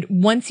way. And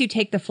once you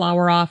take the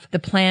flower off, the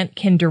plant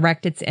can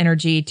direct its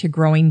energy to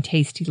growing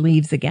tasty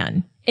leaves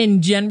again.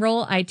 In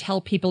general, I tell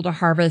people to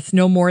harvest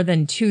no more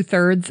than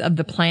 2/3 of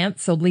the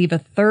plant, so leave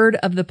 1/3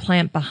 of the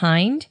plant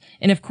behind.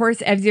 And of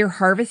course, as you're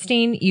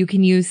harvesting, you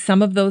can use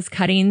some of those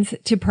cuttings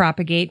to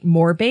propagate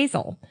more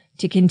basil,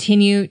 to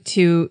continue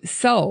to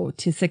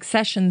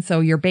succession sow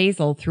your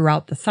basil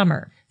throughout the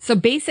summer. So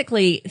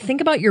basically,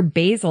 think about your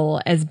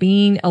basil as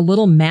being a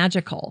little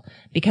magical,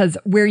 because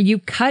where you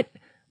cut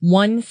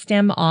one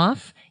stem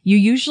off, you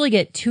usually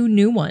get 2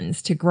 new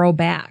ones to grow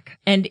back.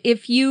 And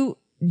if you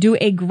do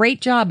a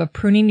great job of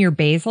pruning your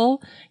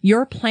basil,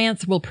 your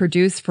plants will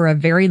produce for a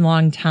very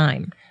long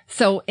time.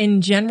 So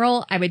in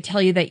general, I would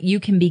tell you that you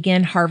can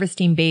begin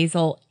harvesting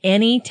basil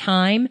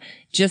anytime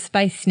just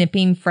by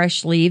snipping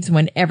fresh leaves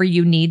whenever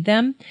you need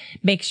them.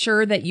 Make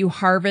sure that you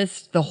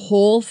harvest the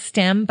whole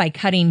stem by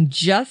cutting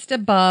just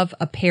above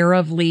a pair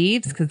of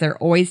leaves, because they're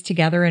always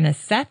together in a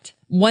set.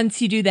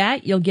 Once you do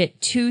that, you'll get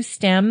 2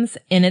 stems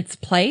in its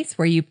place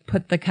where you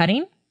put the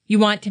cutting. You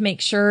want to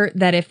make sure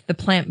that if the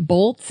plant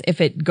bolts, if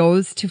it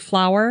goes to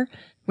flower,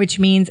 which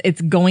means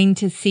it's going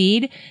to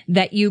seed,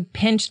 that you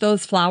pinch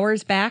those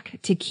flowers back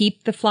to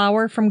keep the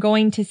flower from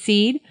going to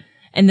seed.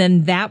 And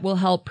then that will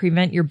help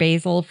prevent your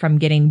basil from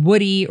getting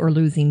woody or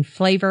losing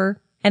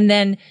flavor. And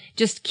then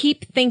just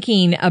keep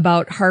thinking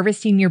about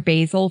harvesting your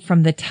basil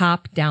from the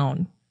top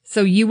down.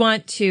 So you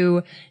want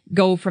to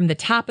go from the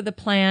top of the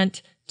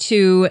plant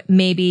to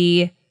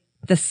maybe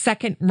the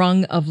second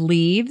rung of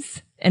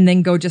leaves, and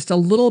then go just a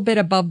little bit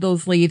above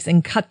those leaves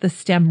and cut the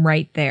stem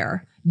right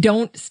there.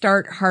 Don't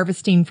start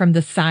harvesting from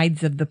the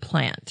sides of the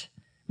plant.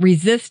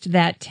 Resist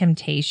that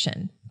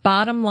temptation.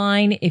 Bottom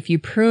line, if you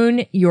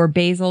prune your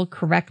basil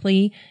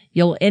correctly,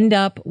 you'll end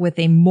up with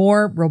a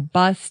more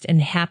robust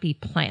and happy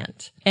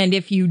plant. And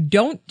if you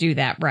don't do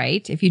that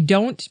right, if you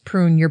don't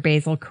prune your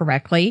basil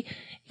correctly,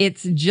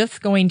 it's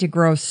just going to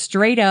grow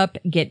straight up,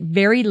 get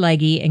very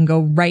leggy, and go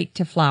right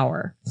to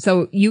flower.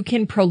 So you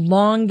can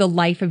prolong the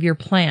life of your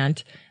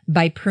plant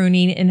by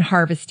pruning and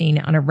harvesting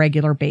on a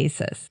regular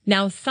basis.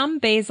 Now, some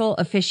basil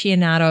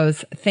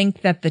aficionados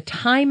think that the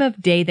time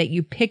of day that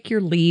you pick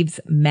your leaves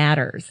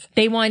matters.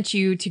 They want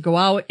you to go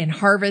out and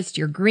harvest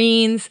your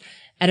greens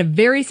at a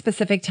very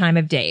specific time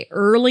of day,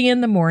 early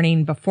in the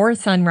morning before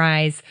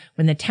sunrise,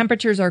 when the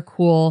temperatures are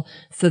cool,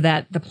 so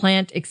that the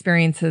plant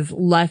experiences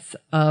less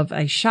of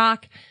a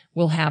shock,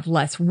 will have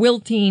less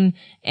wilting,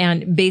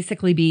 and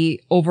basically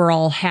be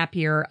overall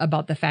happier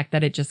about the fact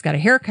that it just got a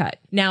haircut.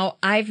 Now,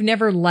 I've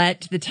never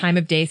let the time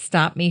of day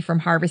stop me from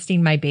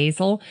harvesting my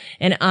basil.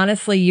 And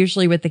honestly,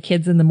 usually with the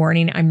kids in the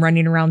morning, I'm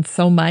running around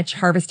so much.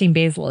 Harvesting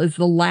basil is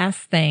the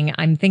last thing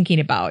I'm thinking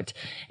about.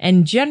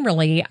 And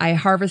generally, I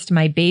harvest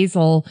my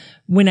basil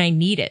when I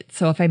need it.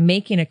 So if I'm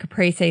making a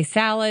caprese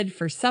salad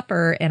for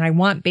supper and I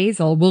want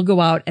basil, we'll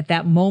go out at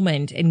that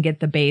moment and get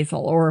the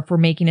basil. Or if we're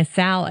making a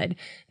salad,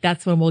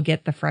 that's when we'll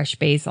get the fresh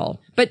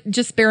basil. But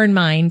just bear in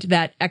mind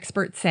that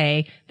experts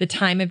say the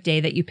time of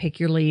day that you pick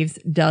your leaves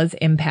does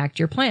impact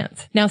your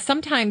plants. Now,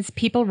 sometimes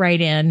people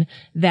write in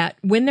that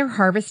when they're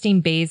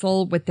harvesting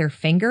basil with their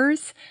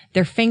fingers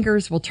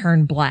will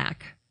turn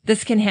black.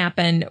 This can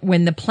happen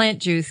when the plant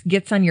juice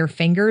gets on your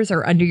fingers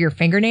or under your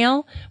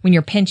fingernail when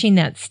you're pinching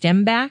that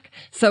stem back.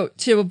 So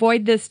to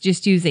avoid this,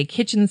 just use a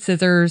kitchen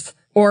scissors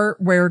or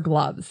wear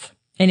gloves.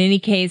 In any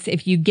case,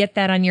 if you get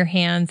that on your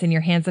hands and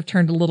your hands have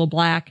turned a little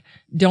black,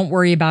 don't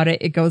worry about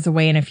it. It goes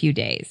away in a few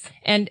days.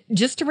 And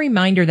just a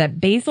reminder that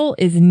basil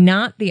is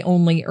not the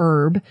only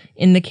herb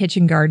in the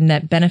kitchen garden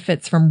that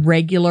benefits from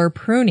regular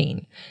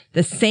pruning.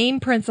 The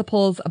same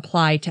principles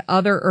apply to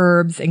other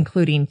herbs,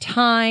 including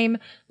thyme,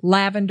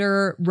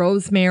 lavender,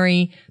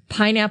 rosemary,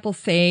 pineapple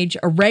sage,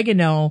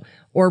 oregano,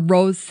 or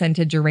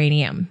rose-scented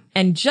geranium.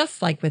 And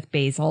just like with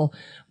basil,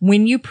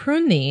 when you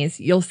prune these,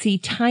 you'll see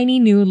tiny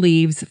new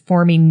leaves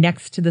forming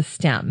next to the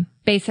stem.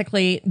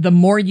 Basically, the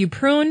more you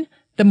prune,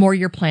 the more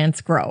your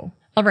plants grow.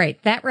 All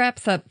right, that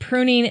wraps up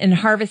pruning and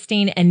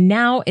harvesting, and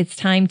now it's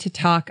time to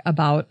talk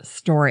about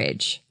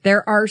storage.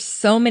 There are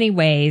so many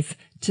ways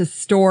to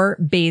store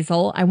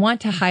basil. I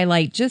want to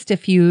highlight just a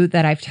few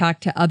that I've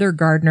talked to other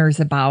gardeners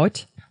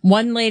about.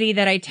 One lady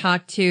that I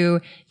talked to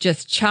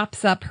just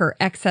chops up her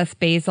excess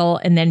basil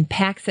and then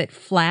packs it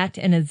flat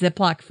in a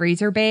Ziploc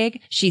freezer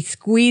bag. She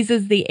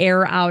squeezes the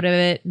air out of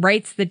it,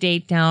 writes the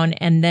date down,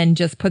 and then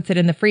just puts it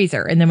in the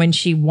freezer. And then when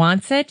she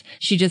wants it,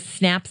 she just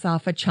snaps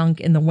off a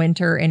chunk in the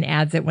winter and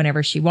adds it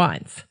whenever she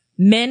wants.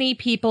 Many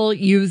people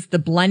use the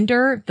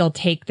blender. They'll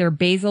take their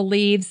basil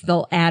leaves,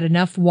 they'll add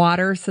enough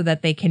water so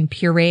that they can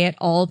puree it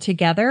all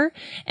together,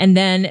 and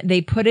then they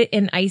put it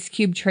in ice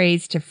cube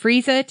trays to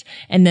freeze it,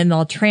 and then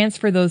they'll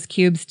transfer those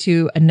cubes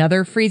to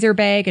another freezer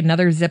bag,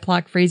 another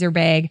Ziploc freezer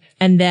bag,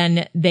 and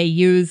then they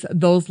use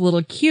those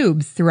little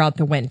cubes throughout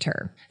the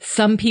winter.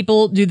 Some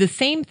people do the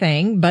same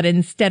thing, but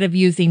instead of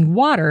using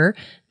water,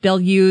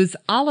 they'll use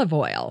olive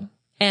oil.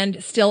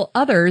 And still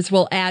others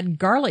will add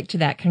garlic to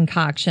that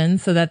concoction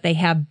so that they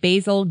have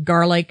basil,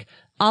 garlic,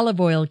 olive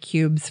oil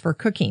cubes for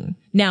cooking.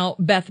 Now,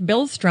 Beth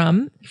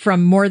Billstrom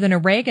from More Than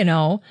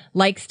Oregano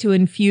likes to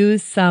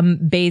infuse some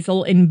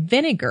basil in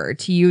vinegar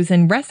to use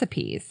in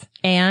recipes.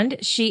 And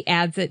she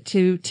adds it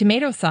to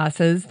tomato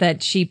sauces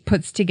that she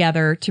puts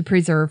together to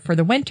preserve for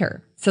the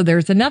winter. So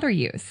there's another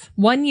use.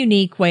 One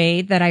unique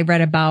way that I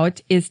read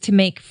about is to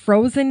make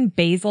frozen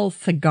basil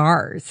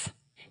cigars.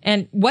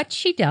 And what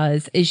she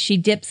does is she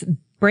dips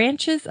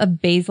branches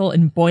of basil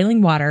in boiling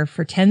water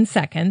for 10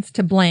 seconds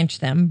to blanch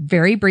them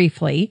very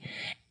briefly.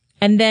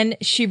 And then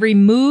she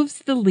removes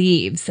the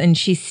leaves and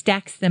she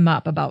stacks them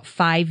up about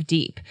 5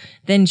 deep.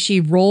 Then she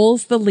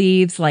rolls the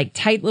leaves like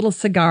tight little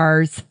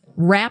cigars,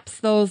 wraps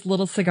those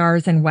little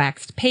cigars in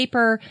waxed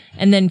paper,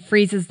 and then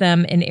freezes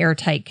them in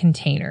airtight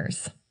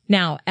containers.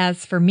 Now,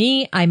 as for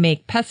me, I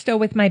make pesto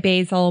with my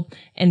basil,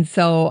 and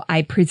so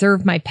I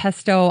preserve my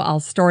pesto. I'll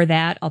store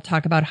that. I'll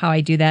talk about how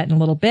I do that in a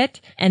little bit.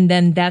 And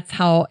then that's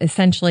how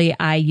essentially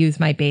I use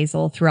my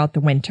basil throughout the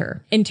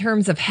winter. In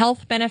terms of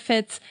health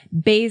benefits,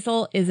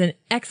 basil is an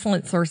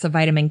excellent source of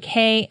vitamin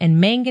K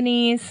and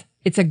manganese.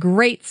 It's a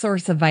great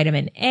source of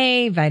vitamin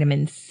A,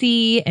 vitamin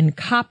C, and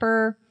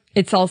copper.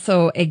 It's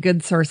also a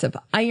good source of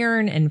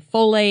iron and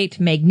folate,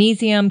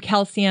 magnesium,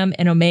 calcium,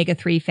 and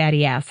omega-3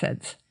 fatty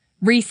acids.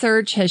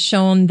 Research has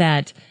shown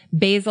that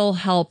basil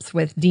helps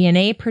with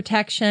DNA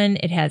protection.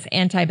 It has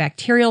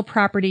antibacterial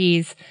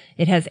properties.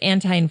 It has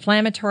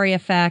anti-inflammatory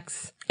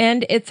effects,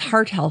 and it's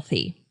heart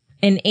healthy.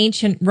 In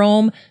ancient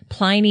Rome,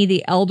 Pliny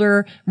the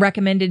Elder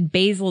recommended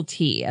basil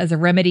tea as a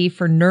remedy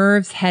for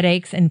nerves,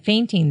 headaches, and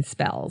fainting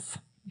spells.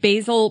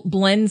 Basil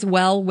blends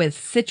well with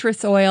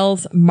citrus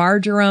oils,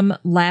 marjoram,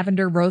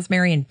 lavender,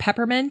 rosemary, and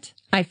peppermint.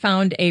 I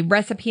found a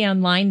recipe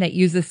online that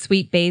uses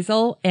sweet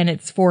basil, and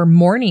it's for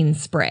morning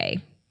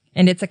spray.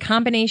 And it's a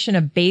combination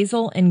of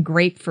basil and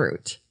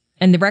grapefruit.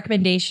 And the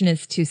recommendation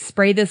is to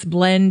spray this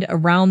blend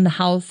around the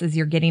house as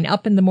you're getting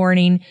up in the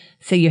morning.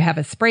 So you have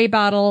a spray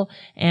bottle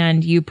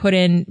and you put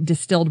in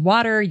distilled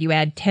water. You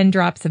add 10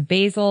 drops of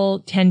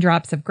basil, 10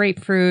 drops of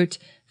grapefruit,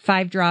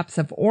 5 drops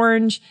of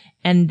orange,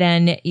 and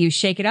then you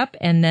shake it up.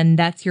 And then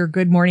that's your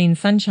good morning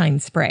sunshine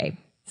spray.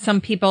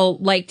 Some people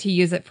like to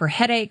use it for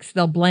headaches.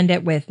 They'll blend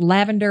it with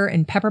lavender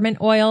and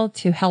peppermint oil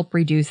to help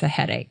reduce a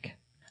headache.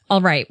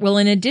 All right. Well,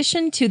 in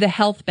addition to the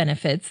health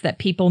benefits that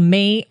people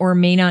may or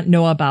may not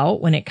know about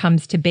when it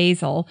comes to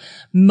basil,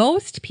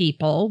 most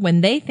people,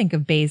 when they think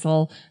of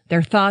basil,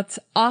 their thoughts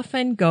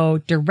often go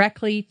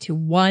directly to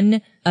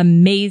one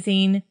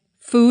amazing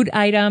food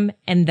item,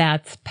 and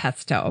that's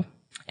pesto.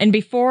 And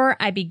before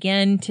I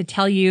begin to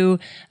tell you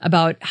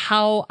about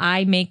how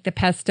I make the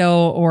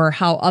pesto or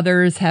how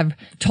others have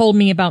told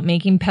me about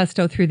making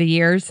pesto through the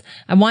years,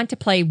 I want to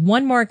play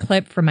one more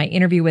clip from my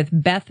interview with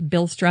Beth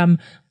Billstrom,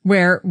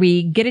 where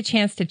we get a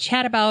chance to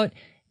chat about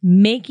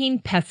making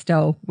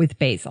pesto with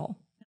basil.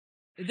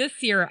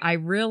 This year, I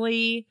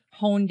really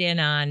honed in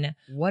on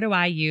what do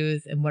I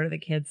use and what are the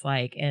kids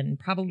like. And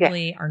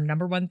probably our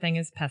number one thing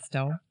is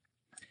pesto.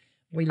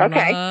 We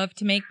love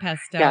to make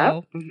pesto.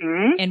 Yeah.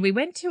 Mm-hmm. And we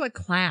went to a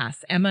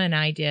class, Emma and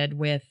I did,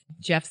 with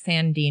Jeff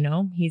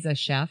Sandino. He's a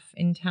chef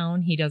in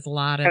town. He does a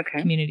lot of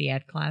community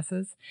ed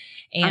classes.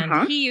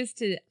 And he used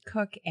to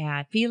cook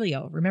at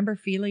Filio. Remember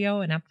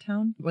Filio in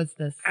Uptown? It was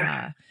this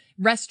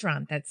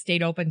restaurant that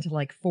stayed open till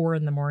like 4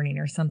 a.m.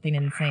 or something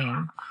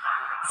insane.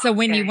 So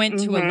when you went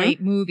to a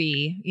late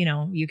movie, you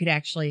know, you could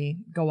actually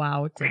go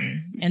out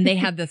and they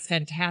had this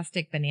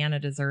fantastic banana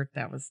dessert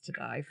that was to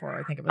die for.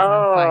 I think it was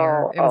on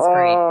fire. It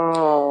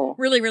was great.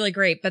 Really, really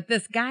great. But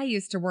this guy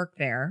used to work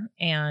there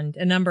and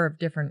a number of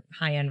different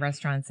high-end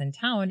restaurants in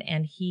town.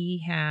 And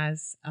he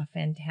has a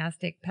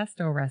fantastic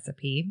pesto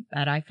recipe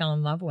that I fell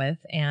in love with.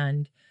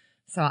 And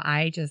so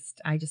I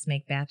just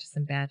make batches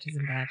and batches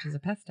and batches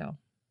of pesto.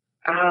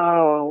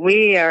 Oh,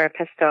 we are a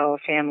pesto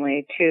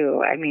family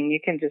too. I mean, you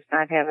can just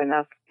not have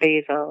enough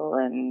basil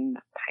and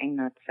pine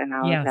nuts and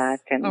all of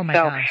that. And oh my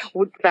so gosh.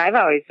 I've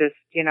always just,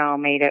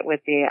 made it with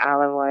the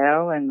olive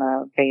oil and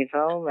the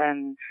basil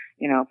and,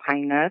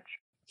 pine nuts.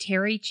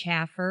 Terry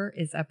Chaffer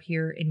is up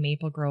here in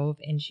Maple Grove,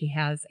 and she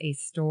has a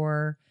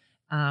store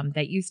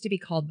that used to be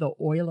called The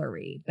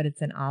Oilery, but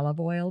it's an olive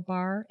oil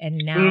bar. And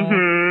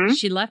now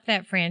she left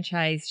that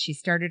franchise. She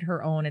started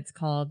her own. It's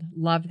called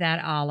Love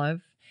That Olive.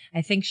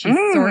 I think she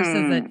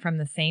sources it from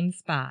the same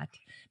spot,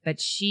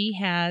 but she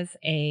has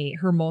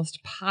her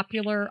most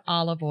popular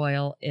olive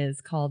oil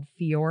is called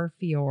Fior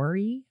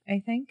Fiori,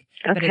 I think,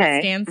 but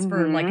it stands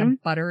for like a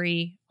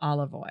buttery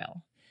olive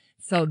oil.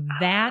 So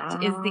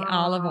that is the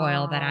olive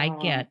oil that I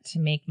get to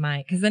make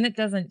because then it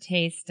doesn't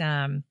taste,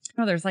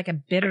 there's like a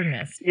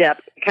bitterness. Yep.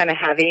 Kind of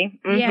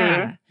heavy.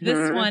 Yeah.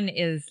 This one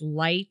is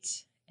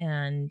light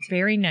and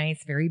very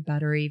nice, very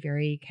buttery,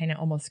 very kind of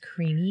almost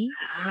creamy.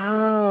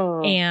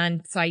 Oh.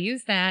 And so I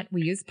use that.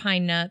 We use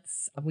pine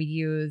nuts. We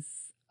use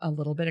a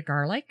little bit of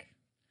garlic,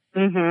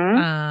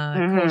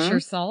 kosher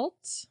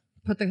salt.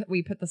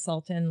 We put the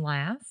salt in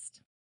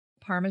last.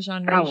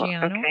 Parmesan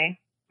Reggiano. Oh, okay.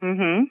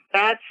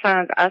 That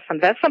sounds awesome.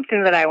 That's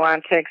something that I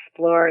want to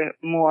explore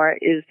more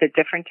is the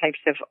different types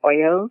of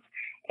oils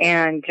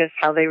and just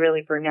how they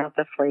really bring out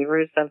the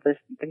flavors of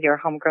your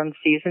homegrown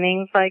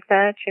seasonings like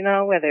that,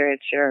 whether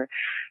it's your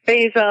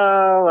basil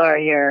or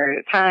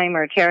your thyme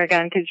or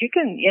tarragon, because you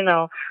can,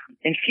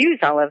 infuse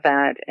all of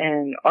that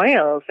in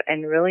oils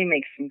and really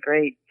make some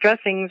great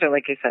dressings or,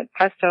 like you said,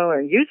 pesto,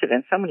 or use it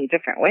in so many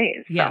different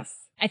ways. Yes. So.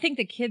 I think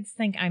the kids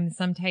think I'm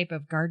some type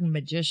of garden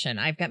magician.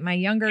 I've got my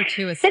younger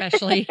two,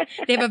 especially.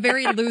 They have a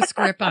very loose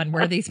grip on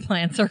where these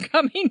plants are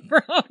coming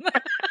from.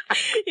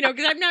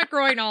 Because I'm not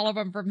growing all of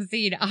them from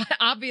seed.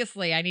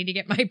 Obviously, I need to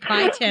get my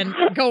pie tin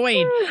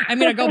going. I'm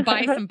going to go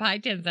buy some pie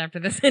tins after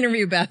this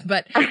interview, Beth.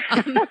 But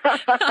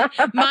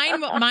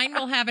mine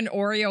will have an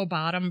Oreo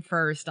bottom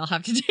first. I'll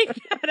have to take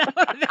that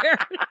out of there.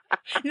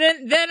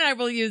 Then I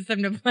will use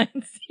them to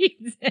plant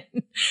seeds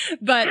in.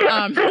 But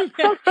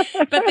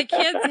the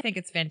kids think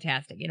it's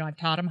fantastic. I've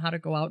taught them how to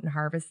go out and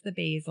harvest the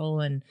basil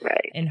and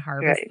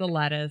harvest the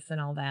lettuce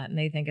and all that, and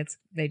they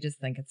just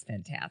think it's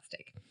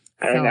fantastic.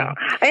 I know.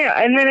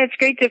 And then it's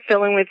great to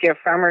fill in with your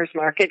farmer's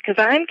market,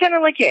 because I'm kind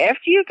of like you.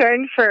 After you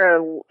garden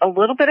for a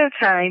little bit of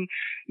time,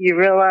 you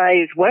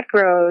realize what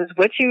grows,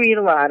 what you eat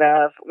a lot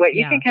of, what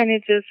you can kind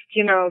of just,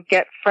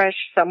 get fresh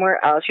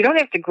somewhere else. You don't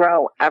have to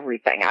grow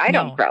everything. I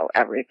don't grow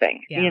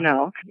everything, you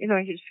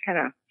just kind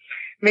of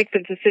make the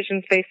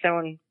decisions based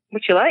on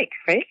what you like,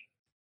 right?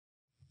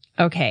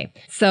 Okay,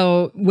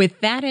 so with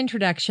that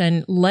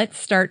introduction, let's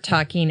start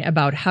talking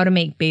about how to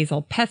make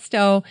basil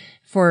pesto.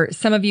 For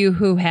some of you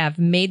who have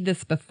made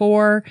this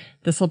before,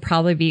 this will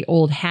probably be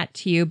old hat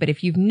to you, but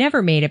if you've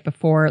never made it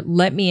before,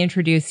 let me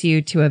introduce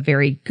you to a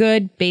very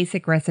good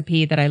basic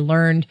recipe that I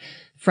learned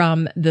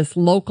from this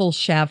local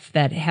chef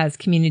that has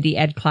community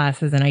ed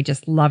classes, and I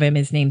just love him.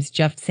 His name's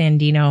Jeff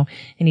Sandino,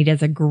 and he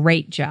does a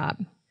great job.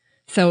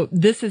 So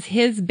this is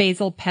his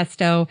basil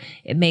pesto.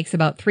 It makes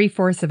about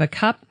 3/4 of a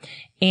cup.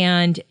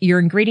 And your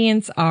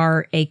ingredients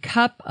are a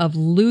cup of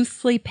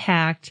loosely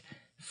packed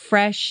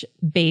fresh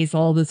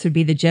basil. This would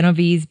be the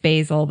Genovese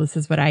basil. This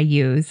is what I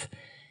use.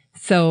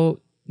 So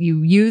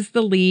you use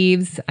the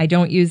leaves. I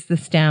don't use the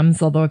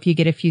stems, although if you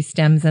get a few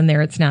stems in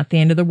there, it's not the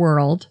end of the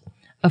world.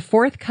 A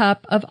 1/4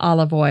 cup of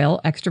olive oil,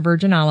 extra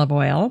virgin olive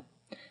oil,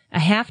 a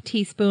 1/2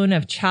 teaspoon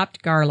of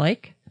chopped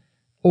garlic,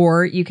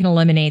 or you can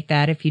eliminate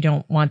that if you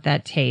don't want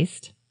that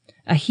taste.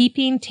 A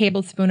heaping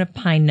tablespoon of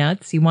pine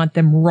nuts. You want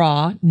them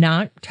raw,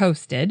 not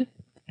toasted.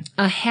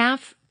 A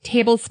 1/2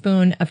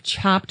 tablespoon of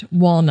chopped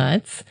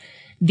walnuts.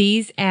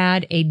 These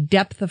add a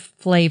depth of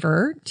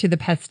flavor to the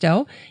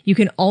pesto. You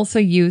can also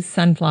use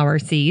sunflower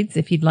seeds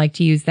if you'd like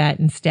to use that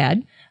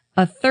instead.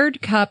 A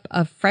 1/3 cup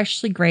of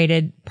freshly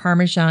grated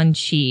Parmesan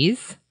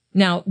cheese.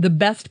 Now, the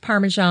best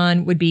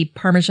Parmesan would be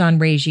Parmesan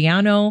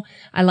Reggiano.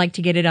 I like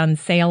to get it on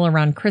sale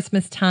around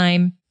Christmas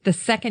time. The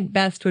second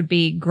best would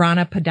be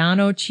Grana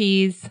Padano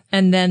cheese.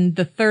 And then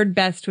the third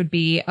best would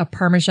be a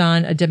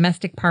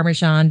domestic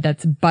Parmesan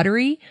that's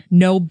buttery,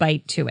 no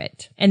bite to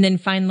it. And then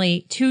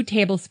finally, 2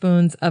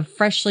 tablespoons of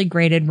freshly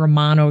grated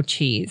Romano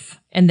cheese.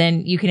 And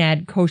then you can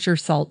add kosher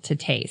salt to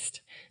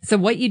taste. So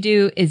what you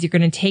do is you're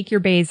going to take your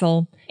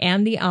basil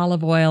and the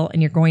olive oil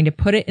and you're going to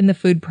put it in the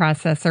food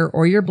processor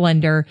or your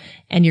blender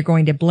and you're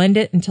going to blend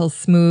it until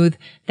smooth.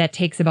 That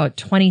takes about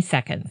 20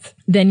 seconds.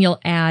 Then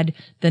you'll add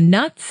the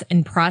nuts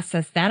and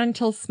process that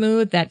until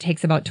smooth. That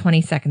takes about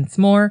 20 seconds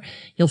more.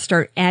 You'll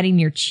start adding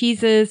your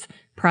cheeses,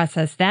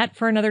 process that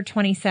for another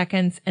 20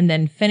 seconds, and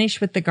then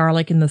finish with the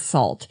garlic and the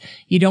salt.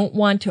 You don't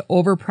want to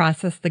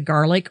over-process the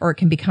garlic or it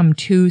can become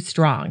too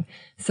strong.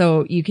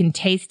 So you can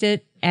taste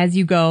it as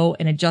you go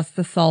and adjust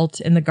the salt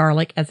and the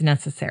garlic as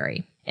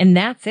necessary. And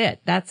that's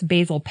it. That's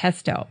basil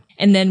pesto.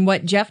 And then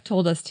what Jeff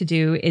told us to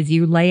do is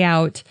you lay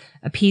out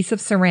a piece of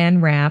saran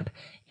wrap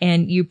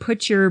and you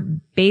put your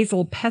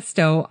basil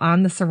pesto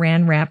on the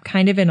saran wrap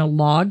kind of in a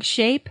log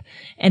shape.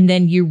 And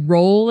then you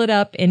roll it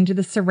up into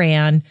the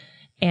saran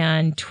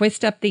and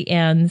twist up the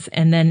ends.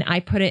 And then I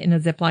put it in a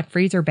Ziploc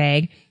freezer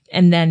bag.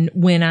 And then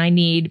when I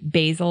need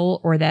basil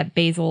or that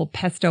basil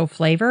pesto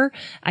flavor,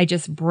 I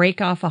just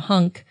break off a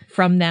hunk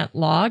from that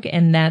log,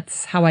 and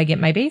that's how I get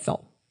my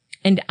basil.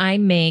 And I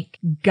make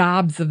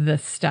gobs of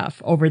this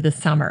stuff over the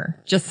summer,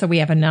 just so we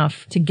have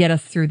enough to get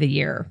us through the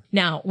year.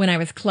 Now, when I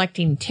was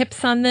collecting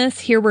tips on this,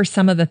 here were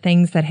some of the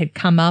things that had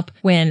come up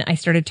when I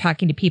started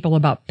talking to people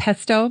about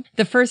pesto.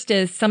 The first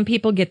is some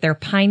people get their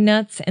pine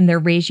nuts and their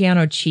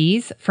Reggiano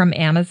cheese from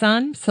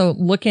Amazon. So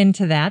look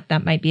into that.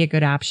 That might be a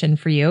good option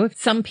for you.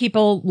 Some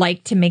people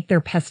like to make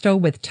their pesto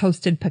with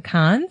toasted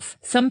pecans.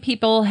 Some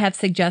people have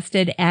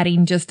suggested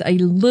adding just a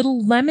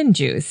little lemon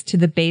juice to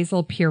the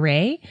basil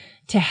puree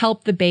to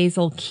help the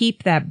basil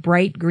keep that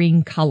bright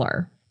green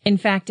color. In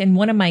fact, in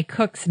one of my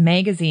Cook's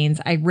magazines,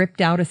 I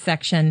ripped out a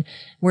section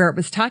where it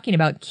was talking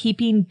about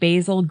keeping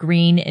basil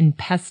green in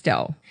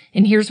pesto.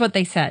 And here's what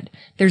they said.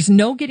 There's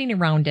no getting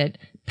around it.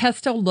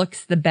 Pesto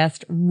looks the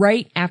best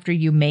right after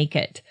you make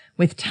it.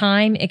 With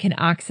time, it can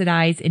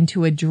oxidize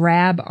into a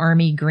drab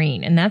army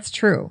green. And that's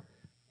true.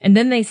 And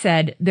then they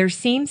said, there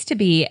seems to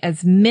be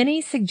as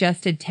many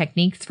suggested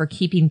techniques for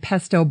keeping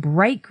pesto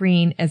bright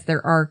green as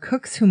there are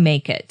cooks who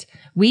make it.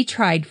 We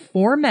tried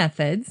 4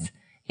 methods,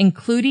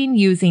 including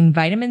using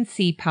vitamin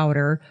C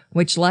powder,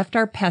 which left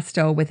our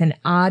pesto with an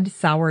odd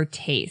sour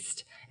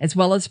taste, as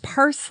well as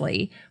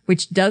parsley,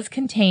 which does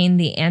contain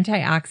the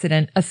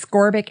antioxidant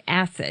ascorbic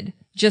acid,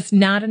 just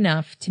not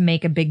enough to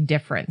make a big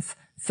difference.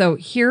 So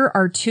here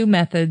are 2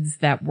 methods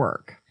that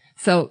work.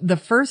 So the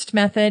first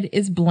method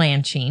is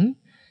blanching.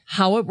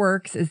 How it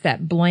works is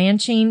that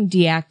blanching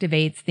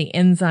deactivates the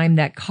enzyme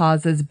that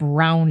causes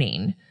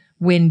browning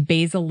when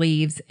basil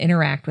leaves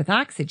interact with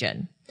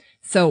oxygen.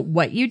 So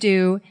what you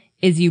do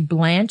is you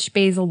blanch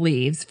basil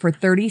leaves for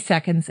 30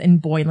 seconds in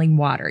boiling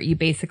water. You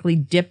basically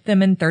dip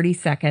them in 30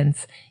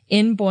 seconds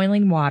in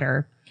boiling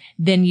water.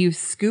 Then you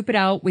scoop it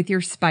out with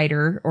your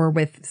spider or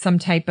with some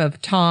type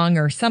of tong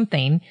or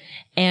something,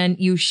 and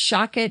you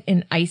shock it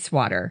in ice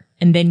water.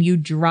 And then you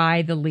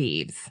dry the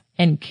leaves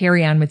and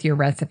carry on with your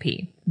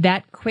recipe.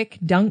 That quick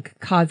dunk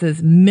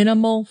causes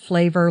minimal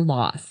flavor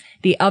loss.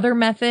 The other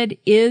method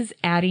is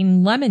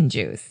adding lemon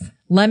juice.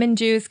 Lemon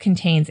juice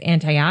contains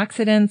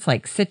antioxidants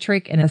like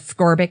citric and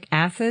ascorbic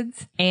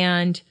acids,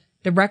 and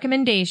the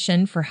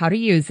recommendation for how to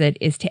use it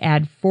is to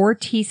add 4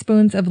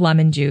 teaspoons of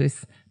lemon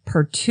juice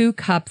per 2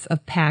 cups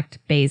of packed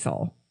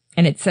basil.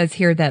 And it says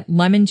here that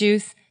lemon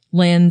juice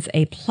lends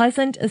a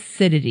pleasant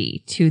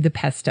acidity to the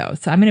pesto.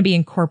 So I'm going to be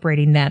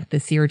incorporating that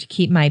this year to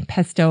keep my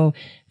pesto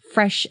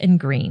fresh and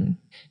green.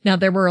 Now,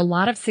 there were a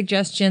lot of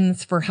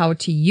suggestions for how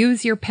to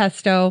use your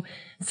pesto.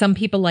 Some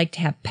people like to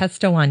have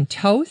pesto on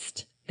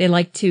toast. They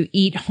like to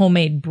eat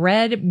homemade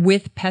bread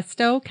with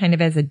pesto, kind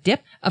of as a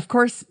dip. Of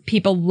course,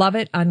 people love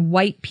it on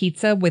white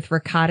pizza with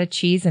ricotta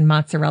cheese and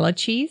mozzarella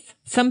cheese.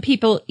 Some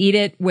people eat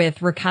it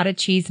with ricotta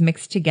cheese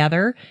mixed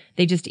together.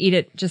 They just eat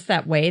it just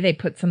that way. They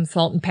put some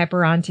salt and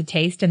pepper on to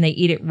taste, and they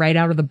eat it right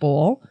out of the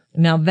bowl.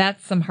 Now,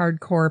 that's some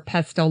hardcore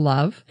pesto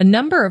love. A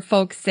number of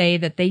folks say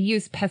that they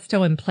use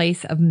pesto in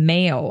place of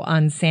mayo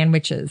on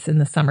sandwiches in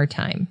the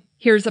summertime.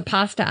 Here's a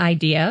pasta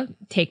idea.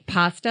 Take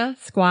pasta,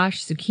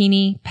 squash,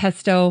 zucchini,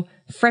 pesto,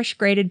 fresh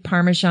grated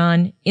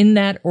Parmesan in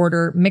that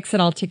order, mix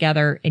it all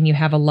together, and you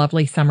have a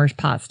lovely summer's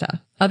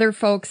pasta. Other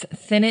folks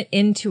thin it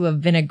into a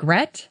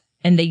vinaigrette,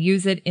 and they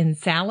use it in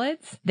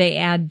salads. They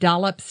add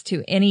dollops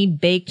to any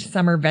baked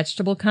summer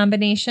vegetable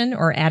combination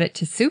or add it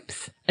to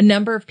soups. A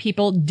number of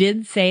people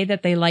did say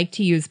that they like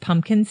to use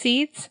pumpkin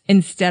seeds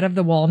instead of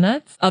the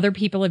walnuts. Other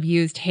people have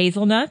used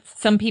hazelnuts.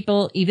 Some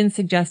people even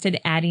suggested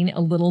adding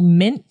a little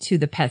mint to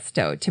the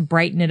pesto to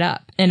brighten it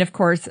up. And of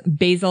course,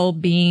 basil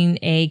being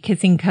a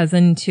kissing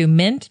cousin to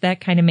mint,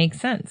 that kind of makes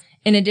sense.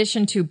 In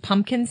addition to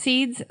pumpkin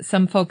seeds,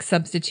 some folks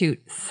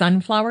substitute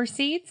sunflower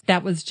seeds.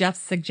 That was Jeff's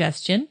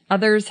suggestion.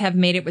 Others have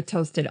made it with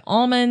toasted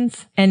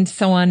almonds and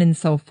so on and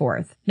so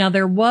forth. Now,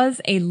 there was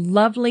a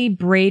lovely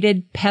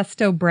braided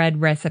pesto bread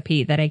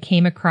recipe that I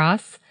came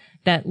across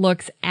that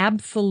looks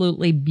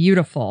absolutely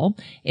beautiful.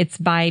 It's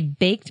by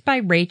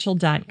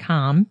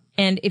bakedbyrachel.com.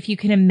 And if you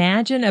can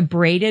imagine a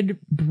braided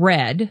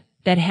bread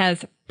that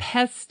has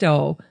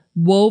pesto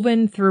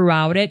woven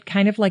throughout it,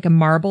 kind of like a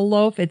marble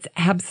loaf, it's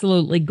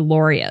absolutely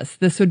glorious.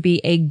 This would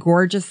be a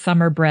gorgeous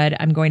summer bread.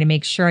 I'm going to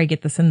make sure I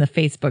get this in the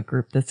Facebook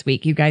group this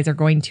week. You guys are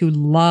going to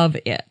love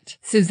it.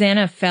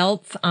 Susanna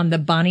Feltz on the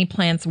Bonnie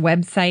Plants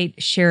website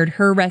shared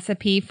her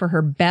recipe for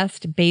her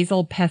best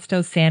basil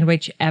pesto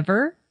sandwich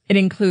ever. It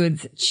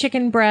includes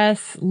chicken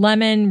breasts,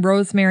 lemon,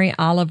 rosemary,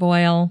 olive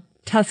oil,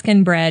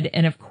 Tuscan bread,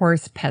 and of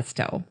course,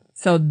 pesto.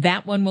 So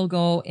that one will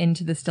go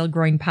into the Still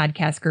Growing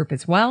podcast group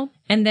as well.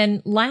 And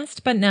then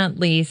last but not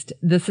least,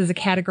 this is a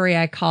category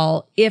I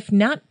call, if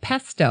not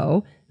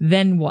pesto,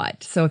 then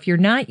what? So if you're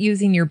not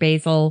using your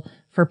basil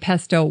for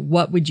pesto,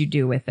 what would you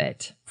do with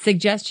it?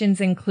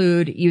 Suggestions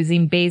include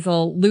using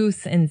basil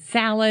loose in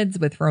salads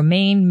with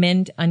romaine,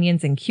 mint,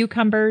 onions, and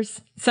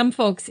cucumbers. Some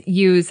folks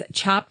use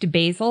chopped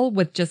basil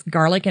with just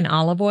garlic and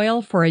olive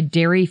oil for a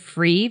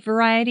dairy-free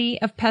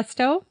variety of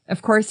pesto.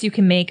 Of course, you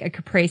can make a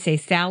caprese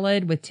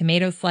salad with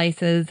tomato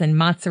slices and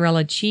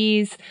mozzarella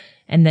cheese,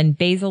 and then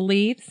basil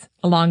leaves,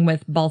 along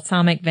with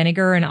balsamic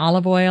vinegar and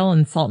olive oil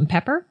and salt and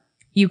pepper.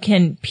 You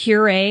can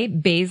puree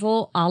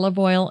basil, olive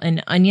oil,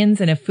 and onions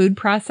in a food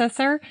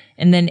processor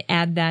and then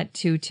add that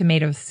to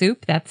tomato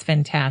soup. That's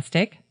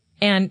fantastic.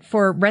 And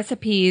for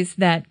recipes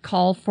that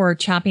call for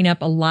chopping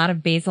up a lot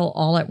of basil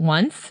all at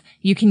once,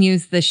 you can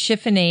use the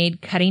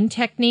chiffonade cutting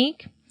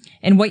technique.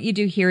 And what you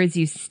do here is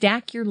you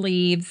stack your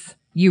leaves,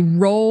 you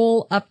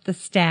roll up the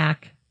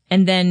stack,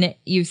 and then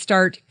you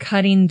start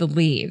cutting the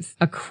leaves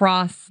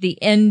across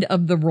the end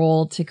of the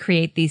roll to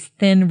create these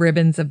thin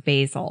ribbons of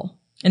basil.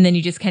 And then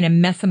you just kind of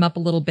mess them up a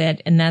little bit,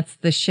 and that's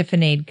the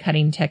chiffonade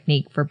cutting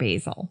technique for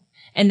basil.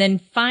 And then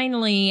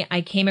finally,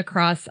 I came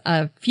across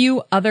a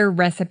few other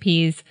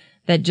recipes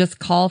that just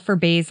call for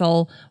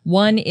basil.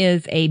 One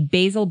is a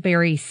basil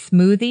berry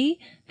smoothie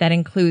that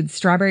includes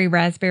strawberry,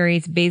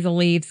 raspberries, basil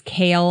leaves,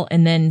 kale,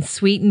 and then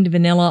sweetened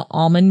vanilla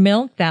almond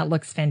milk. That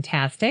looks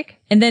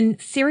fantastic. And then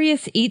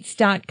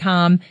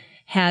SeriousEats.com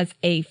has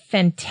a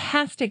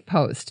fantastic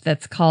post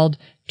that's called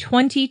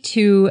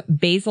 22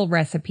 basil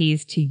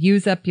recipes to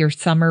use up your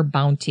summer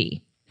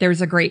bounty.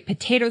 There's a great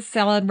potato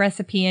salad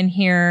recipe in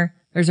here.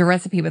 There's a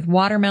recipe with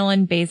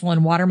watermelon. Basil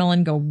and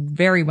watermelon go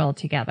very well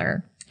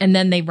together. And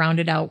then they round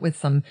it out with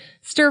some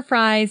stir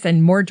fries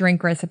and more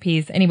drink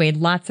recipes. Anyway,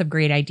 lots of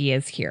great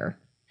ideas here.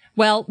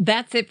 Well,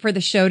 that's it for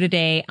the show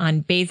today on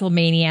Basil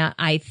Mania.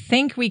 I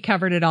think we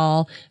covered it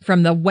all,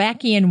 from the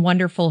wacky and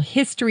wonderful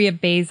history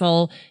of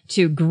basil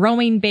to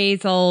growing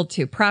basil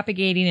to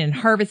propagating and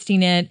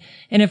harvesting it.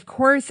 And of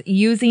course,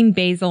 using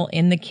basil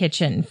in the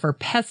kitchen for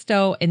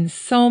pesto and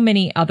so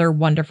many other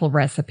wonderful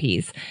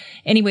recipes.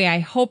 Anyway, I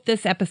hope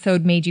this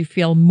episode made you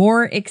feel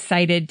more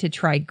excited to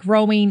try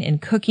growing and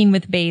cooking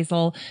with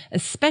basil,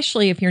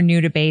 especially if you're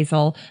new to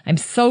basil. I'm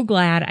so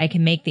glad I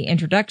can make the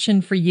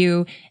introduction for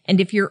you.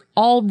 And if you're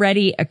already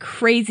a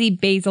crazy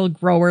basil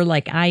grower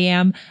like I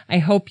am, I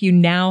hope you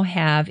now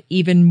have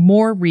even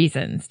more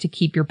reasons to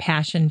keep your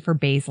passion for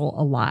basil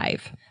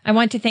alive. I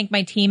want to thank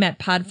my team at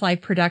Podfly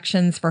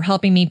Productions for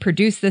helping me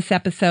produce this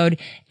episode.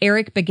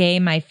 Eric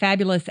Begay, my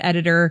fabulous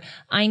editor,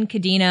 Ayn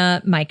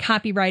Kadina, my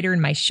copywriter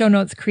and my show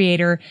notes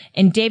creator,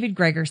 and David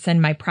Gregerson,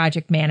 my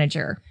project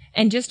manager.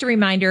 And just a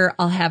reminder,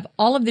 I'll have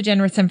all of the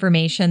generous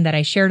information that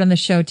I shared on the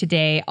show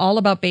today, all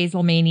about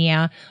Basil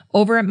Mania,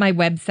 over at my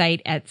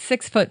website at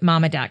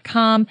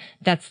 6footmama.com.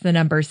 That's the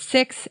number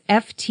 6,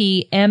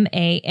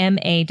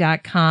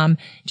 FTMAMA.com.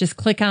 Just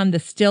click on the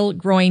Still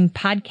Growing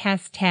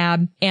Podcast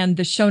tab, and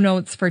the show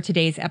notes for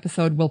today's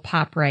episode will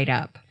pop right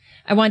up.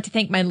 I want to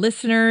thank my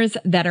listeners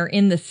that are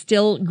in the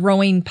Still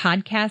Growing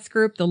podcast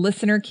group, the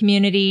listener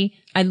community.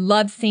 I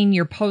love seeing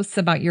your posts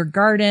about your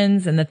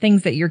gardens and the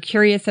things that you're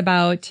curious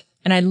about.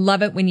 And I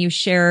love it when you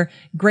share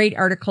great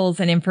articles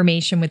and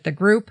information with the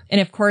group.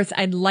 And of course,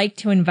 I'd like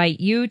to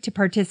invite you to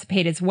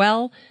participate as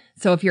well.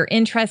 So if you're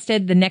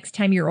interested, the next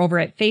time you're over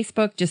at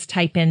Facebook, just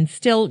type in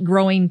Still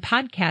Growing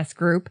Podcast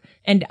Group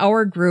and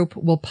our group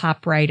will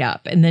pop right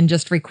up. And then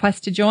just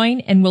request to join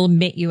and we'll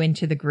admit you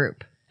into the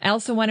group. I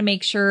also want to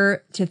make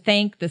sure to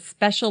thank the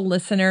special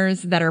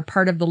listeners that are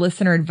part of the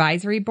Listener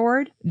Advisory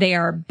Board. They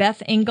are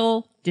Beth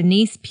Engel,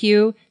 Denise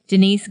Pugh.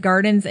 Denise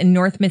gardens in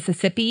North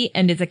Mississippi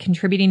and is a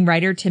contributing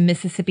writer to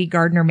Mississippi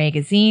Gardener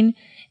magazine.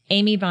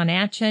 Amy Von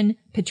Atchen,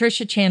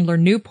 Patricia Chandler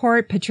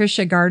Newport.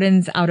 Patricia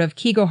gardens out of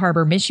Kego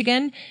Harbor,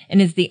 Michigan,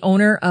 and is the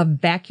owner of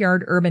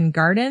Backyard Urban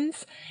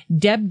Gardens.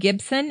 Deb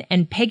Gibson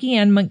and Peggy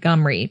Ann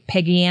Montgomery.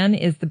 Peggy Ann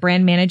is the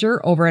brand manager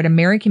over at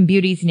American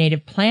Beauty's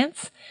Native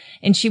Plants,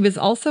 and she was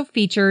also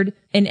featured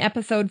in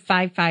episode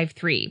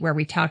 553, where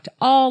we talked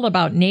all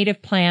about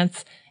native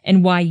plants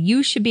and why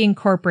you should be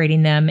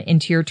incorporating them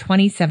into your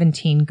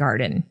 2017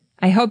 garden.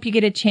 I hope you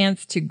get a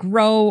chance to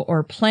grow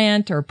or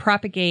plant or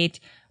propagate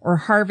or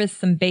harvest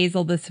some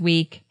basil this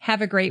week.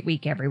 Have a great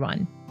week,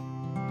 everyone.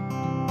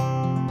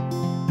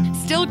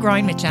 Still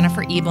Growing with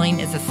Jennifer Ebling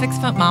is a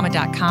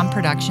 6footmama.com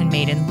production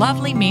made in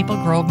lovely Maple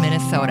Grove,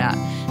 Minnesota.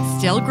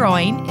 Still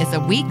Growing is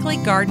a weekly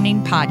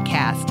gardening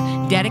podcast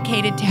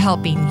dedicated to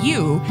helping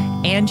you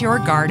and your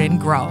garden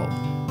grow.